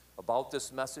prayer about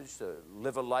this message, to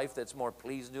live a life that's more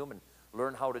pleasing to him and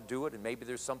learn how to do it. And maybe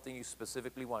there's something you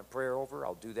specifically want prayer over.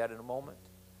 I'll do that in a moment.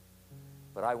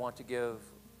 But I want to give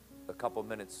a couple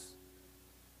minutes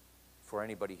for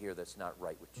anybody here that's not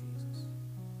right with Jesus.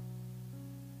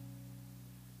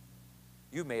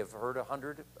 You may have heard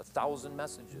 100, 1,000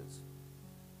 messages.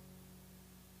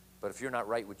 But if you're not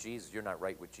right with Jesus, you're not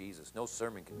right with Jesus. No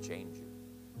sermon can change you.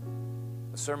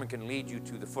 A sermon can lead you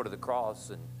to the foot of the cross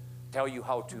and tell you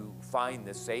how to find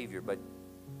the Savior, but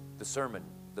the sermon,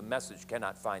 the message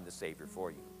cannot find the Savior for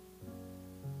you.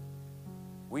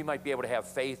 We might be able to have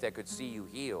faith that could see you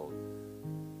healed.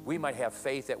 We might have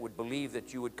faith that would believe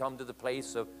that you would come to the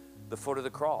place of the foot of the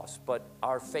cross, but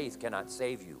our faith cannot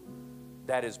save you.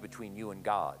 That is between you and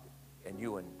God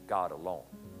God alone.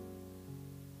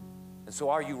 And so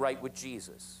are you right with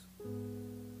Jesus?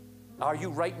 Are you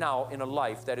right now in a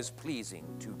life that is pleasing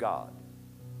to God?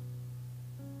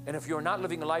 And if you're not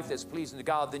living a life that's pleasing to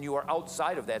God, then you are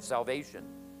outside of that salvation.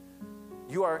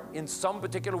 You are in some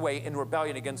particular way in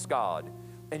rebellion against God.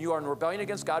 And you are in rebellion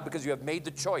against God because you have made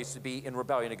the choice to be in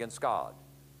rebellion against God.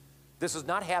 This has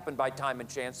not happened by time and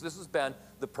chance. This has been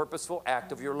the purposeful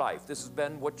act of your life. This has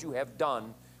been what you have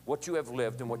done, what you have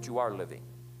lived, and what you are living.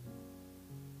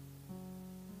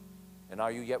 And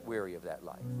are you yet weary of that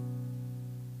life?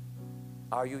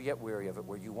 Are you yet weary of it,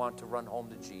 where you want to run home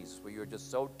to Jesus, where you're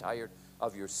just so tired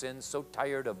of your sins, so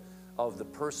tired of the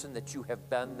person that you have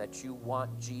been, that you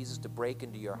want Jesus to break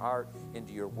into your heart,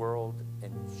 into your world,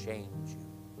 and change you?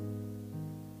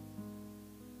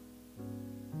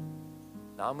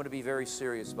 Now, I'm going to be very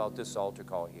serious about this altar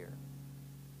call here.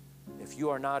 If you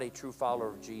are not a true follower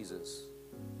of Jesus,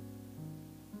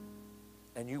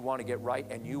 and you want to get right,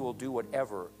 and you will do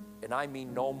whatever, and I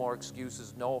mean no more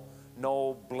excuses,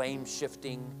 no blame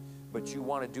shifting, but you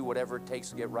want to do whatever it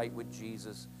takes to get right with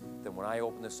Jesus, then when I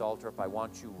open this altar up, I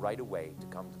want you right away to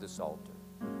come to this altar.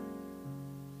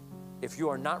 If you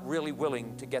are not really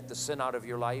willing to get the sin out of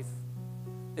your life,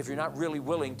 if you're not really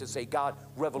willing to say, God,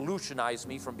 revolutionize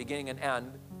me from beginning and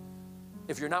end,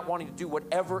 if you're not wanting to do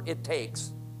whatever it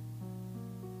takes,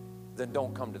 then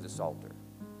don't come to this altar.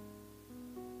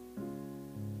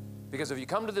 Because if you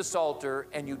come to this altar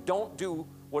and you don't do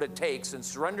what it takes in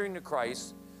surrendering to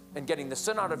Christ and getting the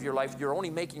sin out of your life, you're only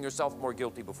making yourself more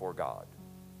guilty before God.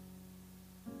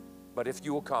 But if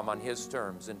you will come on His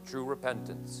terms in true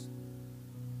repentance,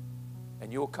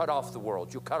 and you will cut off the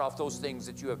world, you'll cut off those things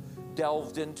that you have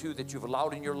delved into, that you've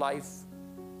allowed in your life,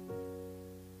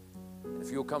 and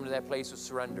if you will come to that place of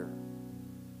surrender,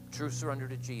 true surrender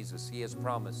to Jesus, He has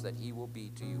promised that He will be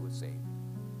to you a Savior.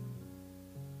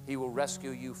 He will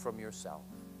rescue you from yourself.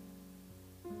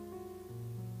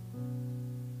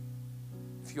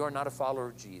 If you are not a follower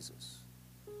of Jesus,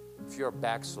 if you're a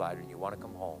backslider and you want to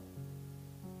come home,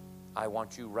 I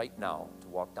want you right now to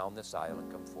walk down this aisle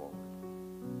and come forward.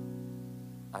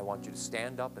 I want you to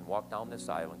stand up and walk down this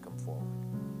aisle and come forward.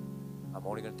 I'm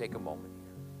only going to take a moment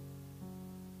here.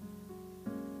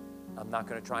 I'm not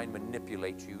going to try and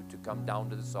manipulate you to come down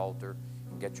to this altar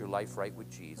and get your life right with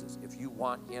Jesus. If you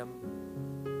want Him,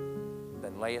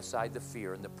 then lay aside the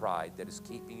fear and the pride that is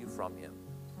keeping you from Him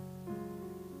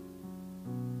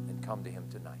and come to Him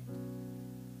tonight.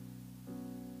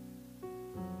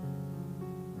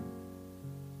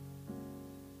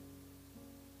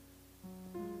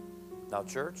 Now,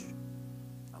 church,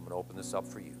 I'm going to open this up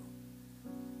for you.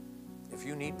 If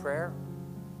you need prayer,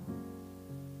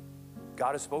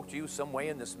 God has spoke to you some way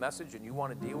in this message and you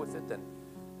want to deal with it, then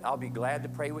I'll be glad to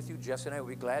pray with you. Jess and I will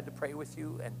be glad to pray with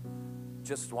you and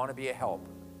just want to be a help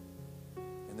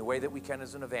in the way that we can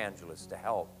as an evangelist, to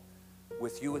help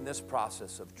with you in this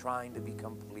process of trying to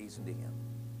become pleasing to Him.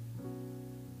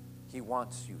 He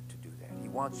wants you to do that. He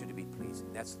wants you to be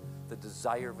pleasing. That's the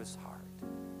desire of His heart.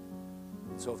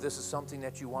 So if this is something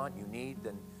that you want, you need,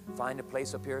 then find a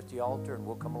place up here at the altar and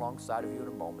we'll come alongside of you in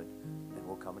a moment and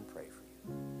we'll come and pray for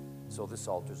you. So this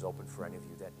altar is open for any of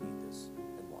you that need this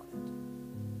and want it.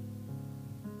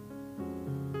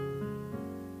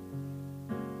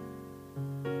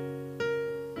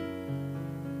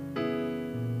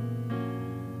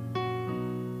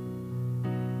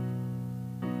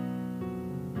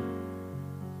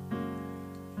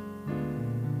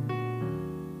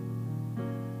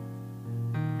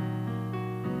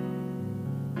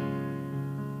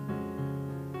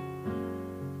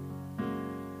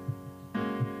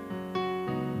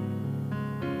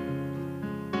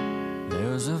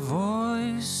 There's a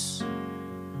voice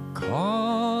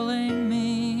calling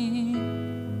me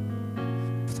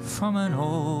from an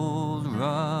old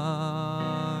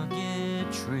rugged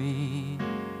tree,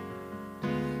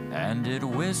 and it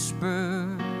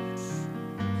whispers,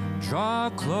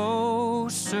 draw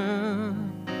closer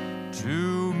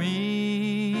to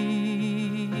me.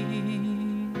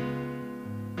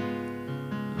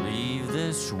 Leave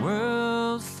this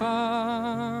world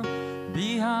far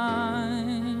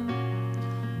behind.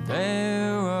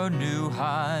 There are new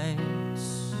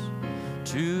heights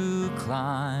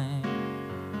climb,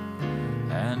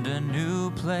 and a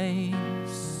new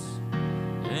place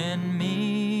in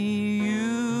me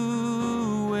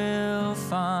you will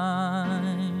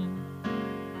find.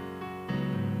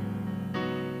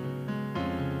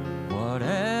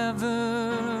 Whatever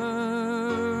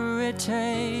it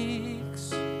takes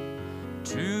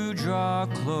to draw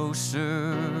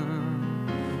closer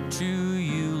to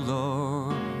you,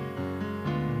 Lord,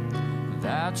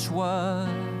 that's what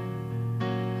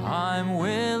I'm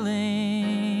willing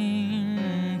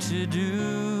to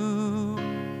do.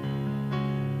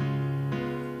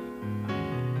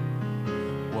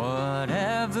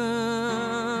 Whatever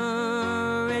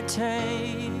it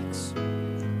takes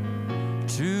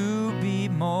to be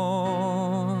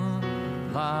more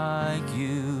like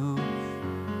you,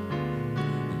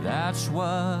 that's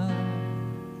what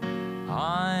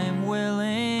I'm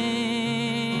willing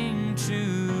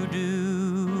to do.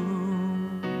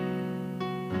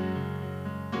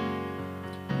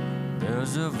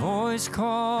 There's a voice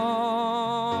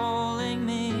calling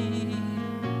me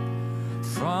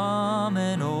from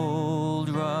an old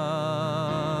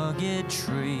rugged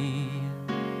tree,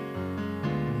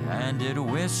 and it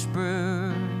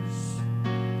whispers,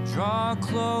 draw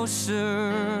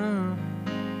closer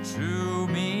to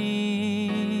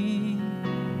me.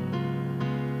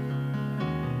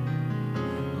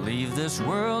 Leave this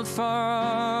world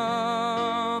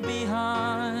far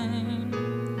behind.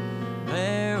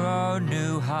 There are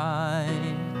new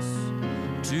heights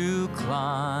to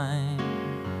climb,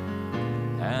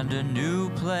 and a new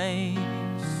place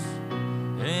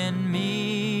in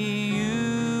me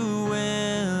you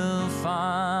will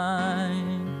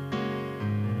find.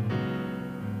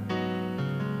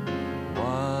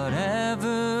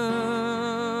 Whatever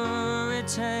it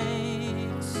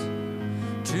takes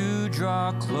to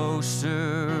draw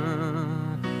closer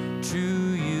to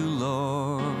you,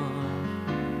 Lord,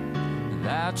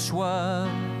 that's what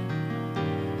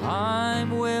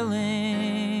I'm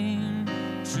willing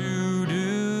to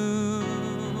do.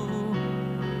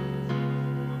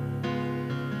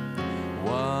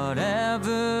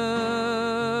 Whatever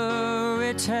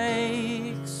it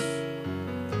takes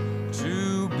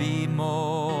to be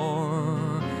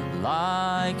more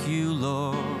like you,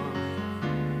 Lord,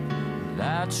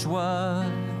 that's what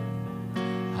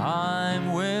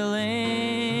I'm willing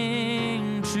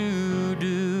to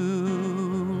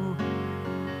do.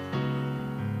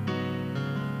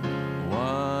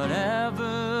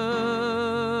 Whatever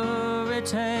it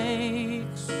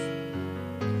takes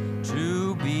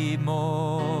to be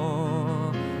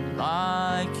more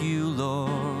like you,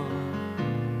 Lord,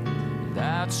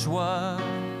 that's what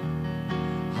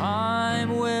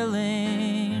I'm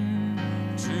willing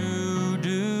to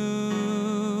do.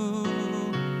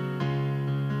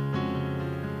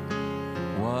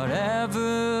 Whatever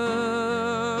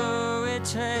it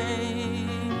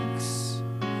takes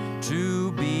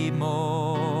to be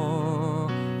more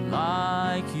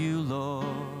like you, Lord,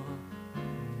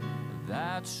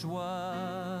 that's what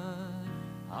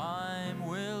I'm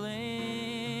willing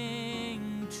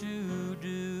to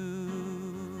do.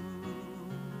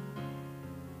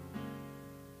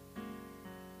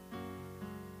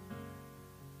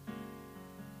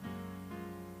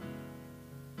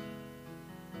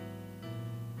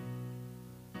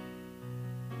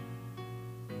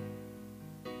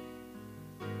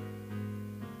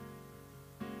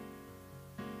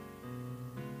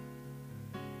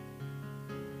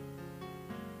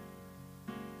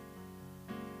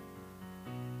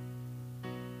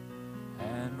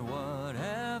 And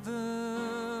whatever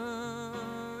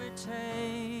it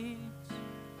takes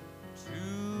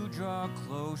to draw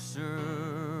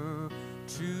closer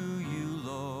to you,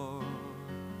 Lord,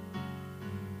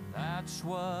 that's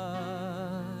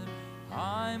what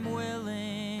I'm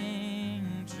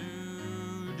willing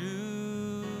to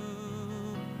do.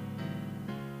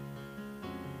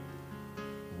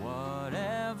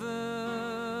 Whatever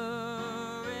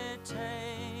it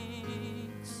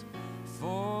takes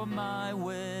for my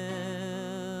will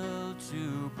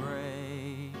to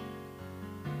break,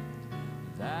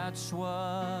 that's what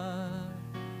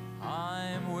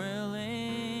I'm willing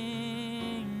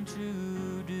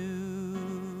to do.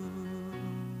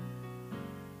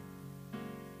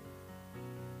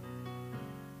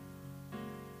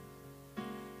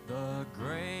 The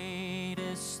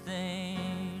greatest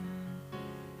thing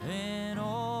in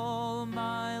all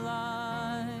my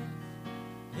life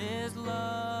is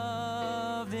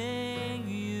loving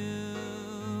you.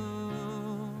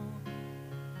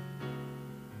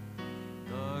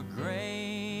 The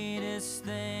greatest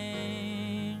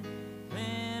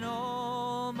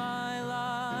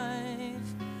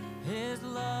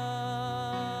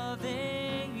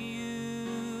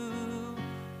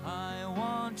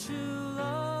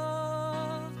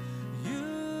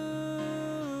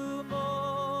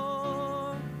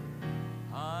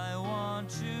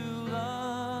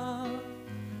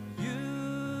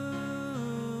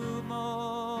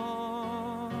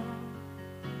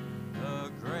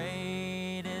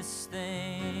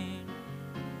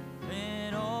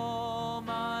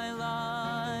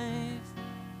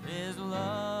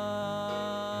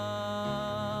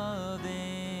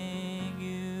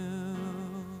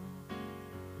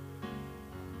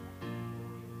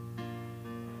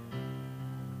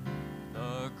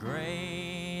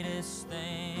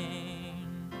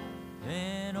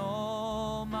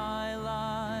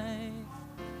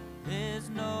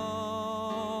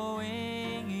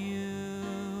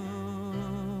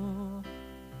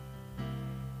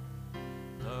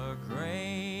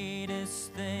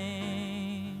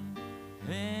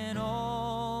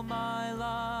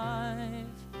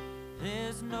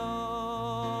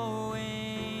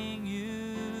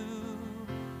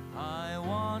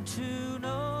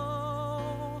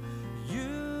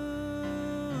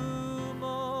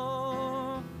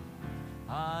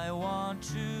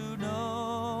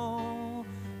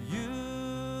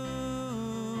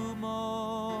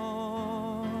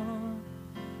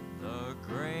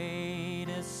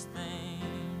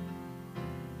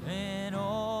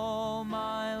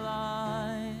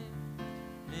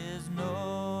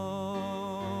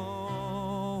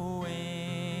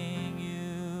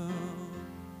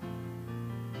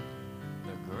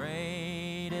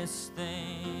greatest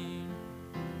thing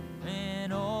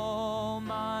in all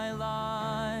my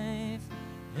life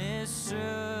is serving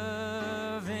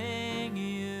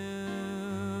you.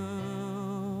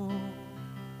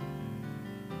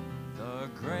 The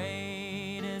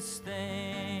greatest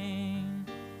thing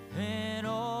in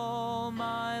all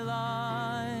my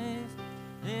life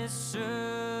is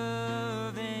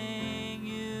serving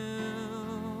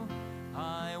you.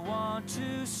 I want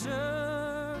to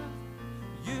serve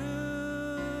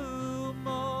you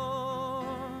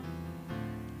more.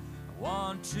 I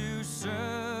want to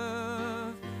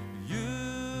serve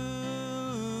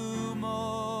you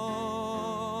more.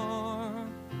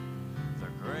 The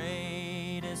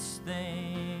greatest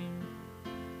thing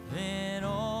in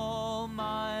all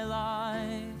my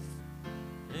life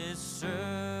is serving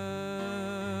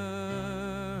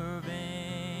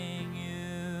you.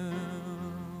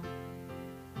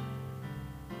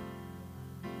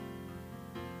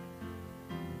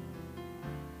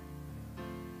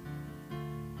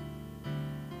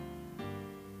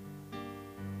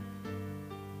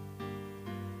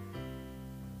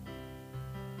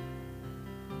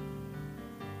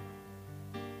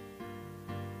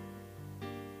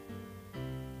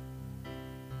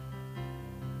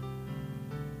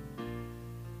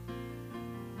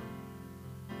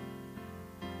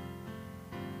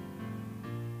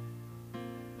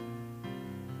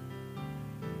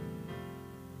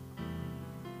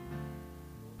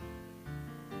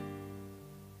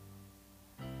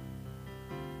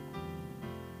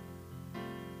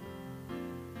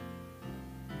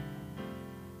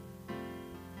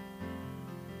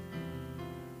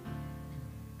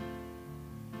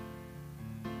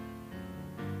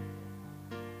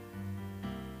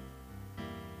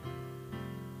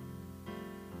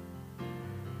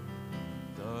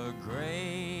 The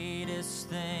greatest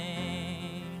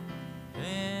thing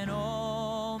in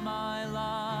all my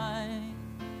life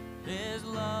is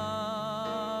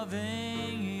loving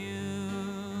you.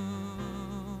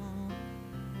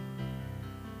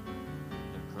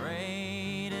 The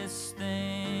greatest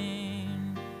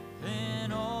thing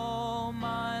in all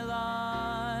my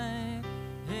life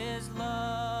is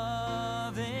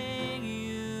loving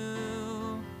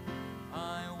you.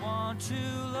 I want to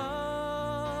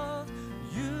love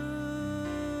you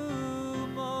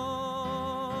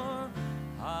more.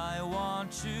 I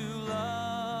want to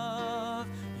love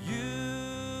you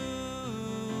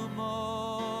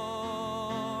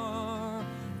more.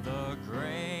 The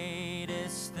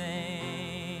greatest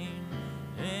thing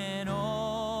in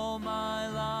all my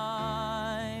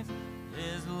life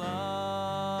is loving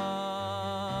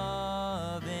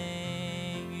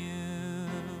you.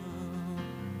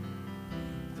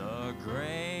 The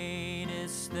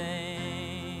greatest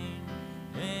thing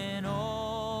in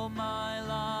all my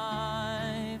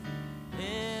life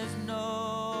is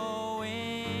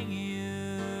knowing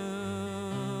you.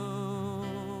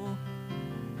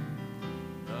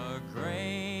 The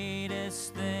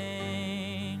greatest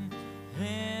thing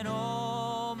in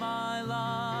all my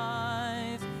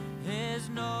life is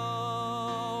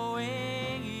knowing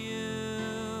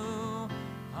you.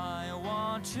 I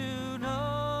want to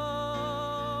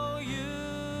know you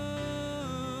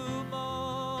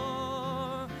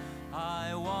more.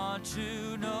 I want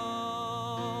to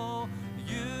know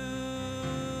you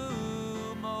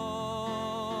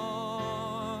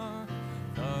more.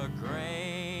 The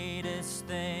greatest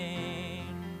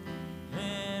thing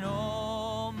in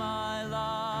all my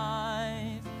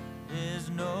life is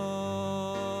knowing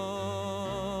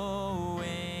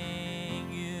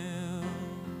you.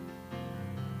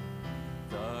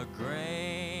 The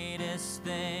greatest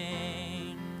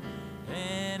thing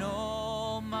in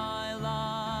all my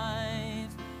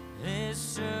life is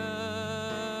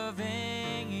serving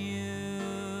you.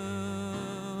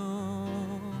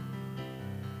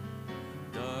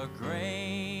 The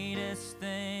greatest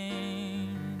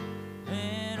thing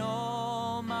in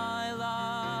all my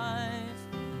life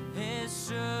is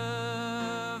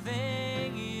serving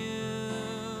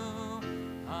you.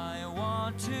 I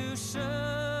want to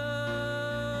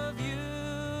serve you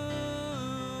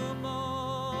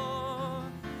more.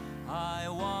 I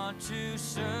want to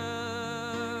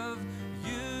serve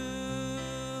you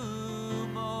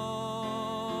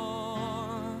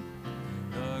more.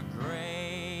 The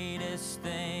greatest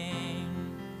thing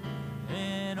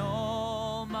in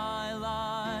all my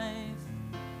life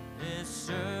is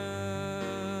serving.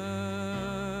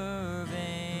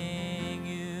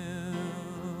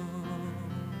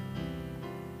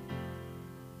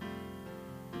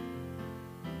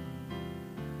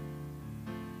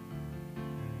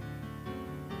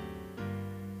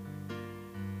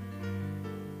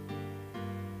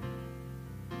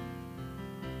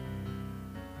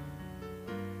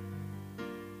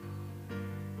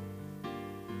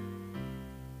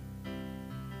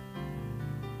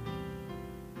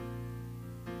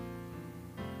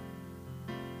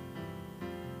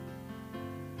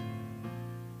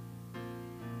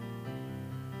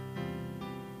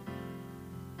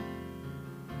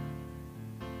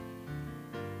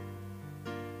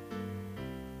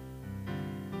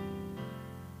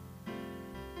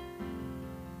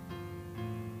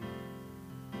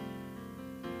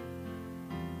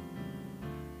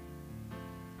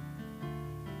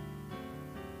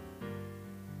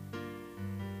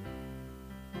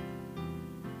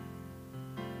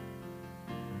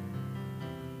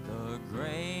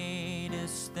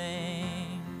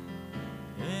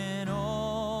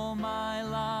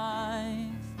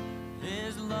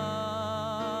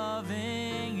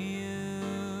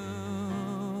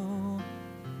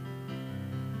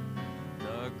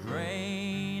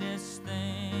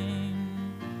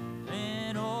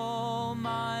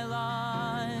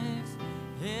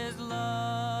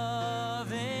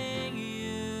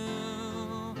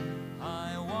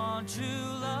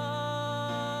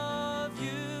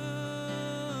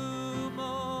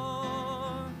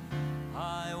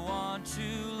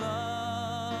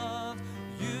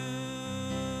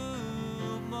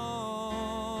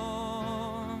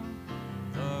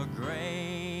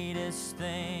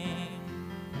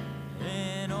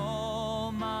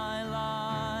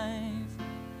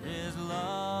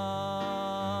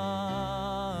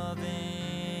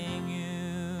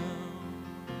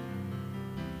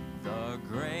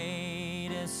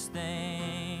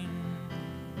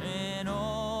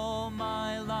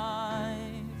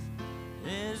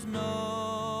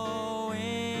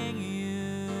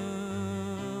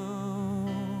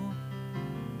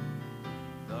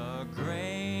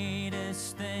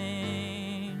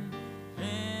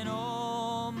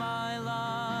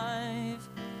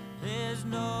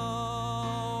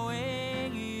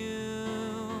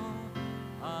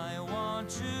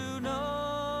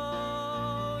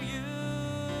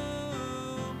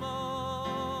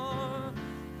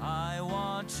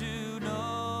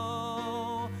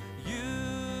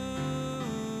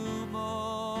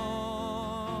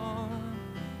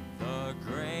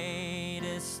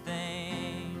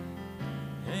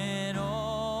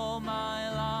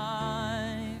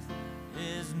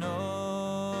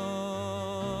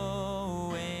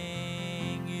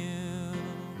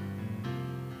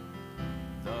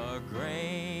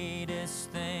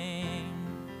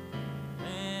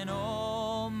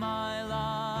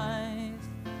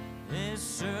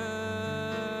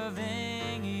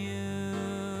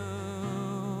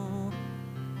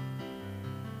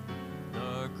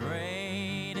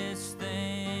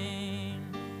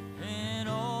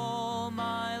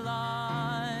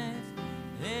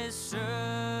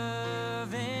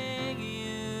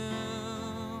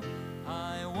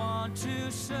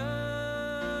 to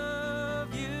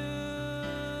serve you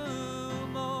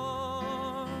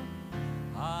more.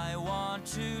 I want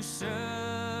to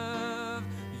serve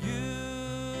you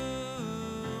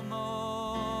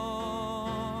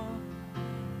more.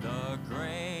 The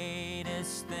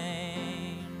greatest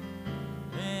thing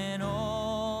in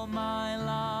all my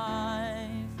life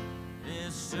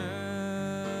is serving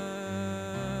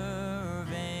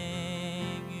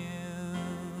you.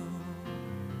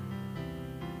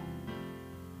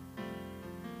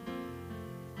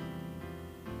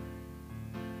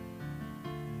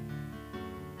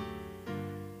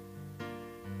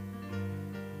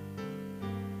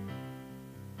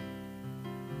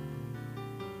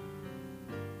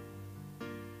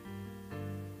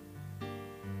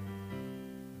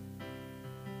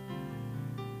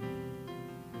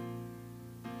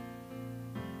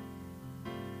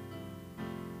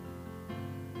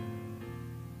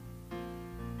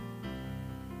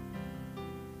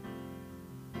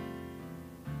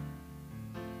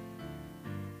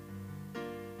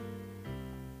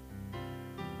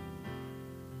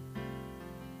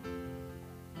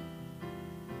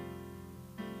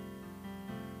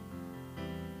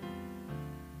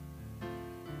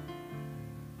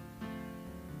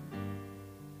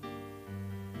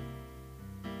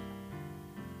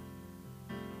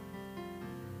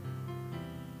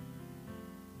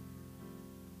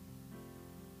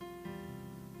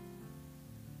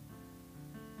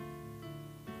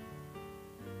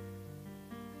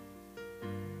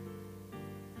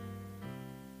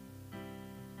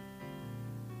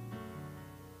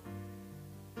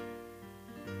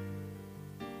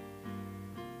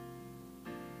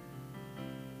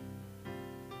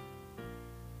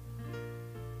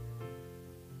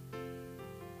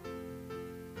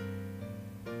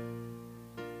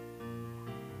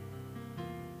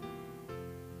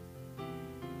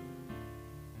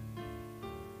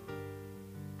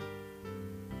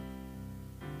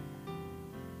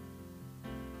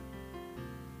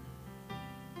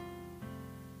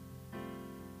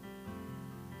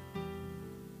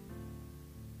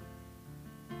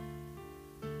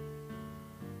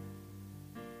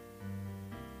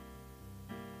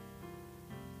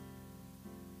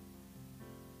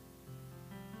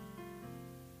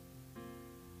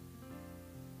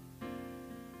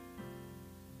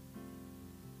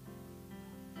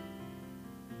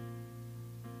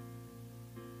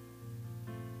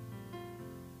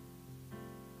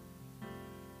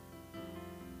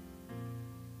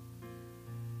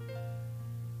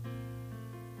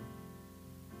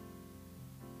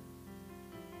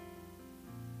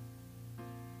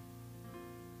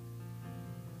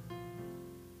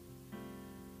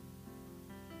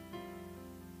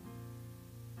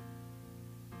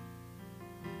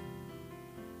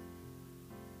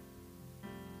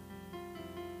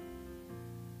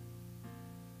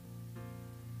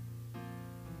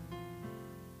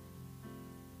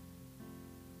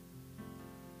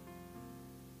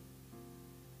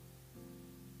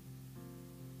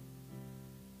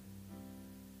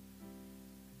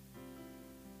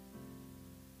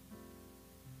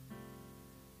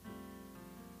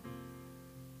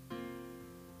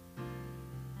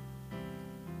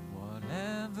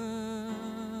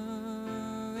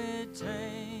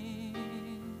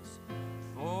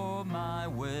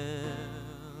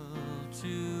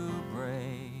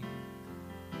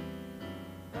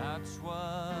 That's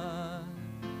what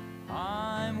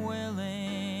I'm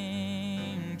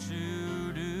willing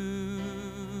to do.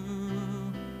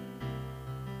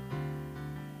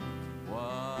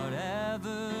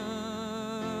 Whatever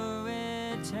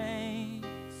it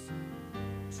takes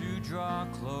to draw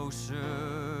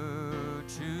closer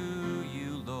to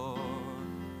you, Lord.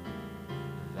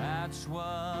 That's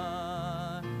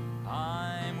what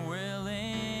I'm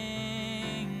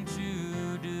willing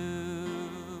to do.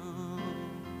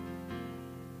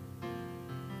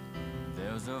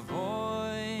 There's a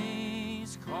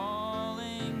voice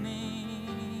calling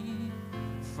me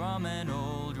from an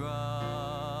old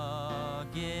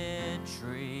rugged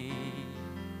tree,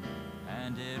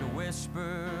 and it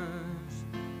whispers,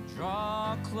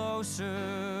 draw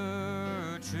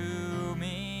closer to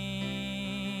me.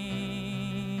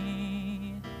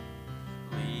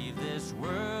 Leave this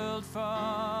world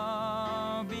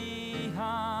far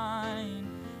behind.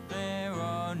 There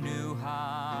are new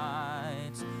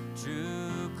heights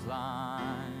to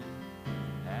climb,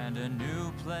 and a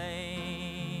new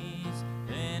place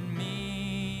in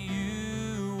me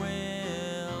you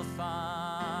will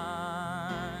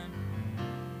find.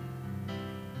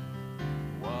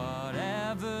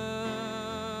 Whatever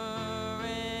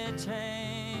it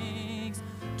takes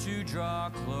to draw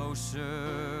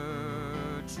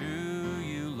closer to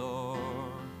you, Lord.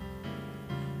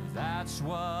 That's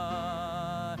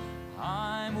what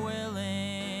I'm willing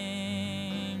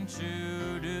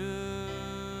to do.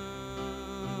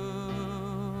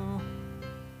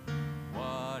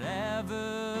 Whatever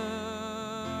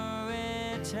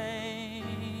it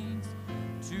takes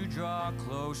to draw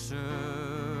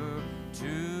closer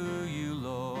to you,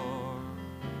 Lord.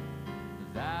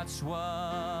 That's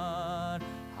what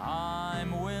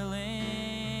I'm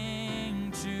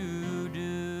willing to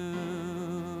do.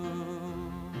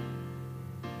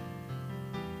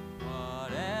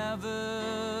 Whatever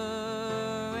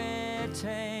it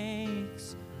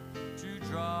takes to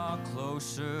draw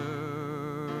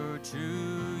closer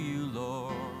to you,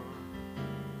 Lord.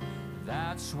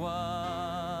 That's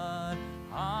what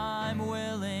I'm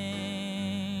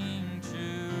willing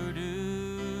to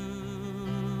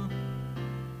do.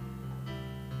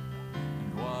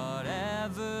 And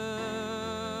whatever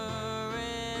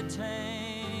it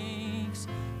takes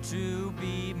to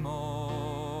be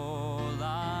more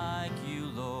like you,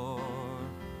 Lord.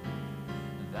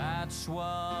 That's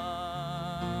what